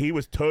it. He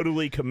was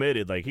totally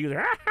committed. Like he was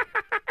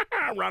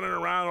running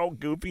around all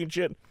goofy and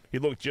shit. He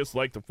looked just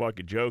like the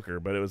fucking Joker,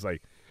 but it was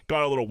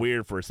got a little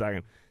weird for a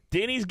second.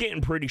 Diddy's getting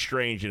pretty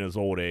strange in his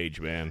old age,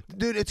 man.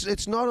 Dude,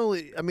 it's not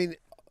only. I mean,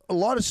 a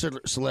lot of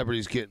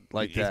celebrities get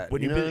like that.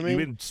 When you know what I mean?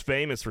 you've been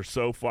famous for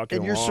so fucking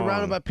And you're long.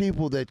 surrounded by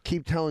people that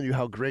keep telling you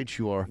how great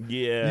you are.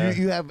 Yeah.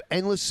 You have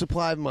endless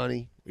supply of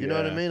money. You know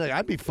what I Yeah. mean? Like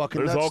I'd be fucking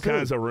There's nuts all too.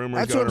 kinds of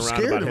rumors That's going what I'm around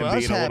scared about of him us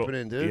being a little-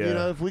 happening, dude. Yeah. You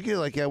know, if we get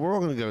we're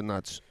all gonna go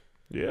nuts.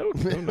 Yeah,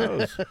 who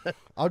knows?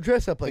 I'll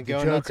dress up like the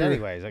Going nuts Joker.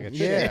 anyways. Like a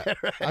Yeah,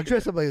 I'll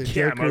dress up like the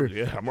Yeah,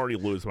 Joker. I'm already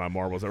losing my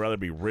marbles. I'd rather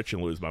be rich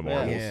and lose my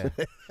marbles. Yeah.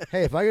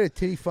 Hey, if I get a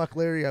titty fuck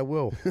Larry, I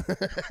will.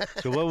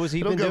 So what was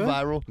he It'll been go doing?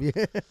 viral.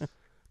 Yeah.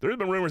 There's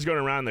been rumors going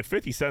around that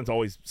 50 Cent's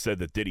always said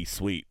that Diddy's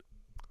sweet.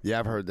 Yeah,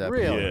 I've heard that.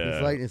 Really? before. Yeah.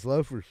 He's lighting his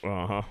loafers.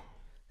 Uh-huh.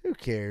 Who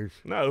cares?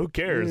 No, who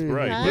cares?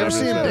 Right. You ever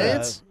see him Yeah.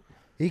 dance?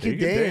 He can He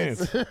can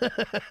dance.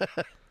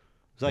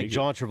 It's like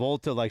John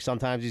Travolta. Like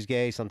sometimes he's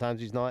gay,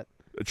 sometimes he's not.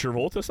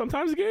 Travolta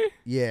sometimes gay?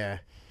 Yeah.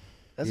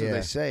 That's Yeah. what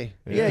they say.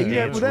 Yeah, He you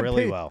danced that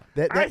really pic- well.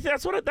 That,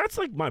 That's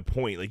my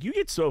point. Like you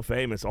get so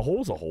famous, a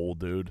hole's a hole,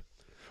 dude.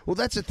 Well,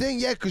 that's the thing,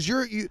 yeah, because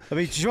you. I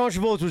mean, John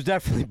Travolta was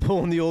definitely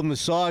pulling the old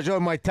massage. Oh,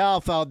 my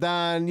towel fell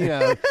down. You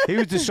know, he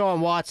was Deshaun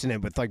Watson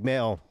it, but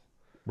male.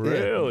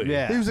 Really?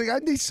 Yeah. He was like, I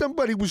need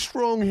somebody with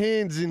strong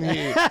hands in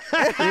here.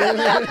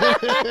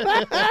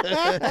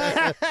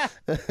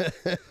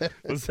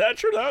 Was that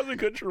true? That was a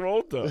good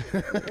Travolta.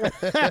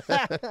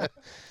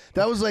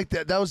 That was like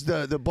that. That was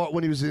the bar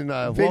when he was in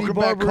Vinnie Welcome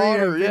Back, Barbarino,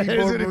 Carter. Yeah, Vinnie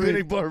he was in Barbarino.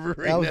 Vinnie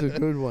Barbarino. that was a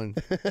good one.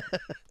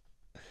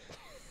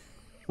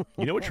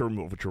 You know what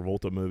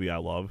Travolta movie I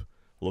love?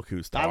 Look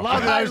Who's I Talking.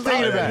 love it. I was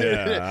thinking about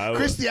it. Yeah,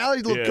 Christy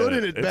Alley looked good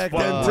in it it's back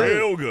fucking then, too.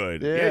 real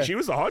good. Yeah. Yeah, she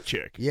was a hot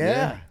chick.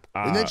 Yeah.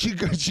 And then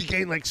she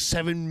gained like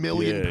 7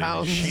 million Yeah,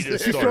 pounds. she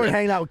just She started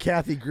hanging out with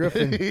Kathy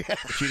Griffin. She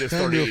just Into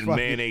started a eating fucking-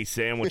 mayonnaise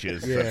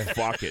sandwiches. Yeah.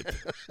 Fuck it.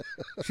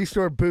 She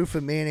started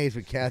boofing mayonnaise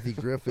with Kathy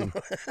Griffin.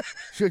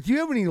 She's like, do you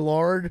have any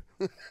lard?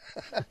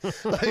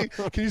 Like,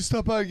 can you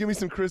stop by and give me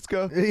some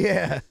Crisco?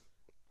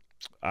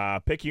 Yeah.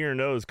 Picking your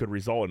nose could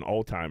result in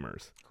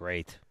Alzheimer's.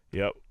 Great.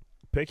 Yep.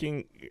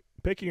 Picking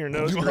your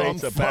nose I'm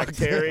creates a fucked.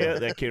 bacteria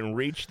that can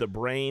reach the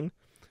brain.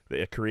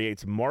 That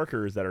creates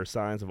markers that are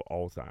signs of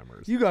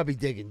Alzheimer's. You gotta be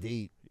digging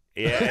deep.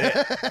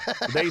 Yeah,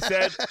 they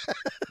said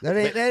That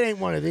ain't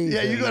one of these.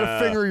 Yeah, you things. got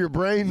to finger your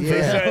brain. for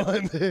Yeah.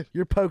 that one.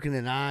 You're poking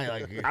an eye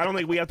like I don't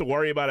think we have to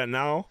worry about it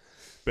now,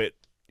 but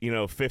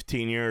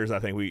 15 years, I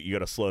think you got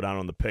to slow down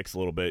on the picks a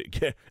little bit.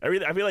 I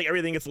feel like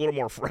everything gets a little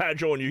more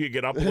fragile, and you could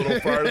get up a little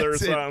farther or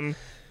That's it. something.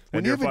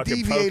 When and you you're have a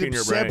fucking deviated poking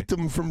your brain.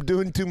 septum from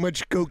doing too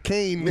much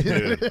cocaine,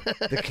 Dude.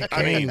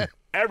 I mean, cocaine.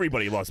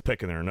 everybody loves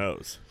picking their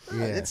nose.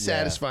 Yeah. it's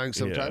satisfying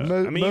sometimes. Yeah.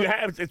 Mo- I mean, mo- you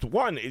have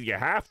you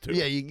have to.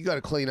 Yeah, you got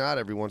to clean out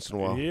every once in a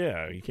while.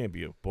 Yeah, you can't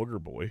be a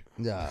booger boy.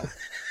 Nah.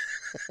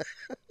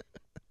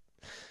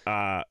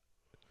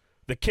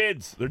 The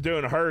kids, they're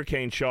doing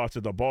hurricane shots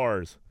at the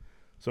bars.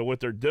 So what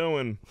they're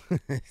doing,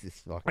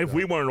 if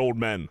we weren't old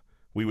men,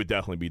 we would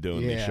definitely be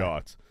doing these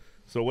shots.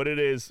 So what it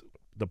is,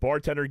 the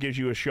bartender gives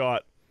you a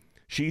shot.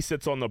 She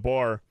sits on the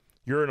bar.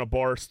 You're in a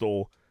bar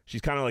stool.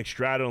 She's kind of like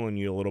straddling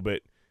you a little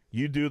bit.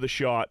 You do the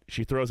shot.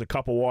 She throws a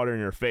cup of water in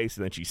your face,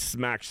 and then she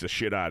smacks the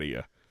shit out of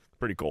you.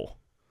 Pretty cool.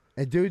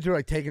 And dudes are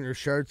like taking their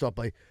shirts off.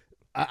 Like,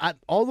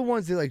 all the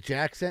ones that like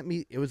Jack sent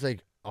me, it was like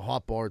a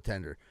hot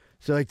bartender.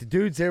 So like the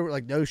dudes there were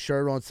like no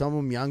shirt on. Some of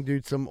them young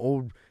dudes, some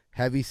old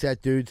heavy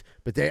set dudes.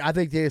 But I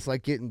think they just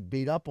like getting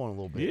beat up on a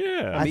little bit.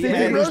 Yeah, I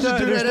think Rose is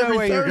doing there's that no every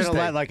way you're gonna Thursday.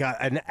 let like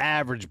an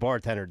average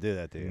bartender do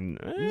that, dude.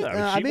 She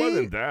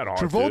wasn't that hard.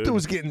 Travolta dude.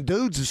 was getting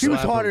dudes to She was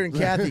slap harder him.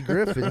 than Kathy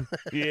Griffin.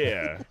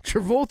 Yeah.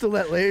 Travolta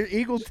let Larry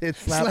Eagle Tits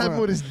slap Slap her.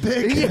 him with his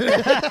dick.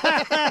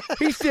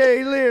 He said,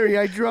 "Hey Larry,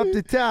 I dropped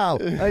the towel.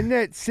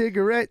 Annette,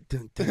 cigarette."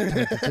 Dun, dun,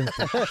 dun, dun,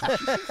 dun.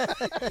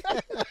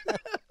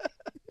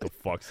 The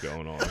fuck's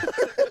going on?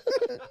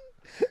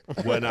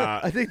 When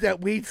I think that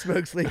weed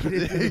smoke's leaking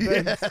into the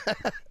vents.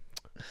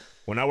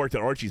 when I worked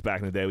at Archie's back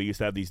in the day, we used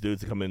to have these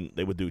dudes that come in.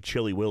 They would do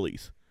Chili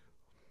Willies.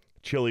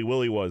 Chili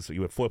Willy was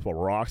you would flip a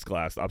rocks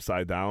glass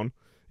upside down,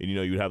 and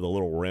you'd have the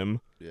little rim,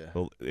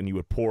 and you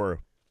would pour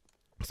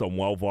some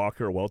well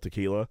vodka or well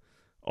tequila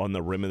on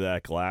the rim of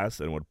that glass,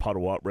 and it would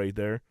puddle up right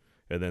there,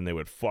 and then they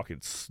would fucking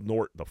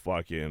snort the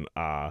fucking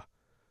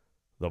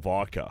the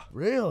vodka.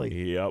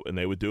 Really? Yep, and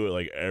they would do it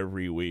like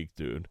every week,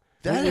 dude.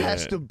 That Yeah.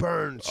 has to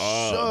burn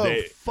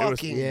It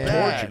fucking was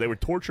bad. torture. They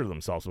would torture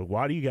themselves. Like,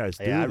 why do you guys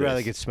do Yeah, I'd this?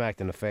 rather get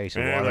smacked in the face.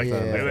 And And water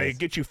thrown in my they face.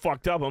 get you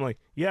fucked up. I'm like,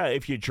 yeah,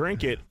 if you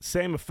drink it,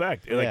 same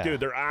effect. Like, Yeah.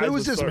 dude, their eyes. Who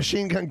was would this start-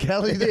 Machine Gun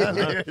Kelly down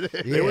there?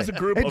 It was a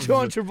group And of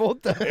John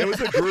Travolta. It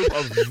was a group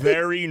of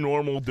very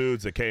normal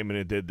dudes that came in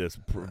and did this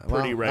pretty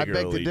Well, I beg to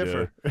regularly.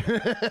 differ.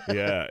 Dude.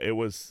 Yeah, it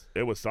was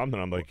something.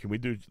 I'm like, can we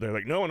do? They're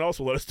like, no one else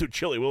will let us do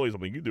Chili Willies.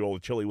 I'm like, you do all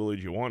the Chili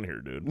Willies you want here,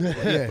 dude.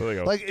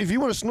 Yeah. Like, if you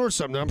want to snort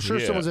something, I'm sure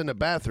Yeah. someone's in the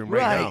bathroom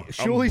right now.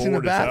 Shuley's in the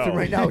bored as hell. bathroom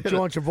right now with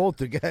John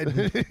Travolta. Go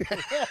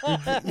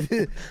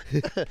ahead.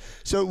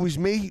 So it was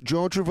me,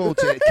 John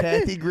Travolta,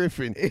 Kathy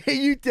Griffin.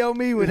 You tell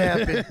me what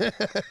happened.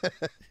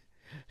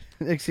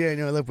 Next thing I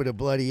know, I left with a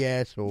bloody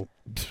asshole.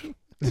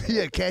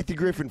 Yeah, Kathy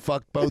Griffin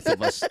fucked both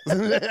of us.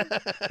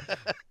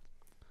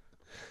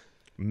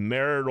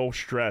 Marital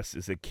stress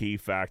is a key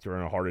factor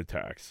in heart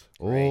attacks.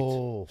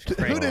 Oh, Who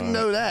didn't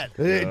know that?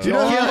 Hey, You know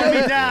John, who-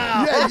 me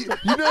now. Yeah,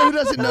 you know who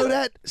doesn't know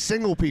that?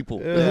 Single people.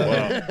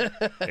 Well,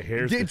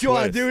 here's the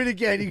John, twist. do it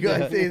again. You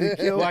gotta say the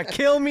kill. Why,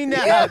 kill me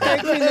now.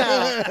 Take me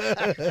now.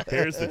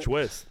 Here's the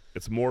twist.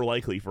 It's more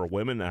likely for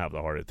women to have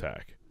the heart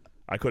attack.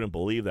 I couldn't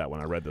believe that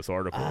when I read this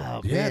article.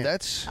 Oh, Yeah, man.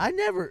 that's. I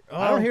never.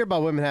 I don't hear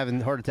about women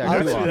having heart attacks.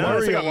 That's too often.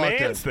 that's like a lot,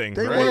 man's though. thing,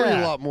 They right? worry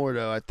Yeah. a lot more,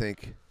 though, I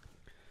think.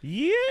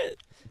 Yeah.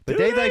 But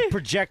Do they like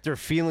project their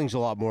feelings a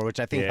lot more, which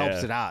I think Yeah.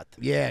 helps it out.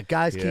 Yeah,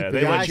 guys keep Yeah, it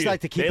they out. let guys you,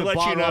 like to keep they it let you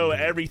bottled know up.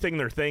 everything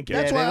they're thinking.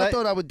 That's they why I let-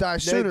 thought I would die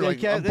sooner. Like,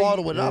 can't-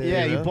 bottle it up.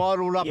 Yeah, you you know?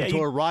 bottle it up Yeah,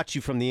 until you- it rots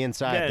you from the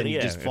inside, Yeah, then you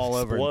yeah, just it fall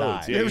over and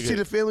explodes, die. You ever you see get-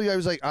 the feeling? I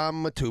was like,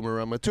 I'm a tumor.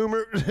 I'm a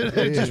tumor.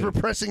 Just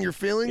repressing your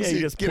feelings. Yeah,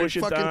 you just get push a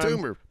it fucking down,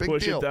 tumor. Big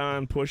push deal. it down,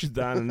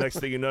 and the next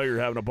thing you know, you're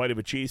having a bite of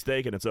a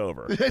cheesesteak and it's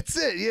over. That's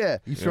it. Yeah.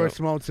 You start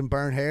smelling some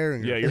burnt hair.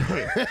 And Yeah,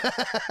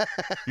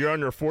 you're on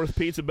your fourth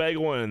pizza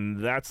bagel, and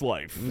that's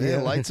life.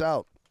 Yeah. Lights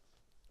out.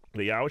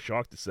 But yeah, I was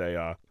shocked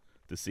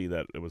to see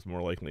that it was more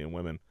likely in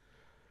women.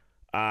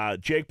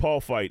 Jake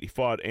Paul fight. He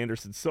fought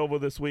Anderson Silva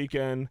this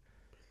weekend.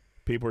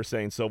 People are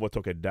saying Silva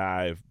took a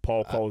dive.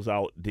 Paul calls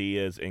out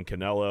Diaz and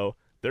Canelo.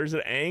 There's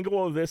an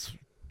angle of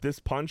this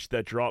punch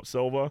that dropped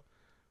Silva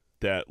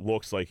that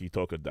looks like he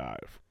took a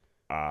dive.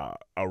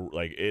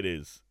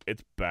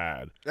 It's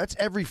bad. That's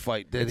every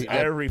fight that, It's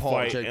that every Paul,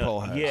 fight. Jake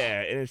Paul has.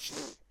 Yeah, and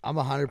it's I'm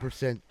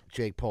 100%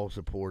 Jake Paul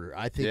supporter.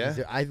 I think Yeah?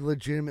 I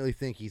legitimately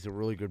think he's a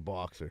really good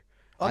boxer.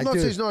 I'm I not do.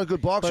 saying he's not a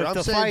good boxer. But I'm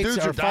if the saying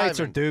dudes are fights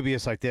are diving.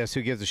 dubious like this,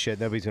 who gives a shit?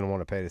 Nobody's going to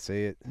want to pay to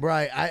see it.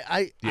 Right.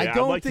 I Yeah, I'd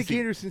don't like to think see-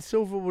 Anderson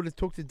Silva would have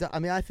took the. I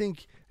mean, I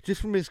think just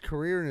from his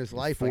career and his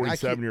life, like, I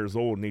 47 can't- years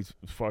old,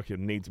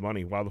 needs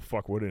money. Why the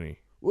fuck wouldn't he?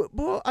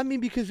 Well, I mean,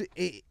 because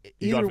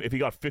If he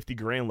got 50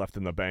 grand left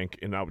in the bank,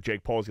 and now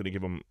Jake Paul's going to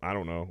give him, I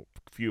don't know,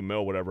 a few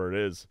mil, whatever it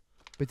is.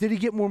 but did he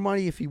get more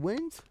money if he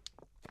wins?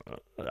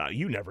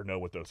 You never know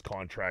what those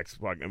contracts.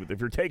 Like, I mean,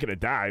 if you're taking a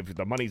dive,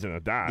 the money's in a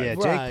dive. Yeah,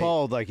 Right. Jake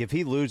Paul, like, if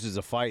he loses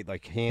a fight,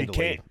 like, handily,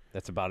 can't.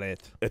 that's about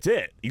it. That's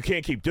it. You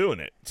can't keep doing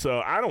it.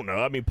 So I don't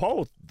know. I mean,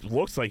 Paul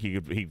looks like he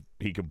could.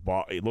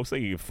 It looks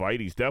like he could fight.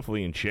 He's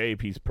definitely in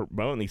shape. He's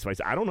promoting these fights.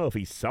 I don't know if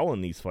he's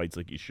selling these fights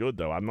like he should,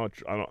 though. I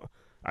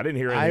didn't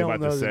hear I anything don't about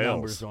know the the sales.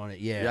 numbers on it.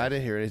 Yeah, I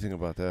didn't hear anything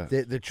about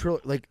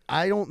that. Like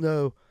I don't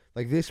know.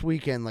 Like this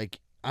weekend, like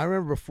I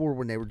remember before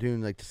when they were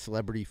doing like the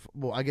celebrity.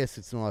 Well, I guess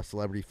it's not a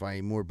celebrity fight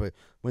anymore, but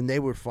when they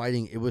were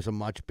fighting, it was a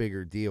much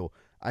bigger deal.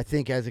 I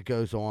think as it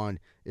goes on,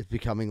 it's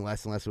becoming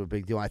less and less of a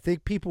big deal. I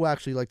think people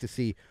actually like to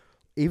see,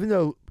 even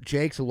though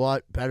Jake's a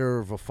lot better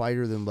of a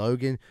fighter than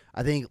Logan,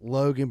 I think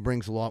Logan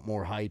brings a lot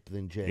more hype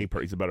than Jake.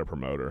 He's a better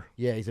promoter.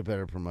 Yeah, he's a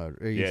better promoter.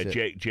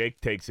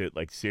 Jake takes it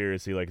like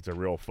seriously, like it's a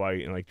real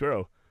fight, and like,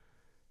 bro,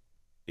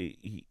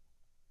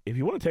 if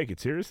you want to take it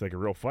serious, like a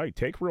real fight,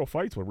 take real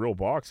fights with real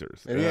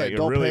boxers. And yeah, you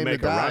don't really pay him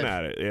make to a run dive.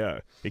 at it. Yeah,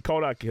 he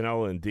called out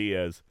Canelo and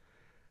Diaz.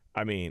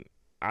 I mean,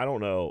 I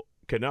don't know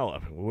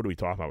Canelo. What are we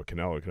talking about with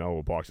Canelo? Canelo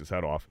will box his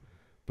head off,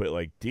 but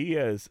like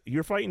Diaz,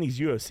 you're fighting these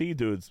UFC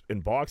dudes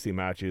in boxing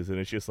matches, and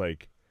it's just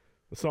like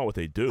that's not what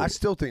they do. I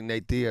still think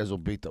Nate Diaz will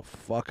beat the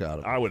fuck out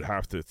of him. I would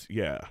have to,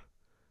 yeah,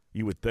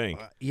 you would think,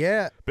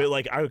 Yeah. but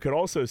like I could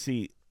also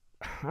see,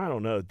 I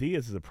don't know,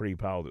 Diaz is a pretty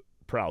proud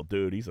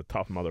dude. He's a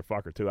tough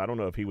motherfucker too. I don't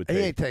know if he would. He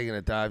ain't taking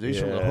a dive. He's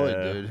from the Yeah.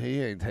 hood, dude.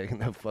 He ain't taking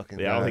no fucking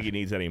Yeah, I dive. don't think he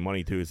needs any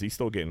money too. Is he's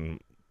still getting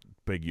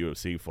big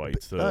UFC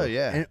fights? So. Oh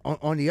yeah. And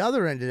on the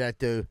other end of that,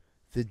 though,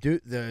 the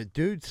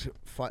dudes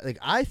fight. Like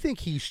I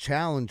think he's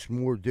challenged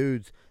more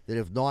dudes that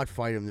have not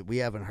fight him that we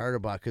haven't heard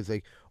about. Because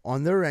like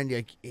on their end,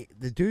 like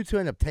the dudes who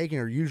end up taking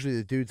are usually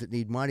the dudes that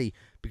need money.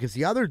 Because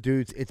the other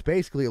dudes, it's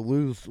basically a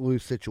lose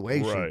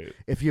situation. Right.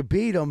 If you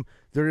beat them,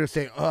 they're gonna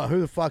say, "Oh, who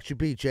the fuck should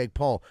beat Jake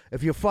Paul?"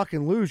 If you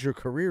fucking lose, your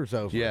career's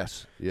over.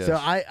 Yes. Yes. So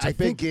It's a I big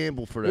think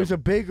gamble for them. there's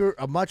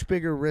a much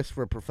bigger risk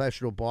for a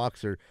professional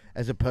boxer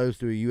as opposed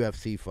to a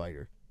UFC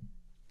fighter.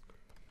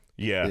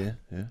 Yeah.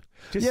 Yeah.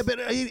 Just- Yeah, but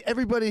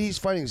everybody he's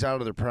fighting is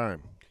out of their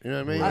prime. You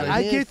know what I mean? I- Like,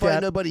 I he ain't get fighting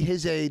that. nobody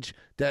his age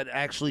that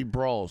actually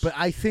brawls. But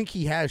I think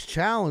he has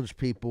challenged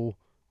people.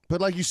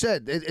 But like you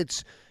said,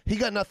 it's he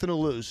got nothing to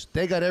lose.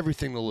 They got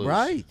everything to lose.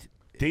 Right.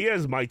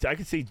 Diaz might. I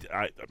could see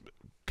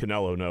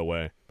Canelo. No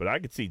way. But I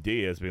could see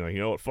Diaz being like, you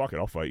know what? Fuck it.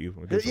 I'll fight you.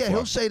 Who gives a Yeah, he'll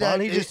fuck? say Why that.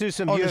 don't he just do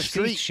some on the UFC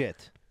street.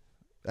 shit?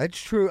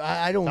 That's true.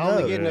 I don't Tell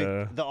him to get know. in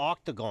Yeah. the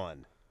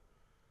octagon.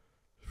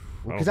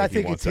 Because I I don't think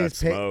think he it's wants his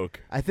that smoke.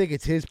 I think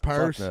it's his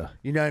purse. no.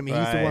 You know what I mean?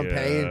 He's the Right. one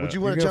paying. Yeah. Would you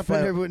You're want to gonna jump in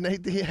fight- there with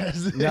Nate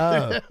Diaz?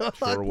 No.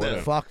 Sure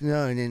would. Fuck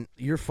no. And then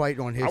you're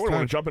fighting on his I would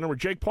want terms. to jump in there with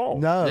Jake Paul.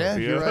 No. Yeah,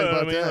 You you're know right what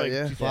about I mean? that. Like,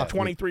 Yeah. he's Fuck.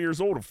 23 years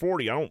old or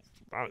 40. I don't.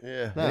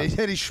 Yeah. No.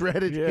 And he's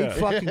shredded. Yeah. He'd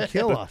fucking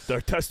kill us.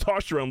 Their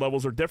testosterone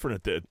levels are different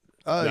at the.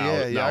 Oh now-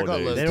 yeah, yeah. I got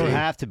nowadays. low They don't T.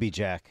 have to be,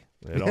 Jack.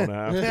 They don't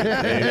have to. They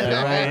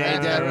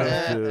Ain't that don't right?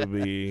 have to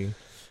be.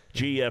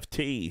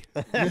 GFT.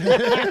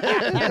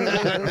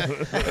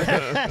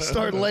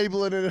 Start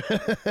labeling it.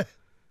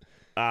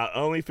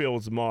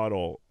 OnlyFans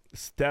model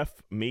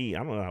Steph Me. I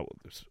don't know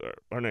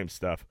her name's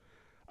Steph.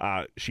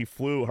 She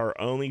flew her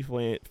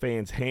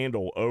OnlyFans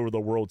handle over the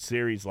World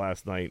Series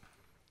last night.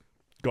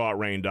 Got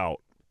rained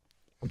out.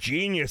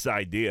 Genius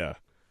idea.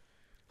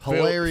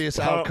 Hilarious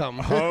outcome.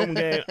 Home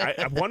game.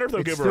 I wonder if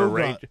they'll It's give her a still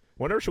rain. got-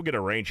 Wonder if she'll get a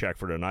rain check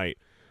for tonight.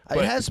 It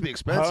But has to be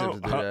expensive to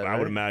do that. I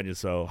would right? imagine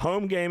so.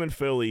 Home game in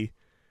Philly.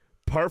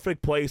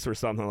 Perfect place for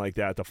something like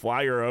that to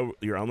fly your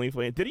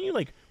OnlyFans. Didn't you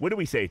what did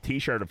we say?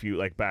 T-shirt a few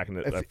back in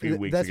a few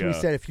weeks That's ago. what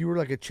we said. If you were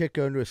like a chick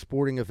going to a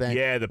sporting event,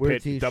 Yeah, the wear a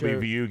Pitt t-shirt,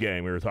 WVU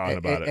game. We were talking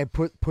about it. and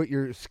put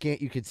your scan.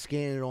 You could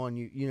scan it on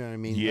you. You know what I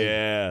mean? Like,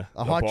 Yeah, a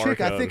the hot chick.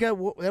 I barcode. think that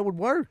would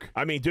work.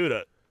 I mean, dude,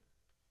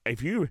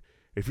 if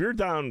you're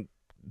down,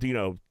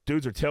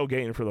 dudes are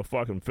tailgating for the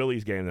fucking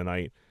Phillies game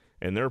tonight,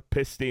 and they're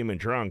pissed, steaming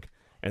drunk,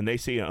 and they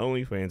see an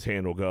OnlyFans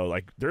handle go,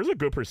 like, there's a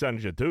good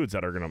percentage of dudes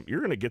that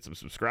you're gonna get some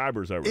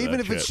subscribers over. Even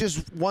that if it's shit.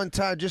 just one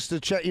time, just to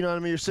check. You know what I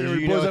mean? You're sitting Do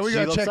there, you boys. know Like, what we she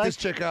gotta looks check like? this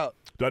chick out.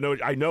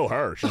 I know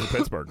her. She's a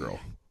Pittsburgh girl.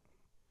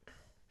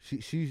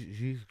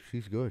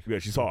 She's good. Yeah,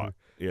 she's hot.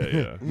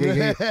 Yeah.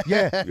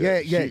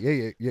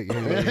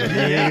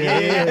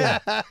 Yeah.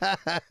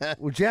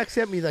 Well, Jack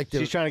sent me like the.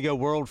 She's trying to go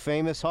world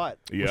famous hot.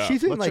 Yeah.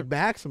 She's in What's like her-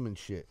 Maxim and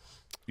shit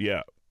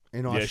Yeah.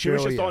 in Yeah, Australia. she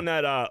was just on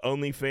that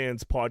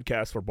OnlyFans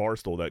podcast for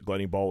Barstool that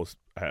Glenny Ball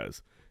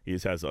has. He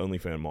just has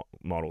OnlyFans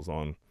models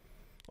on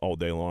all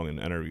day long and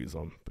interviews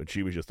them. But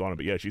she was just on it.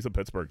 But yeah, she's a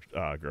Pittsburgh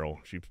girl.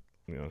 She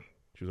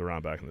was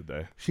around back in the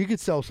day. She could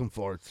sell some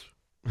farts.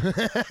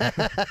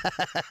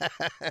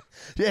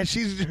 Yeah,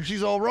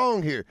 she's all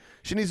wrong here.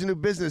 She needs a new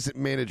business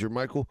manager,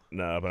 Michael.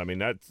 No, but I mean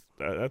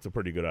that's a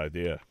pretty good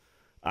idea.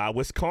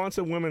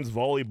 Wisconsin women's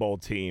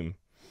volleyball team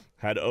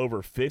had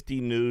over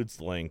 50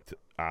 nudes linked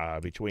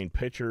between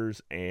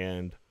pictures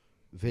and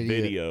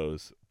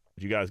videos.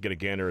 Did you guys get a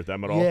gander at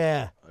them at all?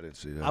 Yeah, I didn't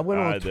see that. I went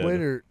on I did.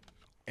 Twitter,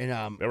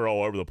 and They were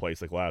all over the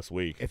place like last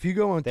week. if you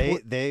go on Twitter,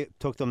 They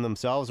took them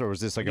themselves, or was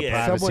this like a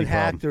Yeah. privacy someone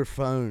hacked problem? their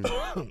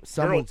phone.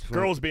 Someone's phone.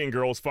 Girls being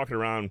girls, fucking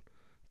around,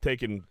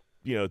 taking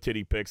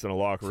titty pics in a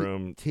locker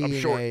room.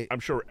 TNA. I'm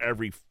sure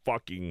every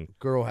fucking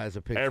girl has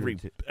a picture.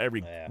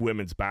 every Yeah.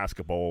 women's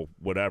basketball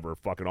whatever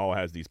fucking all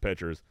has these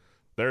pictures.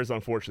 Theirs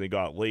unfortunately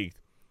got leaked,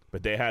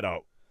 but they had a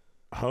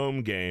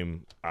home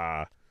game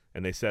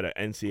and they set an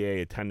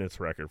NCAA attendance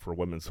record for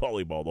women's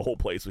volleyball. The whole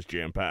place was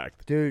jam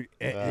packed. Dude,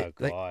 Oh,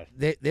 God.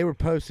 they were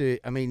posted.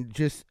 I mean,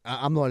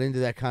 I'm not into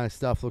that kind of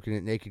stuff, looking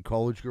at naked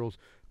college girls.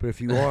 But if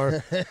you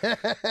are,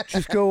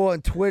 just go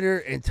on Twitter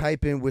and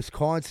type in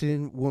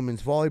Wisconsin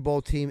women's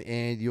volleyball team,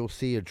 and you'll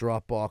see a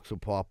Dropbox will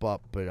pop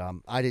up. But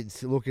I didn't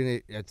see, look at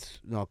it. That's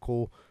not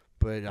cool.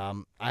 But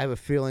I have a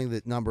feeling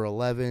that number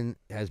 11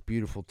 has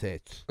beautiful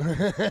tits.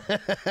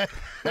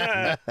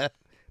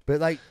 But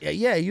like,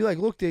 yeah, you like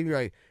looked at it, you're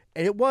like,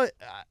 and it was.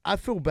 I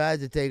feel bad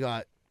that they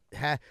got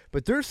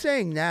but they're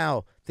saying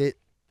now that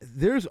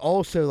there's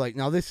also like,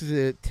 now this is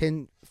a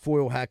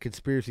tinfoil hat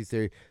conspiracy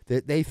theory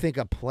that they think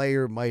a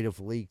player might have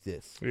leaked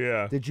this.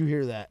 Yeah. Did you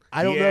hear that?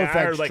 I don't know if I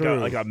that's heard like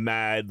true. a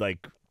mad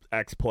like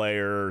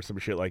ex-player or some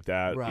shit like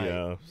that. Right. You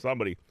know,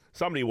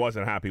 somebody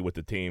wasn't happy with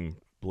the team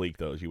leak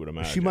those. You would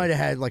imagine She might have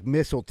had like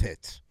missile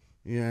tits.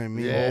 You know what I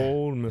mean?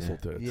 Old missile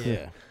tits.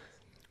 Yeah.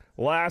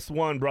 Last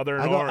one, brother.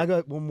 I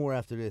got one more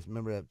after this.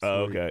 Remember that?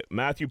 Oh, story? okay.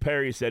 Matthew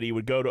Perry said he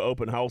would go to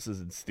open houses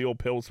and steal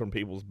pills from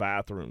people's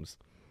bathrooms.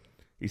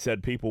 He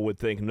said people would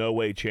think, no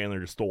way Chandler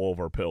just stole all of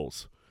our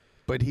pills.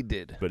 But he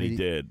did. But he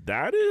did.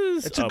 That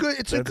is It's a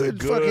good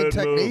fucking move.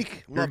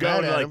 technique. You're Not going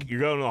bad to at like him. you're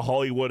going to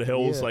Hollywood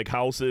Hills Yeah. like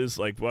houses,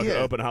 like fucking Yeah.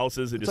 open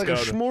houses and It's just like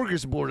a go to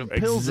smorgasbord of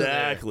pills. in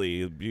there.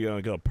 Exactly. You're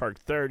gonna go Park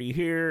 30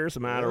 here,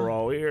 some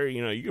Adderall here.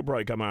 You know, you could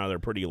probably come out of there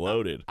pretty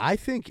loaded. I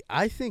think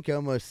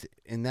almost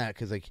in that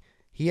because like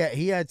he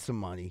had some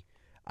money.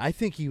 I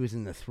think he was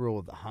in the thrill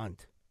of the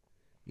hunt.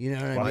 You know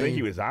what Well, I mean? I think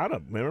he was out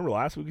of. Remember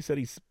last week he said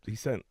he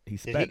spent Did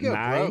he $9 go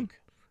broke?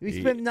 He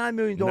spent $9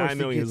 million $9 to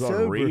million get was on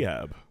sober.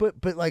 rehab.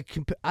 But like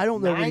I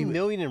don't know. when he- $9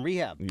 million in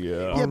rehab.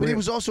 Yeah. Yeah, but he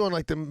was also on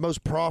like the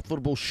most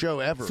profitable show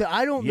ever. So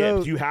I don't Yeah, know.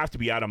 but you have to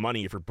be out of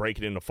money if you're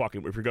breaking into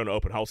fucking. If you're going to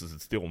open houses and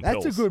stealing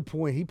That's pills. a good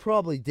point. He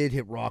probably did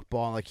hit rock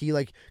bottom. Like he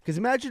because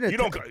imagine You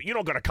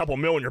don't got a couple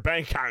mil in your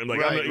bank account. Like,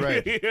 Right,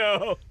 right. You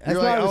know? That's You're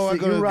what like, I was oh, I saying.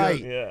 gotta You're go- right.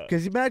 Yeah.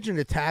 Because imagine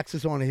the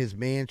taxes on his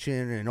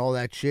mansion and all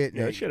that shit.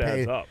 Yeah, that shit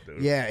adds up,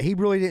 dude. Yeah, he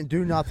really didn't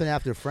do nothing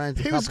after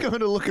Friends. He was going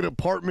to look at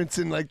apartments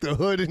in like the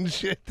hood and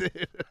shit.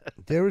 Dude.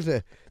 There was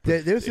He-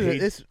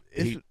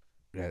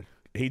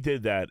 He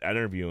did that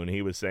interview and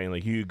he was saying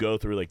like you go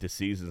through like the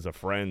seasons of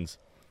Friends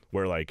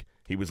where like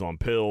he was on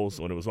pills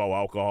when it was all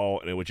alcohol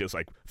and it was just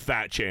like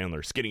fat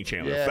Chandler, skinny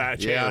Chandler, Yeah.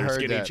 fat Yeah, I Chandler, heard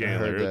skinny that. I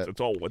Chandler. heard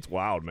that. It's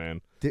wild,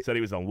 man. Said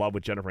he was in love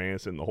with Jennifer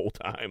Aniston the whole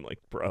time. Like,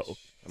 bro.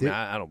 I mean,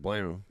 I don't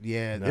blame him.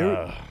 Yeah,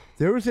 Nah.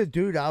 there was a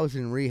dude I was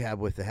in rehab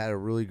with that had a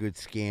really good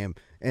scam,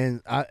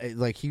 and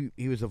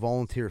he was a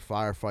volunteer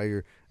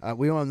firefighter.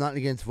 We don't have nothing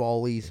against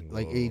volleys,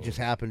 like he just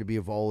happened to be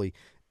a volley,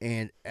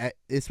 and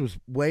this was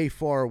way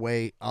far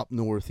away up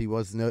north. He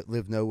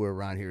lived nowhere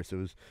around here, so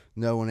it was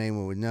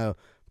anyone would know.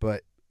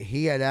 But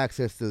he had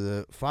access to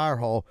the fire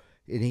hall,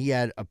 and he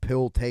had a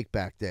pill take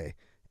back day,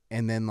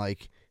 and then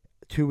like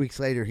 2 weeks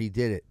later he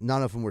did it.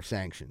 None of them were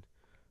sanctioned.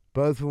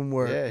 Both of them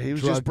were. Yeah, he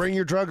was drugged. just bring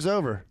your drugs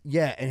over.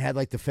 Yeah, and had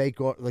like the fake,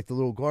 like the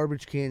little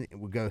garbage can. It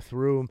would go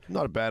through them.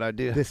 Not a bad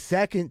idea. The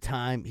second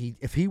time,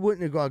 if he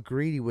wouldn't have got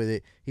greedy with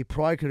it, he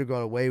probably could have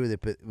got away with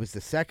it. But it was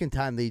the second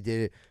time they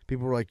did it.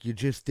 People were like, "You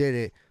just did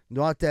it."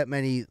 Not that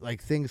many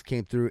like things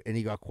came through, and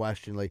he got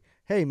questioned. Like,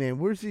 "Hey man,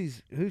 where's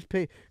these? Who's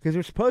paid?" Because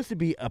there's supposed to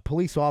be a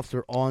police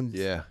officer on.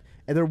 Yeah.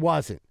 And there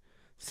wasn't.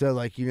 So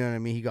like, you know what I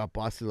mean? He got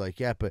busted like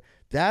that. But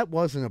that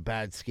wasn't a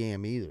bad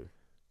scam either.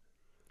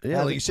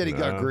 Yeah, like you said, he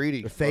got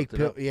greedy. The fake Fucked it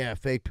pill, up. yeah,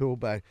 fake pill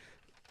back,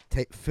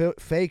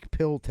 fake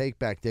pill take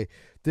back day.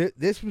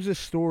 This was a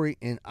story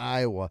in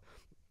Iowa.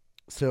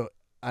 So,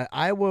 an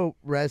Iowa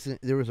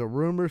resident, there was a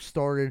rumor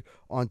started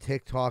on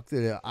TikTok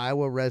that an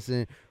Iowa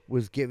resident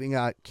was giving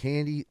out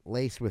candy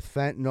laced with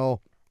fentanyl.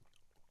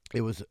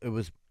 It was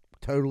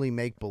totally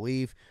make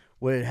believe.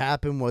 What had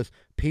happened was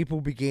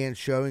people began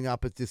showing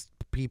up at this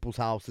people's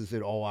houses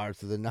at all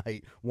hours of the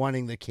night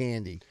wanting the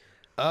candy.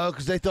 Oh,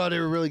 because they thought they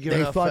were really giving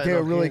They out thought they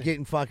were fentanyl really candy.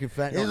 getting fucking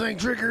fentanyl. It was like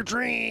trick or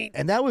treat.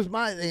 And that was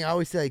my thing. I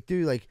always say, like,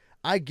 dude, like,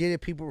 I get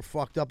it. People were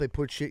fucked up. They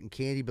put shit in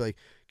candy. But, like,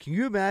 can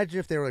you imagine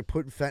if they were, like,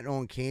 putting fentanyl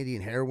in candy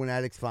and heroin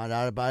addicts found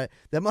out about it?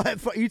 That might,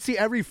 you'd see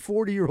every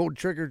 40-year-old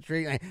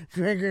trick-or-treat, like,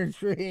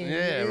 trick-or-treat.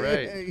 Yeah,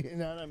 right. You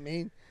know what I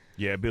mean?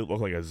 Yeah, it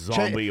looked like a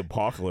zombie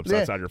apocalypse Yeah.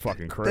 outside your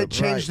fucking They crib.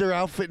 changed their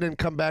outfit and then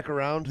come back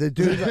around. The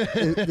dude,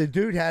 the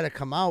dude had to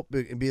come out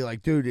and be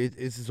like, dude,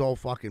 this is all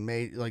fucking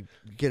made. Like,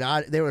 get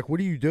out. They were like, what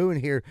are you doing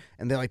here?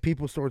 And then, like,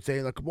 people started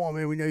saying, like, come on,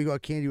 man, we know you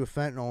got candy with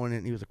fentanyl in it.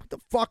 And he was like, what the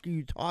fuck are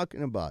you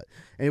talking about?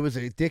 And it was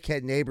a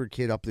dickhead neighbor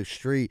kid up the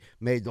street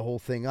made the whole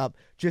thing up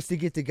just to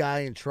get the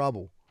guy in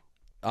trouble.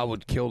 I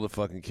would kill the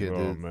fucking kid,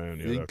 Oh, dude. man,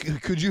 yeah,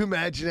 Could you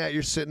imagine that?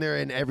 You're sitting there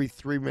and every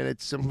 3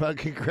 minutes some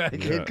fucking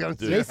crackhead Yeah, comes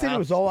to dude. They the said it house.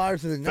 was all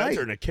hours of the Feds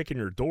night. are kicking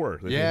your door.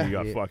 They Yeah. think you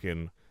got Yeah.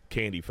 fucking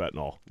candy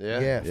fentanyl.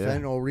 Yeah,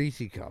 fentanyl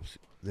Reese cups,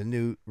 the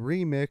new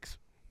remix.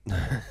 All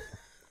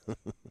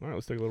right,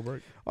 let's take a little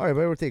break. All right,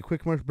 everybody, we'll take a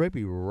quick commercial break.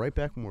 Be right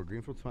back with more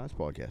Greenfield's Finest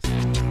Podcast.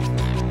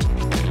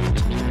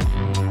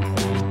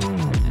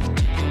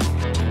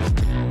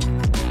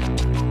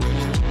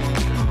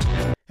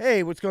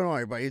 Hey, what's going on,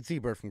 everybody? It's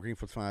Z-Bird from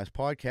Greenfield's Finest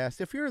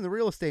Podcast. If you're in the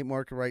real estate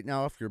market right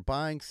now, if you're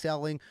buying,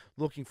 selling,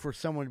 looking for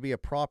someone to be a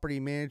property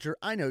manager,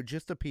 I know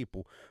just the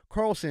people.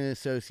 Carlson &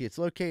 Associates,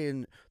 located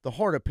in the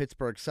heart of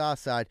Pittsburgh,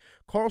 Southside.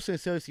 Carlson &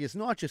 Associates,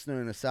 not just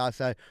known in the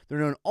Southside, they're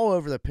known all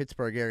over the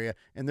Pittsburgh area,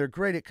 and they're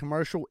great at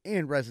commercial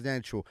and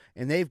residential,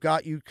 and they've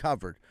got you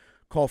covered.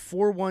 Call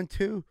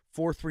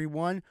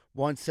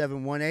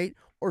 412-431-1718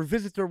 or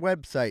visit their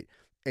website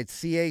at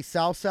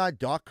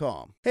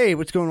casouthside.com. Hey,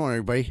 what's going on,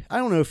 everybody? I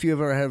don't know if you've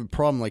ever had a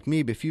problem like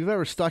me, but if you've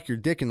ever stuck your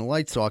dick in the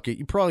light socket,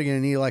 you're probably going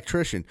to need an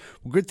electrician.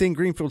 Well, good thing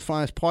Greenfield's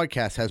Finest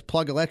Podcast has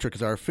Plug Electric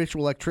as our official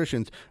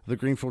electricians of the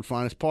Greenfield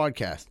Finest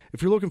Podcast.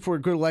 If you're looking for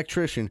a good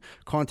electrician,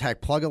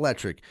 contact Plug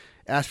Electric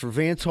Ask for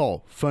Vance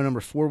Hall. Phone number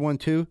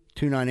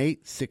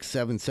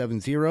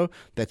 412-298-6770.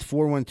 That's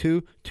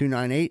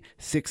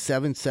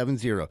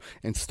 412-298-6770.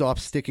 And stop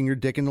sticking your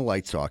dick in the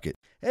light socket.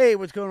 Hey,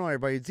 what's going on,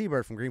 everybody? It's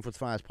Z-Bird from Greenfoot's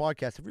Finest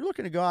Podcast. If you're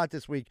looking to go out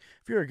this week,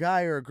 if you're a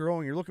guy or a girl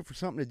and you're looking for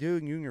something to do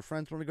and you and your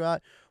friends want to go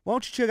out, why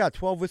don't you check out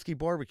 12 Whiskey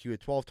Barbecue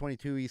at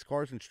 1222 East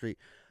Carson Street.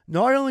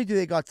 Not only do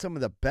they got some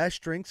of the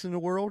best drinks in the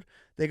world,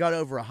 they got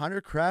over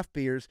 100 craft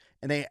beers,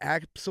 and they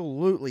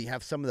absolutely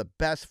have some of the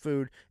best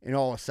food in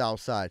all of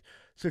Southside.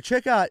 So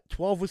check out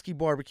 12 Whiskey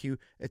Barbecue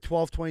at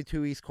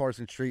 1222 East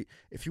Carson Street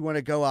if you want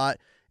to go out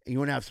and you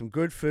want to have some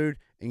good food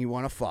and you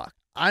want to fuck.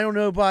 I don't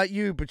know about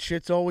you, but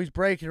shit's always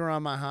breaking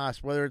around my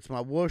house, whether it's my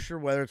washer,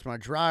 whether it's my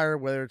dryer,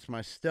 whether it's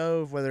my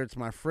stove, whether it's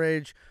my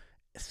fridge.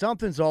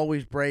 Something's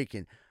always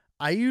breaking.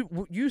 I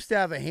used to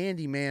have a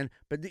handyman,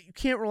 but you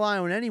can't rely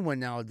on anyone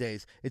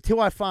nowadays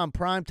until I find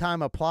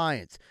Primetime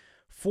Appliance.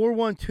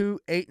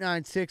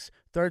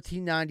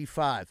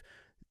 412-896-1395.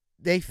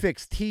 They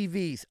fix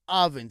TVs,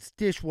 ovens,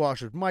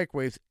 dishwashers,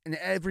 microwaves, and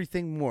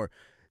everything more.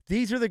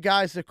 These are the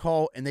guys that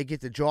call, and they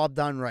get the job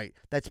done right.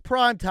 That's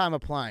Primetime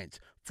Appliance.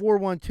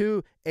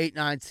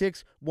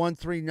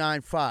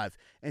 412-896-1395.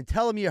 And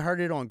tell them you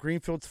heard it on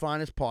Greenfield's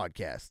Finest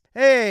Podcast.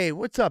 Hey,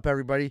 what's up,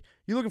 everybody?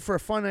 You looking for a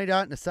fun night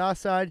out in the South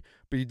Side,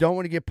 but you don't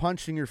want to get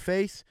punched in your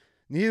face?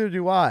 Neither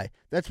do I.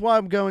 That's why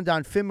I'm going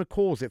down Finn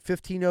McCool's at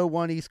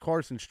 1501 East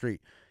Carson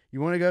Street.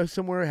 You want to go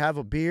somewhere, have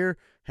a beer,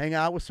 hang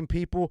out with some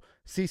people,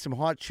 see some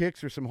hot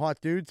chicks or some hot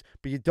dudes,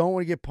 but you don't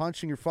want to get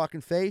punched in your fucking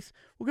face?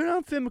 Well, go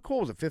down Finn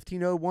McCool's at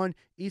 1501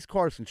 East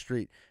Carson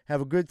Street. Have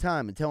a good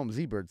time and tell them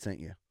Z-Bird sent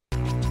you.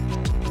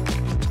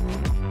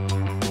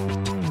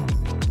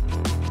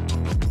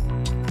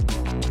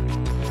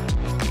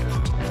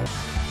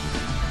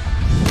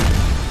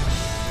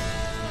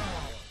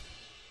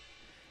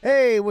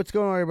 Hey, what's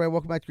going on, everybody?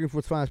 Welcome back to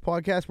Greenfoot's Finest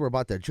Podcast. We're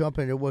about to jump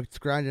into what's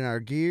grinding our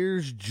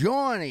gears.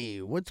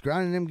 Johnny, what's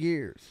grinding them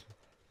gears?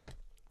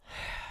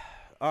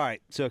 All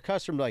right, so a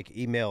customer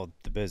emailed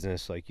the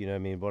business,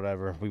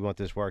 whatever. We want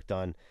this work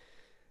done.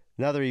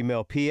 Another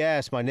email,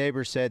 P.S. My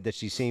neighbor said that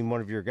she's seen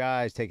one of your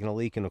guys taking a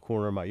leak in the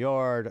corner of my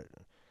yard.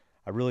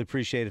 I really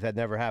appreciate if that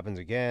never happens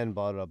again,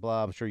 blah, blah,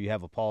 blah. I'm sure you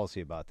have a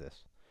policy about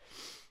this.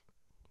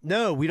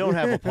 No, we don't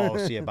have a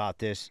policy about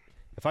this.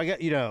 If I got,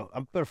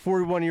 I'm a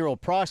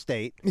 41-year-old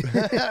prostate.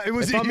 It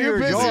was if I'm in your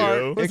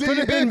yard, it could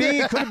have been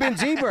me. It could have been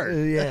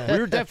Z-Bird. Yeah. We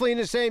were definitely in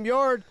the same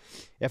yard.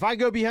 If I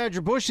go behind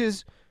your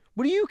bushes,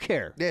 what do you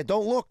care? Yeah,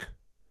 don't look.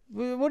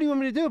 What do you want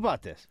me to do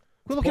about this?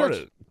 We're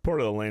Part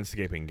of the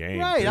landscaping game.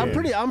 Right. Yeah.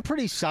 I'm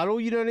pretty subtle.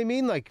 You know what I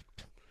mean? And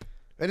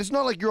it's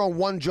not like you're on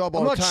one job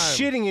all I'm the not time.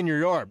 shitting in your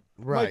yard.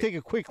 Right. Might take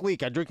a quick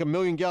leak. I drink 1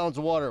 million gallons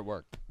of water at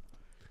work.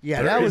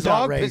 Yeah, There that is was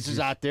Dog outrageous. pisses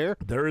out there.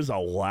 There is a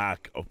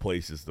lack of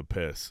places to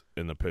piss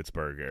in the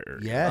Pittsburgh area.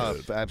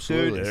 Yes.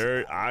 Absolutely.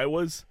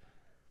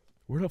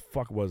 Where the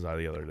fuck was I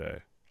the other day?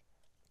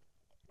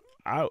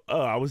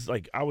 I was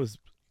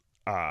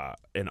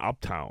in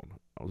Uptown.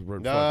 I was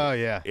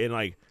yeah. and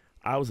and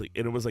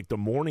it was the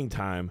morning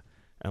time.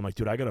 And I'm like,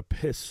 dude, I gotta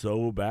piss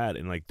so bad,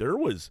 and there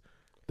was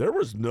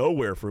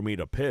nowhere for me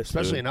to piss,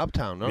 Especially dude. in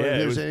Uptown. No, Yeah,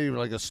 there's it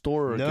was- any a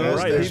store or No, gas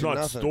Right, there's station, not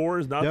nothing.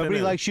 stores, nothing. Nobody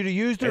and- likes you to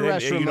use the and then,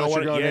 restroom you know unless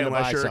what? you're going in to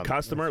unless buy you're something. a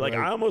customer. That's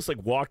right. I almost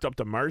walked up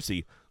to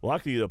Mercy.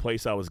 Luckily, the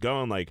place I was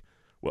going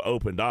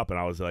opened up, and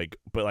I was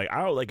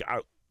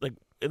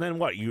and then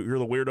what? You're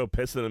the weirdo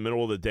pissing in the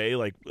middle of the day,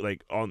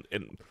 on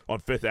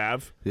Fifth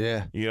Ave.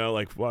 Yeah.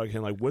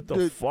 Fucking what the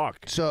Dude, fuck?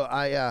 So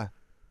I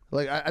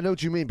know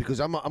what you mean because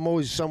I'm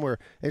always somewhere.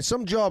 And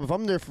some job, if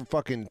I'm there for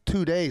fucking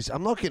 2 days,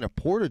 I'm not getting a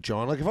porta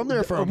john. If I'm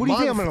there for a What do you month,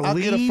 think I'm going to I'll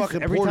get a leave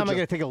fucking every porta time I john.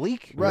 got to take a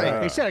leak? Right.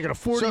 They said I got a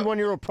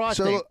 41-year-old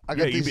prostate. So look, I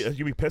got these.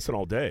 You'd be pissing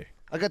all day.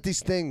 I got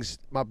these things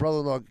my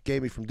brother-in-law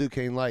gave me from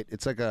Duquesne Light.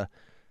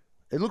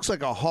 It looks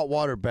like a hot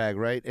water bag,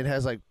 right? It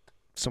has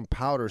some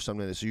powder or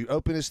something in it. So you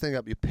open this thing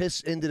up, you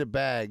piss into the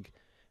bag,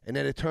 and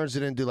then it turns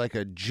it into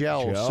a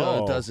gel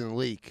so it doesn't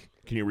leak.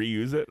 Can you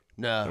reuse it?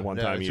 No, One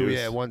no. time So, use.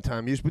 yeah,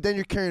 one-time use. But then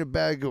you're carrying a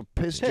bag of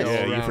piss gel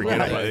Yeah, around. you forget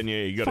right? about it. And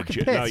you got Fucking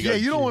to. piss. Yeah,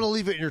 you don't want to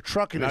leave it in your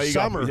truck in Now the you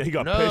summer. got, you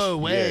got no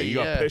piss. way. Yeah, you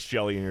got piss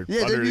jelly in your.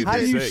 Yeah, then you- underneath How the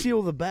do you sink.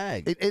 seal the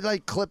bag?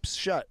 It clips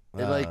shut.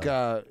 It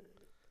I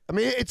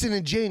mean, it's an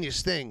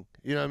ingenious thing.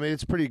 You know what I mean?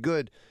 It's pretty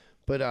good.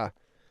 But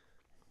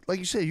like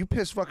you say, you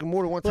piss fucking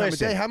more than one time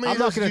Listen, a day. How many I'm of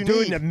not those going do to you do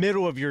it need? in the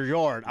middle of your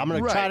yard. I'm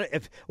going to try Right. to,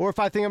 if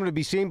I think I'm going to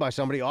be seen by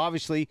somebody,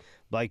 obviously,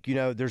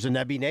 there's a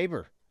nebby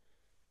neighbor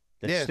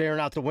that's Yeah. staring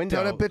out the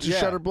window. Tell that bitch to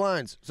shut her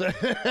blinds.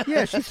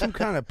 Yeah, she's some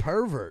kind of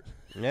pervert.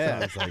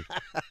 Yeah. Sounds like.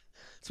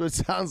 That's what it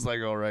sounds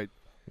like, all right.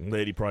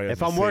 Lady probably. If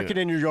hasn't I'm seen working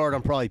it. in your yard,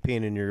 I'm probably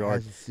peeing in your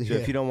yard. So Yeah.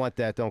 if you don't want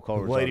that, don't call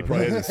her. Lady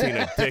probably hasn't seen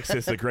a dick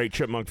since the Great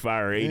Chipmunk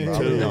Fire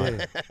 '82.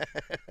 Yeah.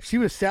 She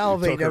was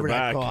salivating Took her over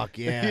that back. cock.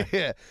 Yeah.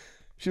 Yeah.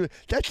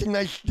 That's a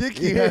nice dick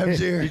you have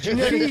there. Did you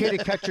know the kid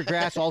that cut your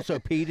grass also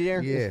peed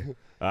there? Yeah.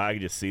 I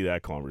can just see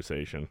that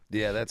conversation.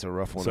 Yeah, that's a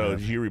rough one. So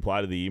did you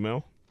reply to the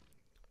email?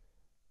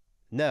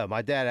 No,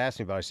 my dad asked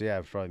me, but I said, yeah,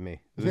 it was probably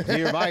me. It was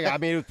me or my guy. I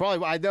mean, it was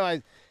probably, I know,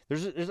 I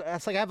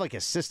have a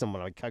system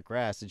when I cut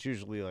grass. It's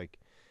usually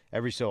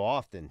every so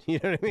often. You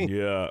know what I mean?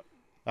 Yeah.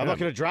 I'm not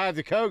going to drive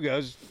to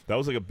Kogo's. That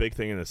was like a big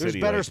thing in the There's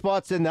city. better like,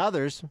 spots than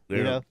others,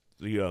 you know.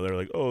 Yeah, they're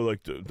like, oh,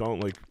 like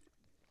don't like.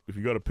 If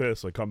you got to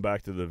piss, like come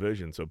back to the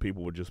division. So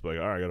people would just be like,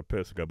 all right, I got to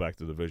piss, go back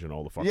to the division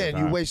all the fucking Yeah, time.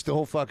 and you waste the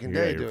whole fucking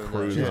day you're doing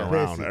cruising that.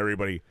 around.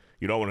 Everybody,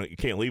 you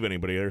can't leave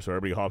anybody there, so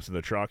everybody hops in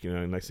the truck. You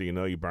know, next thing you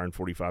know, you burn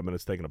 45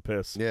 minutes taking a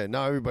piss. Yeah,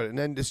 now everybody, and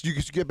then you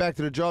get back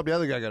to the job, the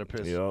other guy got to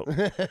piss.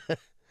 Yep.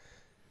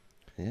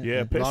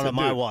 Yeah, Not on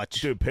my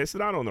watch. Dude,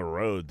 pissing out on the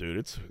road,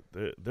 dude.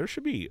 There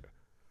should be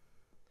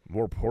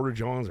more porta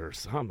johns or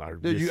something.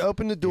 Dude, you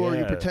open the door,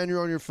 you pretend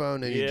you're on your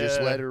phone, and you just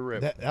Yeah. let her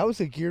rip. That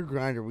was a gear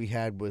grinder we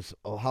had. Was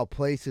how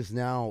places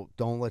now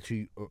don't let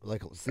you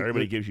like.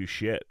 Everybody gives you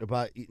shit.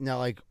 About now,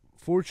 like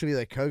fortunately,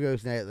 like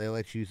Kogo's now they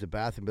let you use the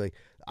bathroom. Be like,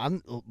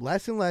 I'm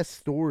less and less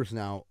stores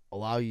now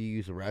allow you to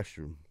use the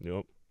restroom.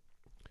 Yep.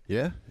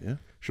 Yeah.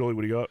 Shirley,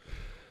 what do you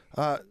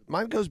got?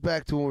 Mine goes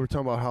back to when we were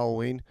talking about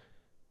Halloween.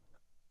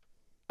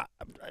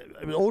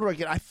 The older I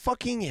get, I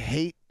fucking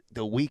hate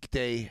the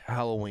weekday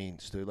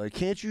Halloweens, dude. Like,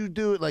 can't you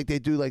do it like they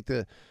do, like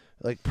the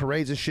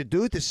parades and shit?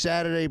 Do it the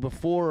Saturday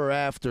before or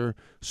after,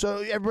 so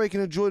everybody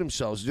can enjoy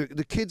themselves.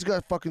 The kids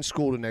got fucking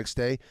school the next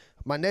day.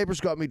 My neighbors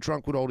got me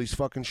drunk with all these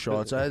fucking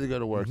shots. I had to go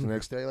to work the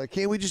next day. Like,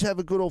 can't we just have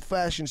a good old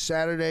fashioned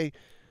Saturday,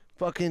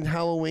 fucking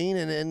Halloween,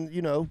 and then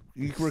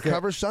you can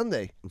recover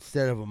Sunday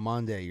instead of a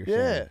Monday? You're yeah,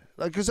 saying.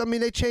 like because I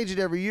mean they change it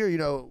every year.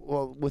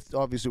 Well,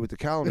 obviously with the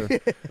calendar.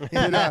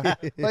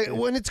 But, like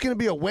when it's gonna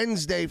be a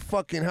Wednesday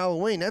fucking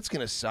Halloween, that's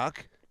gonna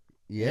suck.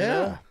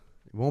 Yeah,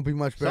 it won't be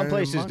much better. Some than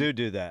places Monday.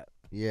 do that.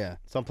 Yeah,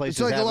 Some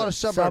places It's like a have lot it. of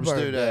suburbs do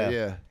Suburb, that.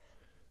 Yeah,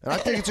 and I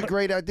think it's a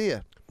great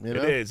idea. You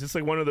know? It is. It's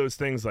like one of those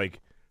things like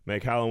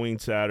make Halloween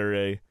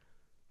Saturday,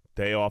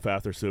 day off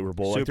after Super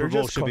Bowl. Like, Super they're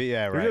Bowl just should be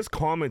they're right. just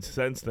common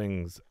sense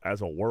things as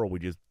a world we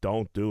just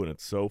don't do, and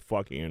it's so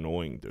fucking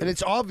annoying, dude. And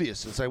it's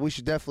obvious. It's like we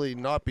should definitely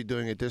not be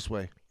doing it this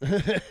way,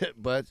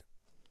 but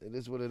it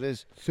is what it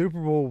is. Super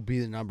Bowl will be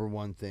the number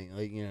one thing.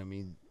 Like I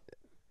mean,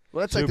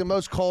 Well, that's like the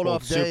most called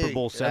off day Super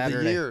Bowl of the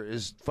Saturday. year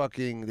is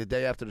fucking the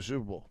day after the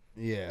Super Bowl.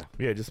 yeah.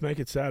 Yeah, just make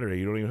it Saturday.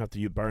 You don't even have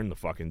to burn the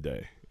fucking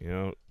day.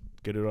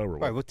 Get it over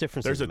with. Right, what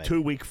difference There's does a it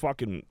make? 2-week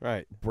fucking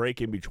Right.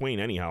 break in between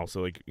anyhow,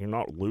 so like you're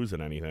not losing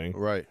anything.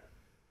 Right.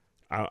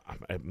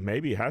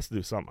 Maybe it has to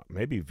do something.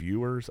 Maybe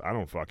viewers. I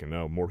don't fucking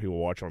know. More people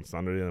watch on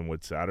Sunday than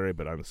would Saturday,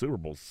 but on the Super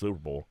Bowl, Super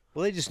Bowl.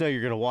 Well, they just know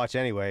you're going to watch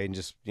anyway, and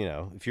just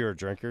if you're a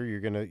drinker, you're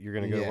gonna go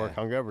to Yeah. work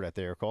hungover that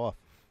day or call off.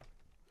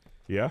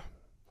 Yeah.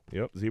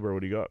 Yep. Zebra,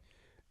 what do you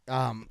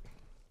got?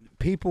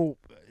 People,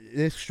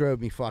 this drove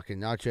me fucking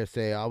nuts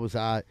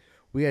yesterday.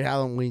 We had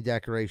Halloween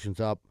decorations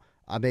up.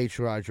 I made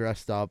sure I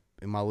dressed up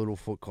in my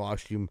Littlefoot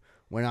costume.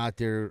 Went out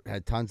there,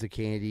 had tons of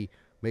candy.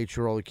 Made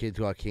sure all the kids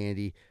got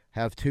candy.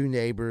 Have 2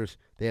 neighbors.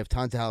 They have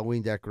tons of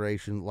Halloween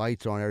decoration,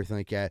 lights on, everything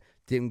like that.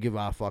 Didn't give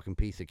out a fucking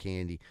piece of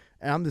candy.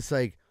 And I'm just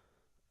like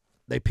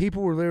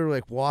people were literally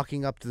like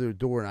walking up to their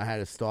door, and I had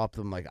to stop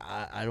them. Like,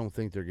 I don't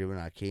think they're giving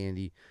out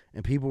candy.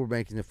 And people were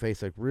making the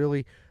face like,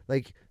 really?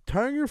 Like,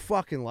 turn your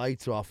fucking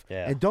lights off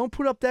and don't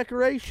put up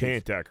decorations.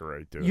 Can't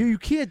decorate, dude. You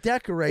can't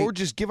decorate. Or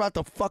just give out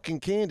the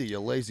fucking candy, you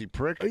lazy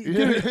prick.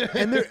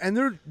 and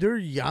they're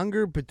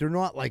younger, but they're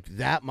not like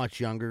that much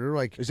younger. They're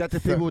like, Is that the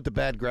people with the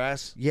bad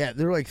grass? yeah,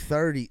 they're like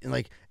 30,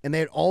 and they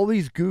had all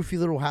these goofy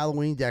little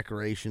Halloween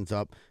decorations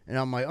up, and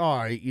I'm like, all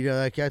right,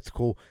 like that's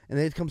cool. And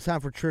then it comes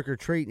time for trick or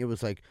treat, and it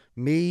was like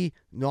me,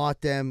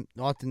 not them,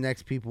 not the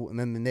next people, and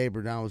then the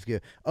neighbor. Now was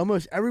good.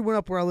 Almost everyone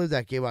up where I lived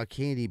at gave out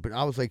candy, but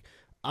I was like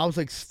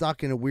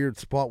stuck in a weird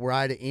spot where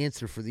I had to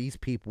answer for these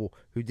people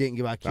who didn't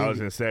give out candy. I was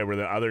gonna say were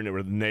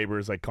the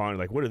neighbors like calling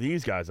like, what are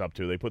these guys up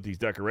to? They put these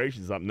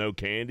decorations up, no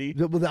candy.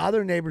 The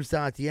other neighbors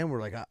down at the end were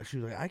like, she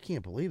was like, I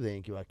can't believe they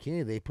didn't give out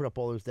candy. They put up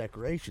all those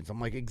decorations. I'm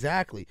like,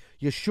 exactly.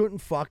 You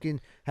shouldn't fucking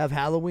have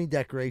Halloween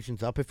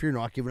decorations up if you're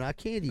not giving out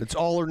candy. It's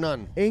all or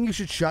none. And you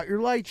should shut your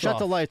lights off. Shut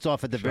the lights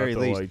off at the very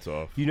least. Lights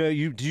off.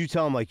 Did you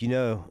tell them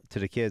to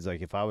the kids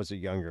if I was a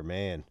younger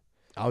man,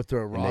 I would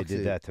throw and rocks. they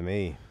did that to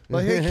me.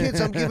 Like, hey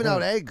kids, I'm giving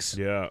out eggs.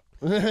 Yeah.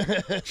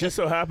 Just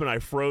so happened I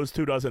froze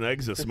 2 dozen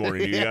eggs this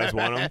morning. Do you guys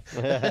want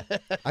them?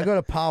 I got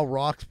a pile of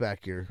rocks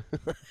back here.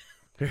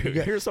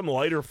 Here's some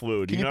lighter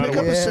fluid. Can you know pick how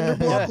up to, a cinder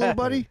block, little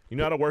buddy? You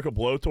know how to work a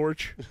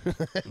blowtorch?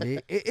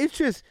 It's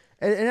just,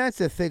 and that's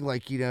the thing.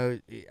 Like,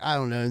 I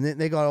don't know. And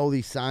they got all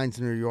these signs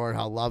in their yard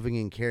how loving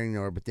and caring they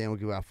are, but they don't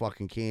give out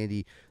fucking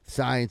candy.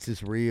 Science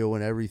is real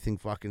and everything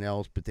fucking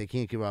else, but they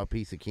can't give out a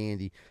piece of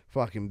candy.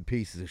 Fucking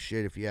pieces of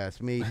shit, if you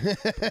ask me.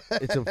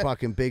 It's a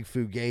fucking big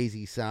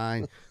Fugazi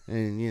sign,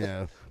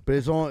 and But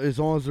as long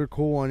as they're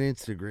cool on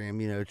Instagram,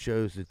 it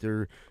shows that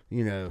they're,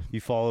 You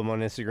follow them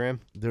on Instagram?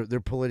 they're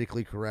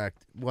politically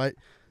correct. What?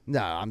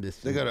 No, I'm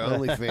just. They got an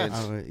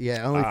OnlyFans.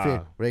 Yeah,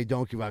 OnlyFans where they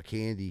don't give out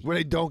candy. Where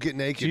they don't get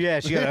naked. Yeah,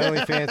 she got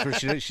OnlyFans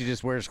where she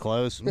just wears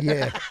clothes.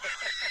 Yeah.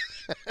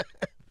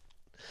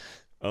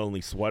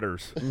 Only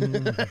sweaters.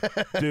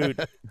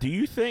 Dude, do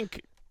you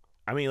think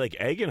I mean, like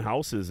egging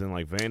houses and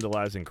like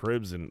vandalizing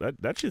cribs and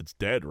that shit's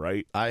dead,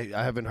 right? I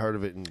haven't heard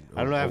of it in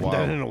I don't know. I haven't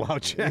done it in a while,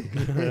 Jack.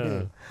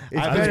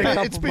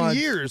 It's been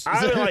years.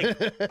 I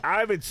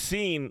haven't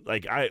seen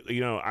like I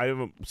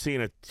haven't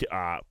seen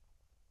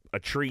a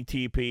tree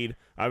TP'd.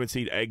 I haven't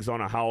seen eggs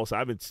on a house. I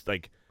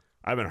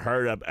haven't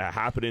heard of it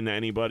happening to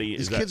anybody.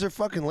 These kids are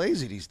fucking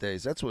lazy these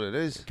days. That's what it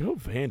is. Go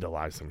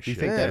vandalize some You shit.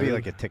 think that'd be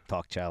like a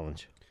TikTok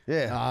challenge?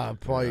 Yeah.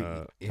 Probably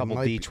A couple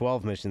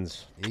D12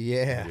 missions.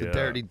 Yeah. The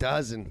Dirty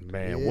Dozen.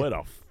 Man, what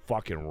a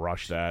fucking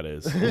rush that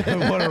is.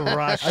 What a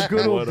rush. A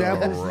good old What a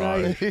devil's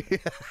rush.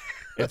 night.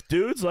 If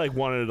dudes like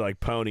wanted to like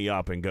pony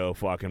up and go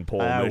fucking pull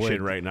a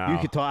mission right now, You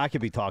could talk. I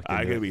could be talked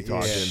into I could it. be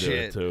talked into Shit.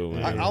 it too.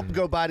 Man. I'll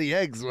go buy the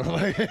eggs.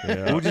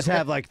 Yeah. We'll just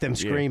have like them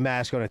scream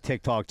masks on a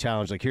TikTok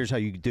challenge. Like, here's how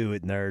you do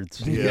it,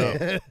 nerds.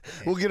 Yeah.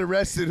 We'll get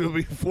arrested. It'll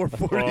be 4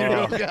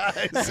 40-year-old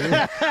guys.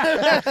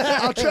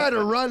 I'll try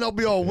to run. I'll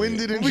be all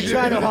winded and We shit.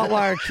 try to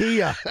hotwire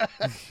Kia.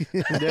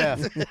 Yeah.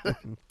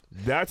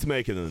 That's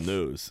making the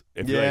news.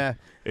 If Yeah.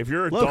 if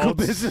you're Local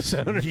adults, business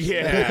owners.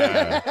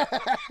 Yeah.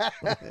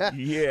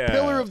 Yeah.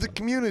 Pillar of the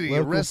community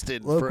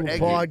arrested local for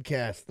egging.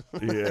 podcast.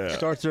 Yeah.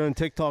 Starts their own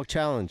TikTok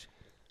challenge.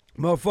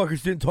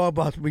 Motherfuckers didn't talk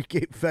about we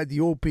get fed the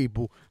old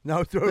people.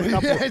 Now throw a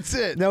couple. Yeah, that's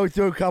it. Now we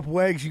throw a couple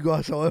eggs. You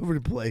guys all over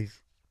the place.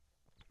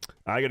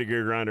 I got a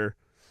gear grinder.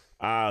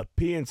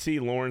 PNC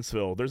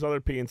Lawrenceville. There's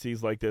other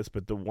PNCs like this,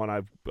 but the one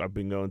I've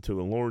been going to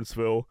in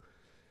Lawrenceville,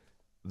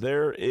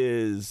 there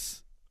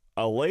is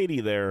a lady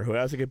there who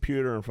has a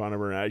computer in front of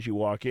her, and as you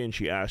walk in,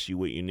 she asks you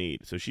what you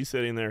need. So she's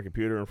sitting there,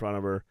 computer in front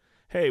of her.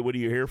 Hey, what are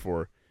you here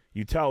for?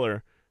 You tell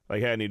her,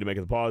 like, hey, I need to make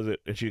a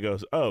deposit, and she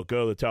goes, oh,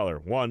 go to the teller.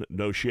 1,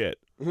 no shit.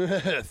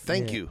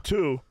 Thank you.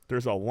 2,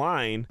 there's a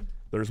line.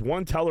 There's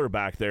one teller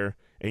back there,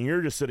 and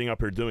you're just sitting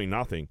up here doing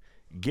nothing.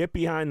 Get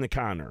behind the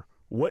counter.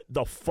 What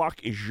the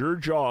fuck is your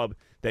job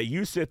that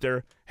you sit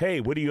there, hey,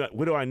 what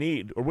do I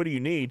need, or what do you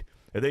need?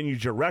 And then you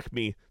direct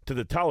me to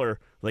the teller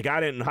like I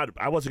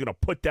wasn't gonna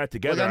put that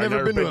together. Like I've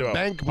never been to a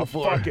bank a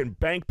before. fucking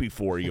bank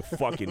before, you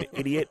fucking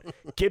idiot.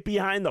 Get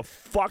behind the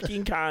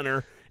fucking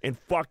counter and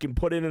fucking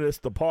put in this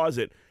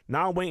deposit.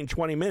 Now I'm waiting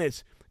 20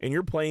 minutes and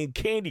you're playing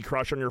Candy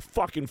Crush on your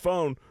fucking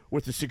phone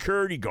with the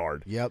security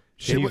guard. Yep.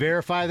 Can you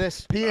verify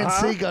this?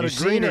 PNC got You've a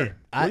seen greener. it.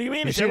 What do you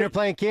mean? You seen her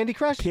playing Candy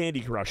Crush?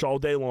 Candy Crush all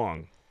day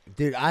long.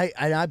 Dude,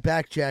 I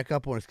back Jack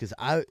up on this because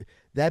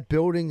that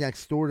building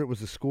next door that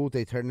was a school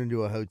they turned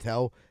into a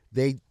hotel.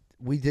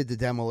 We did the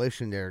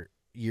demolition there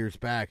years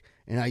back,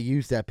 and I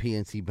used that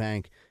PNC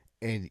Bank.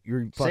 And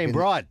you're fucking Same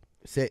broad.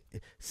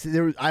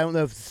 There was, I don't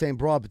know if it's the same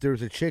broad, but there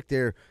was a chick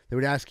there that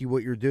would ask you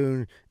what you're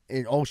doing,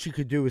 and all she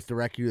could do was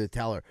direct you to the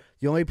teller.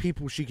 The only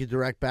people she could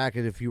direct back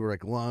is if you were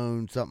like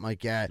loaned, something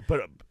like that.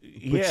 But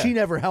she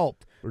never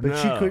helped. But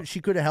No. she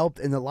could have helped,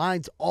 and the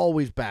line's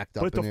always backed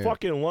up. But the in there.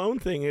 fucking loan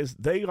thing is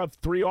they have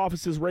 3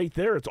 offices right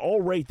there. It's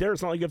all right there.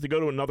 It's not like you have to go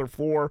to another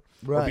floor or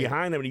Right.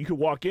 behind them. And you could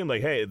walk in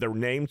like, hey, their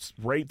name's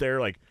right there.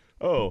 Like,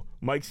 oh,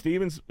 Mike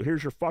Stevens,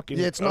 here's your fucking.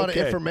 Yeah, it's not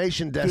okay. an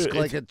information desk Dude,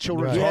 like it's- a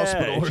children's Yeah,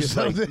 hospital it's or just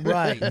like, something.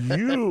 Right.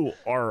 You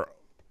are.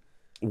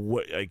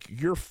 Like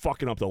you're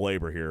fucking up the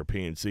labor here at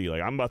PNC.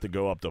 Like I'm about to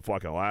go up the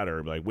fucking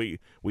ladder. Like we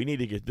need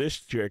to get this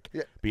chick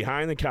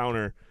behind the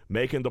counter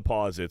making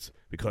deposits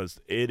because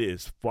it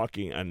is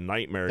fucking a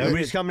nightmare.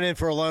 Nobody's coming in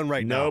for a loan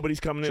right now.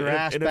 Nobody's coming in. Your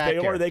ass And if back they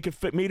are, here. they could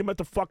meet them at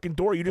the fucking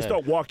door. You just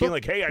don't walk in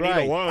like, hey, I need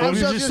right. a loan. I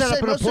was You just just gonna set say,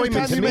 up an most of the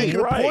appointment time to you make meet.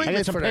 an Right. appointment And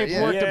it's some for that.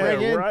 paperwork Yeah. to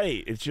bring in.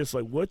 Right. It's just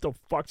like, what the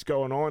fuck's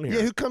going on here?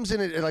 Yeah, who comes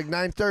in at like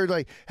 9:30?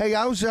 Like, hey,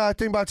 I was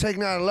thinking about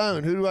taking out a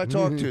loan. Who do I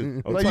talk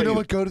to? I'll Like, tell you know you-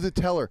 what? Go to the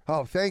teller.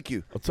 Oh, thank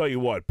you. I'll tell you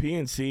what,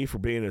 PNC for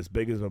being as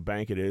big as a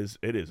bank it is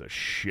a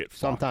shit fuck,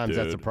 Sometimes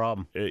that's a dude.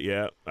 problem.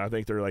 Yeah, I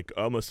think they're like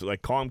almost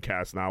like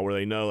Comcast now, where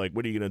they know like,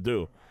 what are you gonna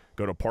do?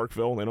 Go to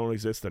Parkville? They don't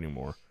exist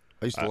anymore.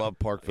 I used to love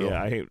Parkville.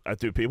 Yeah, I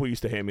do. People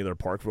used to hand me their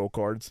Parkville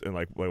cards, and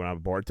like when I'm a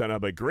bartender, I'd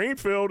be like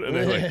Greenfield, and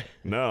they're like,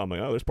 no, I'm like,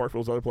 oh, there's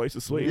Parkville's other place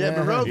to sleep. Yeah,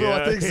 Monroeville,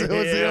 I think, was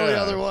the only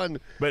other one.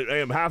 But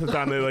half the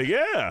time they're like,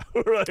 yeah,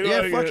 Like,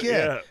 Fuck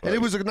yeah. And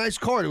it was a nice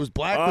card. It was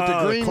black with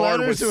the green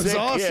card letters. It was sick.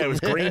 awesome. Yeah, it was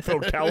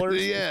Greenfield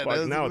Kellers. Yeah, Fuck, that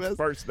was now the it's best.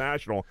 First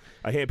National.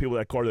 I hand people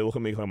that card, they look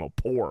at me like I'm a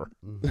poor.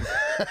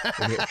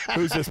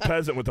 Who's this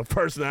peasant with the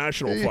First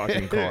National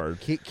fucking card?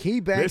 Key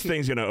Bank. This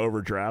thing's gonna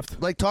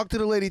overdraft. Like, talk to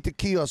the lady at the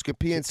kiosk at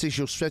PNC.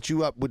 She'll set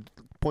you up with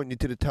pointing you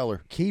to the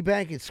teller. Key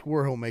Bank at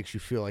Squirrel Hill makes you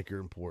feel like you're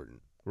important.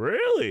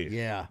 Really?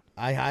 Yeah,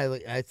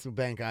 that's the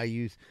bank I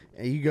use.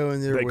 And you go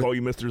in there. They with, call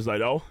you Mr.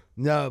 Zidell?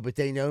 No, but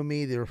they know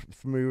me. They're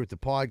familiar with the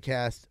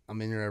podcast.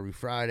 I'm in there every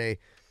Friday.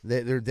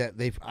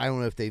 They've I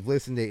don't know if they've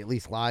listened. They at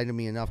least lied to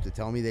me enough to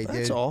tell me they did.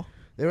 That's all.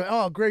 They're like,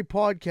 oh, great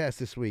podcast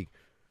this week.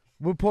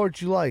 What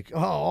part you like? Oh,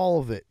 all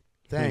of it.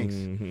 Thanks.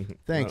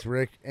 Thanks,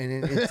 Rick.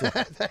 And it's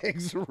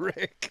Thanks,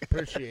 Rick.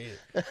 appreciate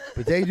it.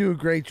 But they do a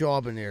great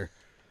job in there.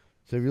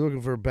 So if you're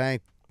looking for a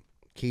bank,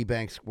 Key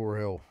Bank Squirrel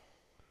Hill.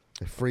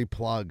 A free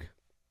plug.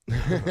 All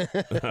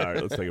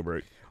right, let's take a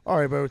break. All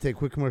right, but we'll take a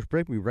quick commercial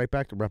break. We'll be right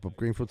back to wrap up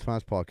Greenfield's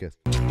Finest Podcast.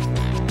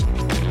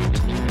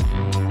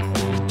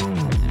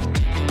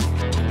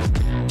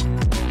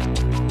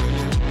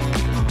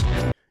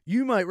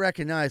 You might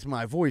recognize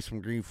my voice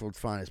from Greenfield's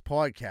Finest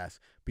Podcast,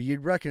 but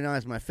you'd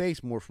recognize my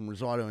face more from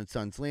Rosado and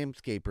Sons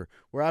Landscaper,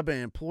 where I've been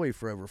an employee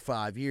for over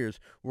 5 years,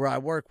 where I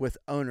work with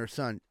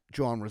owner-son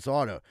John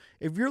Rosado.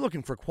 If you're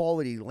looking for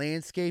quality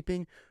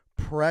landscaping,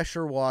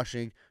 pressure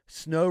washing,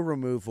 snow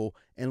removal,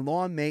 and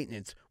lawn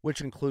maintenance,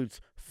 which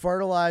includes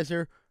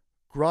fertilizer,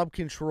 grub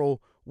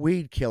control,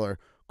 weed killer,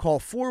 call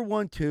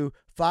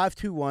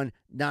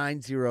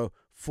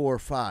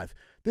 412-521-9045.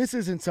 This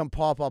isn't some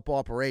pop-up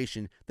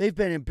operation. They've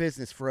been in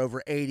business for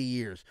over 80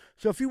 years.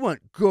 So if you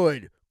want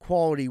good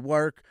quality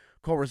work,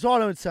 call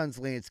Rosado & Sons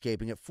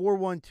Landscaping at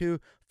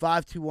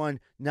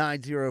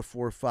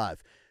 412-521-9045.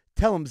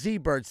 Tell them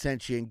Z-Bird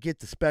sent you and get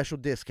the special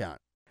discount.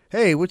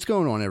 Hey, what's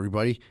going on,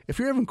 everybody? If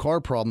you're having car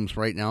problems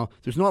right now,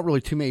 there's not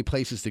really too many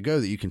places to go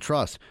that you can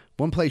trust.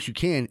 One place you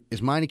can is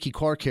Meineke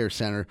Car Care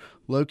Center,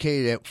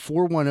 located at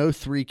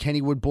 4103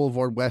 Kennywood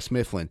Boulevard, West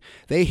Mifflin.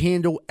 They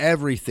handle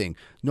everything,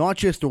 not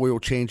just oil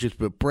changes,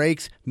 but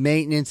brakes,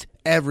 maintenance,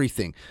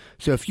 everything.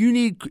 So if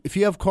you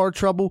have car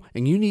trouble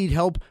and you need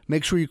help,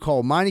 make sure you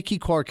call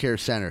Meineke Car Care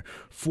Center,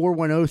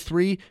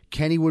 4103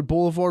 Kennywood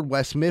Boulevard,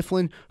 West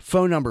Mifflin.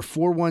 Phone number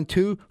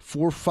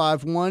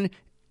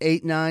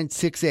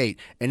 412-451-8968,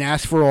 and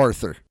ask for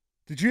Arthur.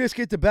 Did you just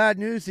get the bad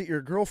news that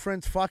your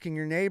girlfriend's fucking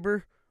your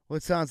neighbor? Well,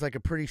 it sounds like a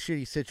pretty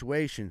shitty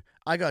situation.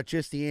 I got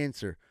just the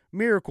answer.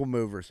 Miracle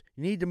Movers.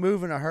 You need to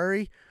move in a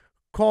hurry?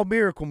 Call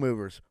Miracle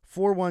Movers,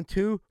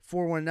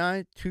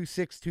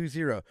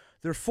 412-419-2620.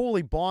 They're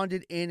fully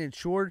bonded and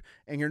insured,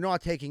 and you're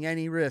not taking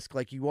any risk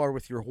like you are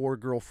with your whore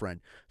girlfriend.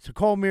 So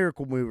call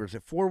Miracle Movers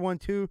at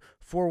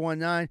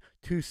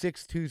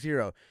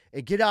 412-419-2620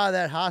 and get out of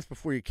that house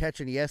before you catch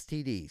any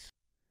STDs.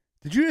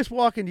 Did you just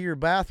walk into your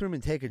bathroom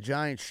and take a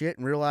giant shit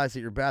and realize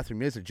that your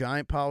bathroom is a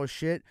giant pile of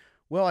shit?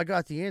 Well, I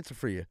got the answer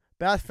for you.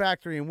 Bath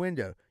Factory and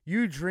Window.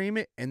 You dream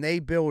it, and they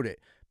build it.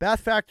 Bath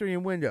Factory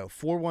and Window,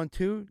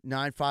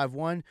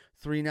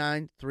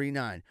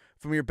 412-951-3939.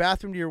 From your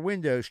bathroom to your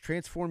windows,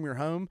 transform your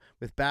home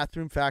with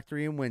Bathroom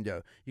Factory and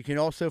Window. You can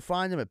also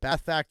find them at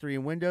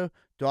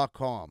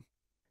bathfactoryandwindow.com.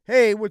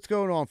 Hey, what's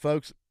going on,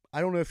 folks? I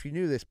don't know if you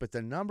knew this, but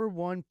the number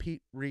one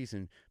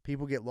reason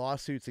people get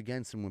lawsuits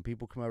against them when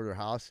people come over their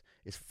house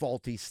is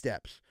faulty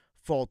steps,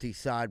 faulty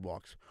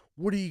sidewalks.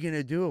 What are you going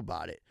to do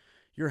about it?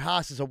 Your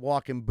house is a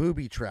walking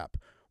booby trap.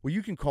 Well,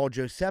 you can call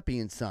Giuseppe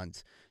and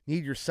Sons.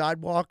 Need your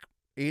sidewalk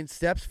and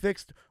steps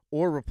fixed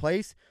or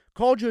replaced?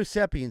 Call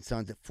Giuseppe and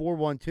Sons at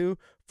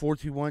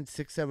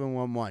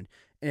 412-421-6711.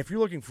 And if you're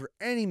looking for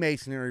any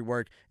masonry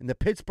work in the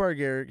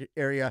Pittsburgh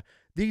area,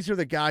 these are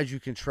the guys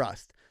you can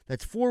trust.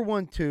 That's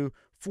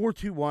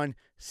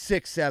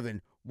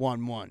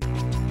 412-421-6711.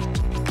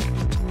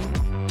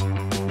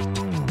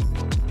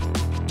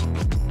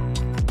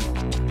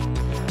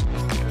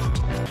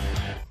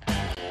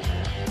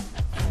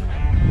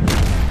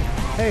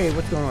 Hey,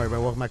 what's going on,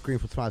 everybody? Welcome back to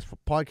Greenfield's Finest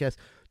Podcast.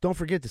 Don't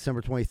forget,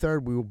 December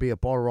 23rd, we will be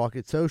at Bottle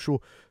Rocket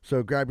Social.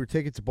 So grab your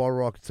tickets at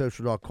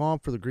bottlerocketsocial.com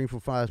for the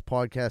Greenfield Finest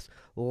Podcast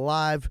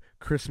live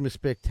Christmas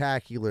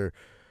spectacular.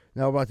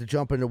 Now we're about to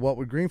jump into What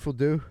Would Greenfield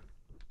Do?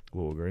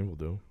 What would Greenfield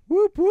do?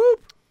 Whoop,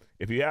 whoop.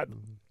 If you had...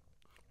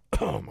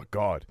 Oh, my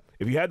God.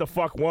 If you had to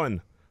fuck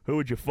one, who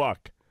would you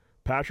fuck?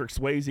 Patrick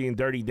Swayze in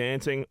Dirty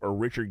Dancing or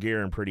Richard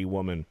Gere in Pretty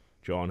Woman?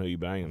 John, who you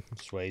banging?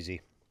 Swayze.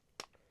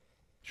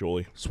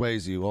 Julie?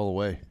 Swayze all the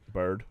way.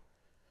 Bird?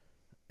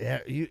 Yeah,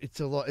 it's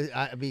a lot.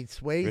 I mean,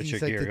 Swayze's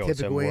Richard like Gere the goes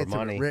typical more answer.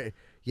 money.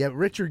 Yeah,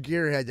 Richard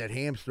Gere had that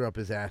hamster up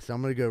his ass. So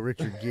I'm going to go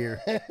Richard Gere.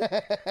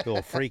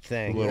 Little freak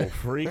thing. Little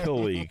freak a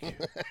leak.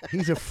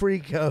 He's a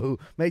freako.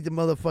 Make the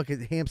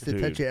motherfucking hamster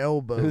touch your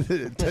elbow.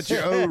 Touch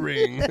your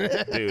O-ring. Dude,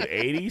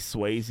 80s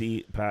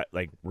Swayze,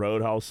 like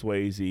Roadhouse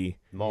Swayze.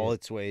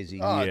 Mullet Swayze.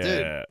 Oh,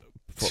 Yeah.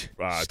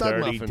 Stud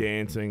Dirty muffin.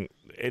 Dancing.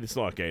 It's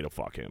not gay to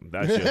fuck him.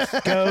 That's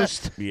just...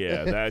 Ghost.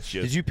 Yeah, that's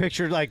just... Did you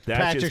picture like That's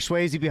Patrick just-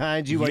 Swayze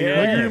behind you while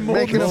Yeah. you're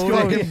Making a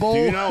fucking bowl. Do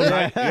you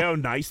know how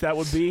nice that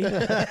would be? You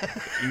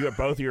got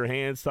both of your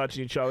hands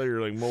touching each other.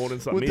 You're like molding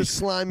something. With the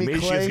slimy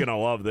Misha's clay. gonna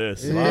love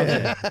this.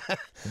 Yeah.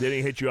 Didn't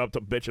he hit you up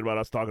to bitching about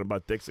us talking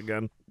about dicks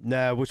again?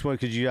 No, which one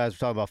could you guys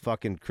talk about?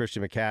 Fucking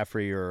Christian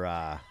McCaffrey or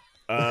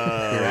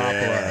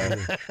Yeah.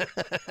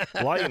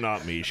 Lighten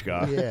up,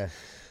 Mishka. Yeah.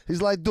 He's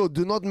like, dude,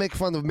 do not make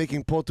fun of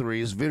making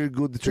pottery. It's very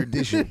good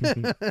tradition.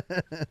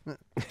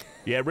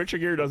 Yeah, Richard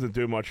Gere doesn't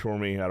do much for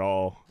me at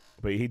all.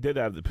 But he did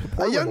have the...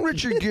 A young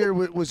Richard Gere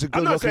was a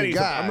I'm not good-looking saying he's...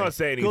 guy. I'm not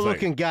saying he's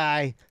good-looking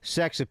guy,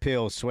 sex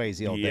appeal,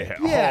 Swayze all day. Yeah.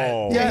 Yeah.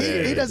 Oh, Yeah,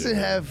 yeah, he doesn't dude.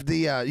 have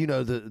the,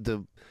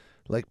 the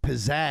like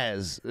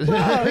pizzazz.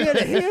 Wow, he had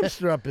a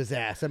hamster up his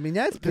ass. I mean,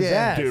 that's pizzazz.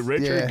 Yeah. Dude,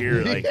 Richard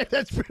Gere, like... Yeah,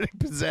 that's pretty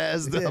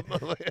pizzazz, though.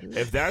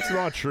 If that's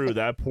not true,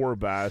 that poor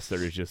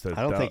bastard is just a...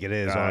 I don't think it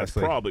is,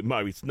 honestly. Probably...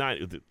 Maybe it's not...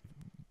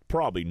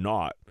 Probably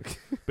not.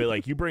 But,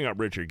 like, you bring up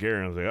Richard Gere,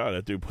 and I was like, oh,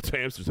 that dude puts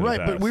hamsters in Right,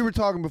 his but ass. we were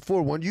talking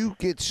before. When you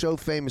get so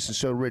famous and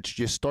so rich,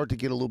 you start to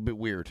get a little bit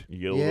weird. You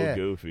get a Yeah. little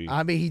goofy.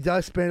 I mean, he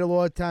does spend a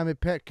lot of time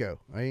at Petco.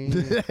 I mean,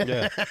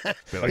 Yeah. But, like,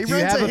 He Do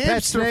you runs have a a pet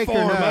hamster snake or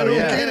farm. no? I don't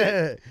Yeah. get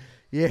it.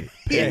 yeah.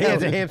 Yeah, he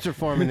has a hamster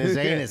farm in his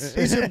anus.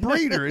 He's a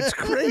breeder. It's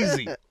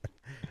crazy.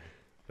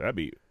 That'd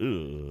be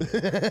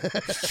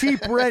ugh.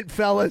 Cheap rent,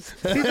 fellas.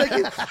 He's like,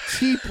 it's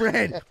cheap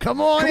rent.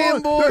 Come on Come in,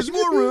 on, boys. there's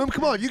more room.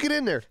 Come on, you get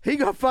in there. He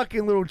got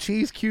fucking little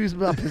cheese cubes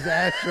up his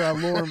ass for I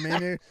lure him in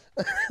there.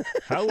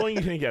 How long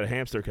you think that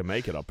hamster can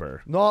make it up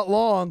there? Not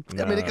long.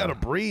 I mean, they gotta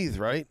breathe,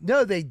 right?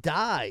 No, they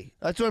die.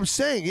 That's what I'm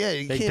saying. Yeah,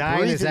 you They can't die in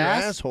breathe his in your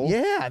ass? asshole.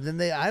 Yeah, then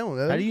they, I don't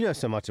know. How do you know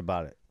so much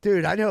about it?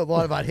 Dude, I know a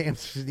lot about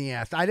hamsters in the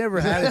ass. I never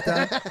had it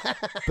done.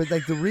 But,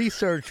 like, the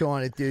research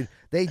on it, dude,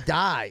 they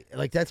die.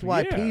 Like, that's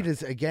why Yeah.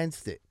 PETA's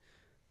against it.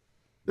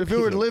 If it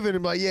were living,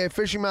 I'm like, yeah,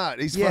 fish him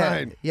out. He's Yeah,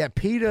 fine. yeah,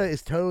 PETA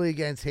is totally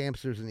against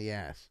hamsters in the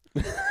ass.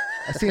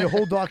 I seen a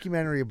whole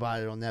documentary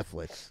about it on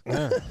Netflix.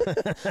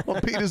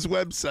 On Peter's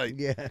website.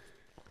 Yeah.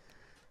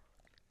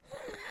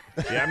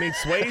 Yeah, I mean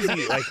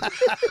Swayze, like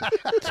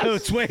So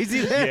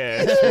Swayze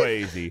yeah, it's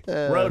Swayze.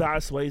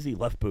 Roadhouse Swayze,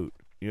 left boot.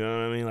 You know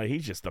what I mean? Like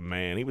he's just the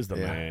man. He was the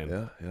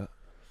man. Yeah.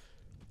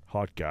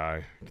 Hot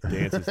guy.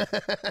 Dances.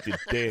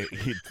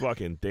 He'd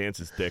fucking dance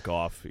his dick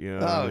off. You know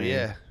what I Oh mean?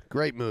 yeah,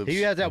 great moves.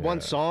 He has that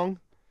one song.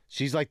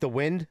 She's like the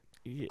wind.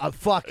 A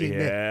fucking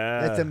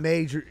Yeah. that's a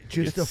major,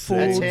 just It's a fool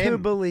That's to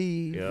him.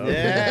 believe. Yeah.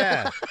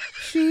 Yeah.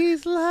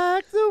 She's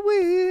like the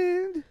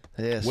wind.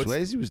 Yeah, What's-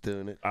 Swayze was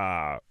doing it.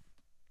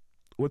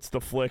 What's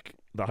the flick?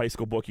 The high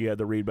school book you had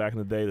to read back in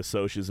the day? The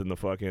Socias and the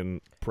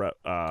fucking prep.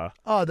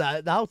 Oh,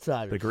 the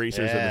Outsiders. The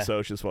Greasers Yeah. and the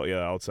Socias. Well, yeah,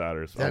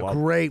 Outsiders. I That love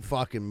great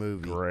fucking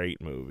movie. Great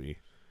movie.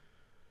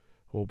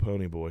 Old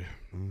Pony Boy.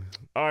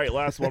 All right,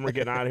 last one. We're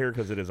getting out of here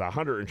because it is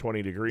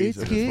 120 degrees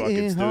It's in this fucking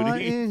getting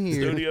hot in here.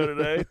 studio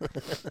today.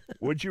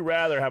 Would you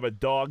rather have a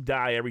dog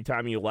die every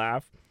time you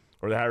laugh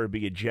or have it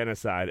be a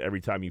genocide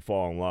every time you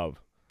fall in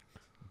love?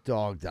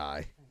 Dog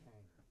die.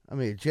 I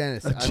mean,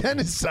 genocide.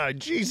 Genocide.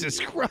 Jesus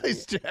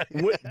Christ, Jack.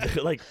 What,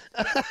 like,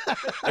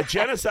 a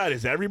genocide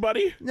is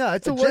everybody? No,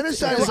 it's a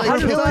Genocide it's is like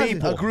 100,000.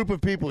 killing a group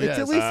of people. It's Yes.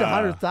 at least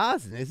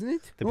 100,000, isn't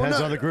it? Depends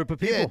no, on the group of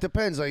people. Yeah, it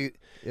depends. Like,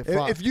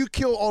 if you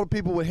kill all the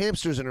people with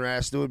hamsters in their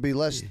ass, there would be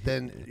less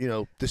than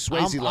the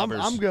Swayze lovers.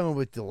 I'm going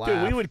with the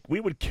laugh. Dude,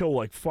 we would kill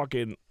like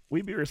fucking.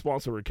 We'd be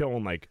responsible for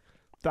killing like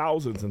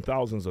thousands and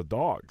thousands of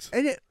dogs.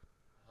 And it,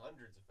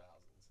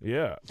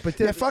 Yeah. but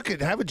yeah, fuck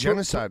it. Have a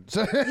genocide.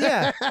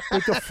 yeah,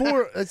 but the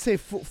four, let's say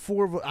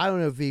four. I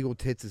don't know if Eagle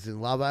Tits is in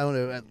love. I don't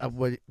know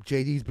what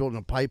JD's building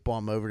a pipe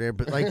bomb over there.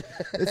 But like,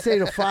 let's say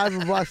the five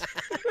of us,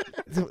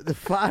 the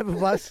five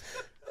of us,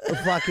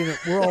 fucking,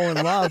 we're all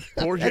in love.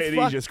 Poor That's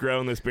JD's just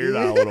growing this beard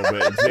out a little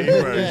bit. And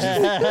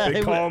see,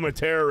 they call him a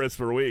terrorist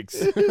for weeks.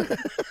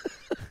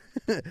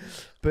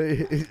 But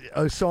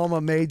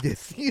Osama made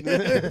this new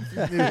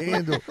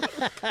handle.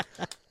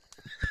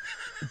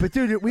 But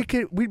dude,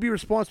 we'd be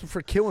responsible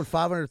for killing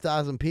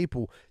 500,000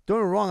 people. Don't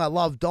get me wrong, I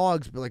love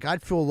dogs, but like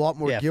I'd feel a lot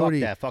more Yeah,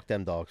 guilty. fuck that. Fuck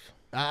them dogs.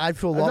 I'd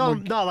feel a lot No,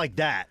 more. not like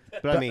that.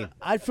 But I mean,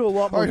 I'd feel a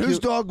lot All more. right, whose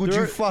dog would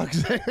you fuck?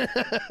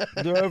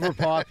 they're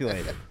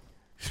overpopulated.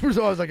 First of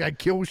all, I was like, I'd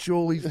kill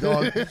Shuley's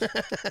dog.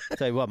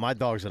 Tell you what, my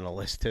dog's on the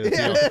list too.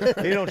 If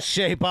he don't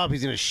shape up,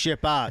 he's gonna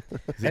ship out.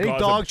 Any causing-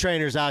 dog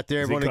trainers out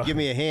there Is he want to ca- give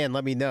me a hand?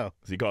 Let me know.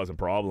 Is he causing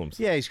problems?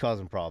 Yeah, he's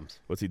causing problems.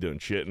 What's he doing?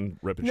 Shitting?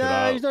 Ripping shit No,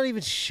 out? he's not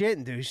even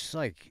shitting, dude. He's just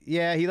like,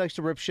 yeah, he likes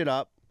to rip shit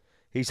up.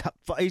 He's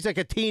like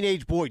a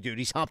teenage boy, dude.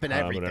 He's humping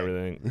Humping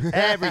everything.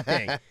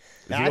 everything. Everything.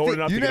 Is he old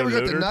enough you to get never a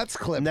got the neutered? nuts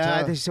clipped. Nah,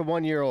 huh? he's a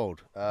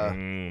 1-year-old.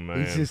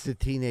 Man. He's just a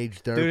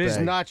teenage dirtbag. Dude, his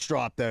nuts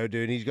dropped though,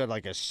 dude. He's got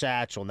like a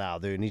satchel now,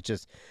 dude. And he's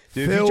just,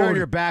 dude, if you Filled- turn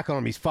your back on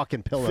him, he's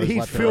fucking pillows. He's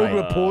left and filled right.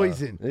 with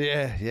poison.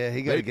 Yeah,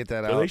 he got to get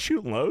that Are they out.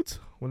 shooting loads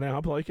when they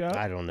hump like that?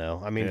 I don't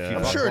know. I mean, Yeah. if you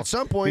I'm fuck Sure, him- at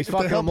some if point, he's if they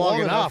fucking hump him long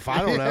long enough. I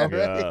don't know.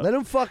 Yeah. Let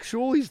him fuck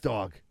Shuley's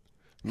dog.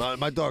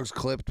 My dog's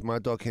clipped. My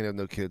dog can't have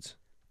no kids.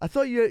 I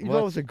thought you What? thought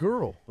it was a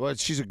girl. Well,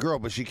 she's a girl,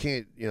 but she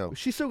can't.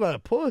 She still got a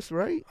puss,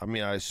 right? I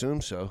mean, I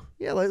assume so.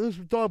 Yeah, like this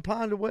dog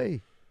pound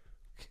away.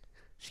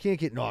 She can't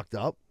get knocked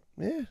up.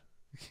 Yeah.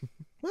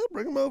 Well,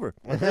 bring him over.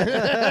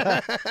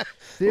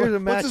 There's a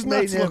match What's his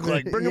made nuts in look heaven.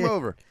 like? Bring him Yeah.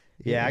 over.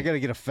 Yeah, I got to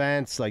get a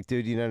fence. Like,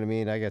 dude, you know what I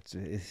mean?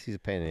 He's a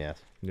pain in the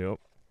ass. Yep.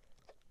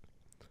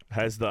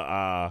 Has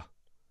the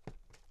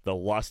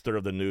luster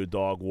of the new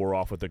dog wore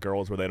off with the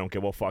girls where they don't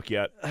give a fuck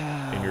yet,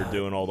 and you're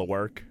doing all the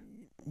work?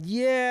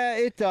 Yeah,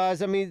 it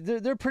does. I mean,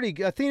 they're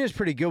pretty. Athena's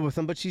pretty good with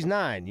them, but she's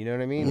 9. You know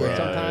what I mean? Like,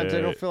 sometimes they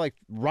don't Right. feel like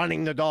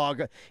running the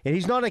dog, and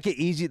he's not like an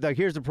easy. Like,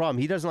 here's the problem: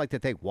 he doesn't like to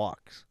take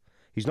walks.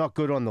 He's not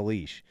good on the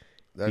leash.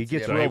 He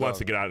gets So real. he wants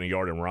to get out in the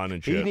yard and run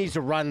and shit. He needs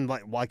to run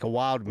like a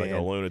wild man. like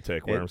a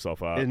lunatic, wear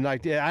himself out. And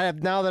like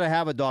now that I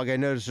have a dog, I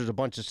notice there's a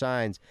bunch of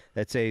signs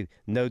that say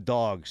no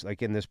dogs,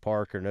 like in this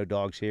park, or no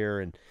dogs here,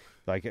 and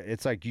like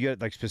it's like you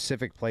get like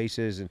specific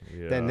places, and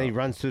then Yeah. he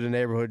runs through the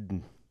neighborhood,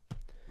 and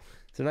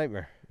it's a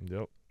nightmare. Yep.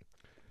 All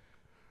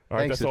right,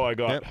 Thanks, that's all I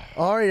got. yep.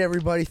 All right,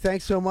 everybody.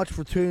 Thanks so much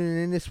for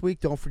tuning in this week.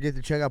 Don't forget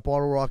to check out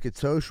Bottle Rocket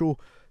Social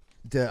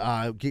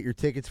to get your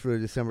tickets for the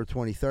December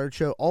 23rd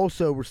show.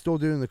 Also, we're still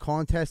doing the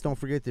contest. Don't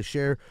forget to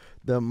share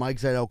the Mike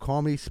Zidell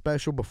comedy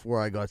special,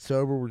 Before I Got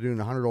Sober. We're doing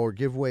a $100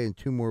 giveaway in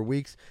 2 more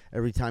weeks.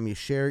 Every time you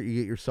share it, you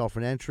get yourself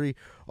an entry.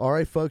 All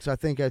right, folks, I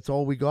think that's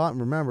all we got. And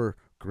remember,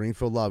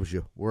 Greenfield loves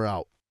you. We're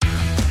out.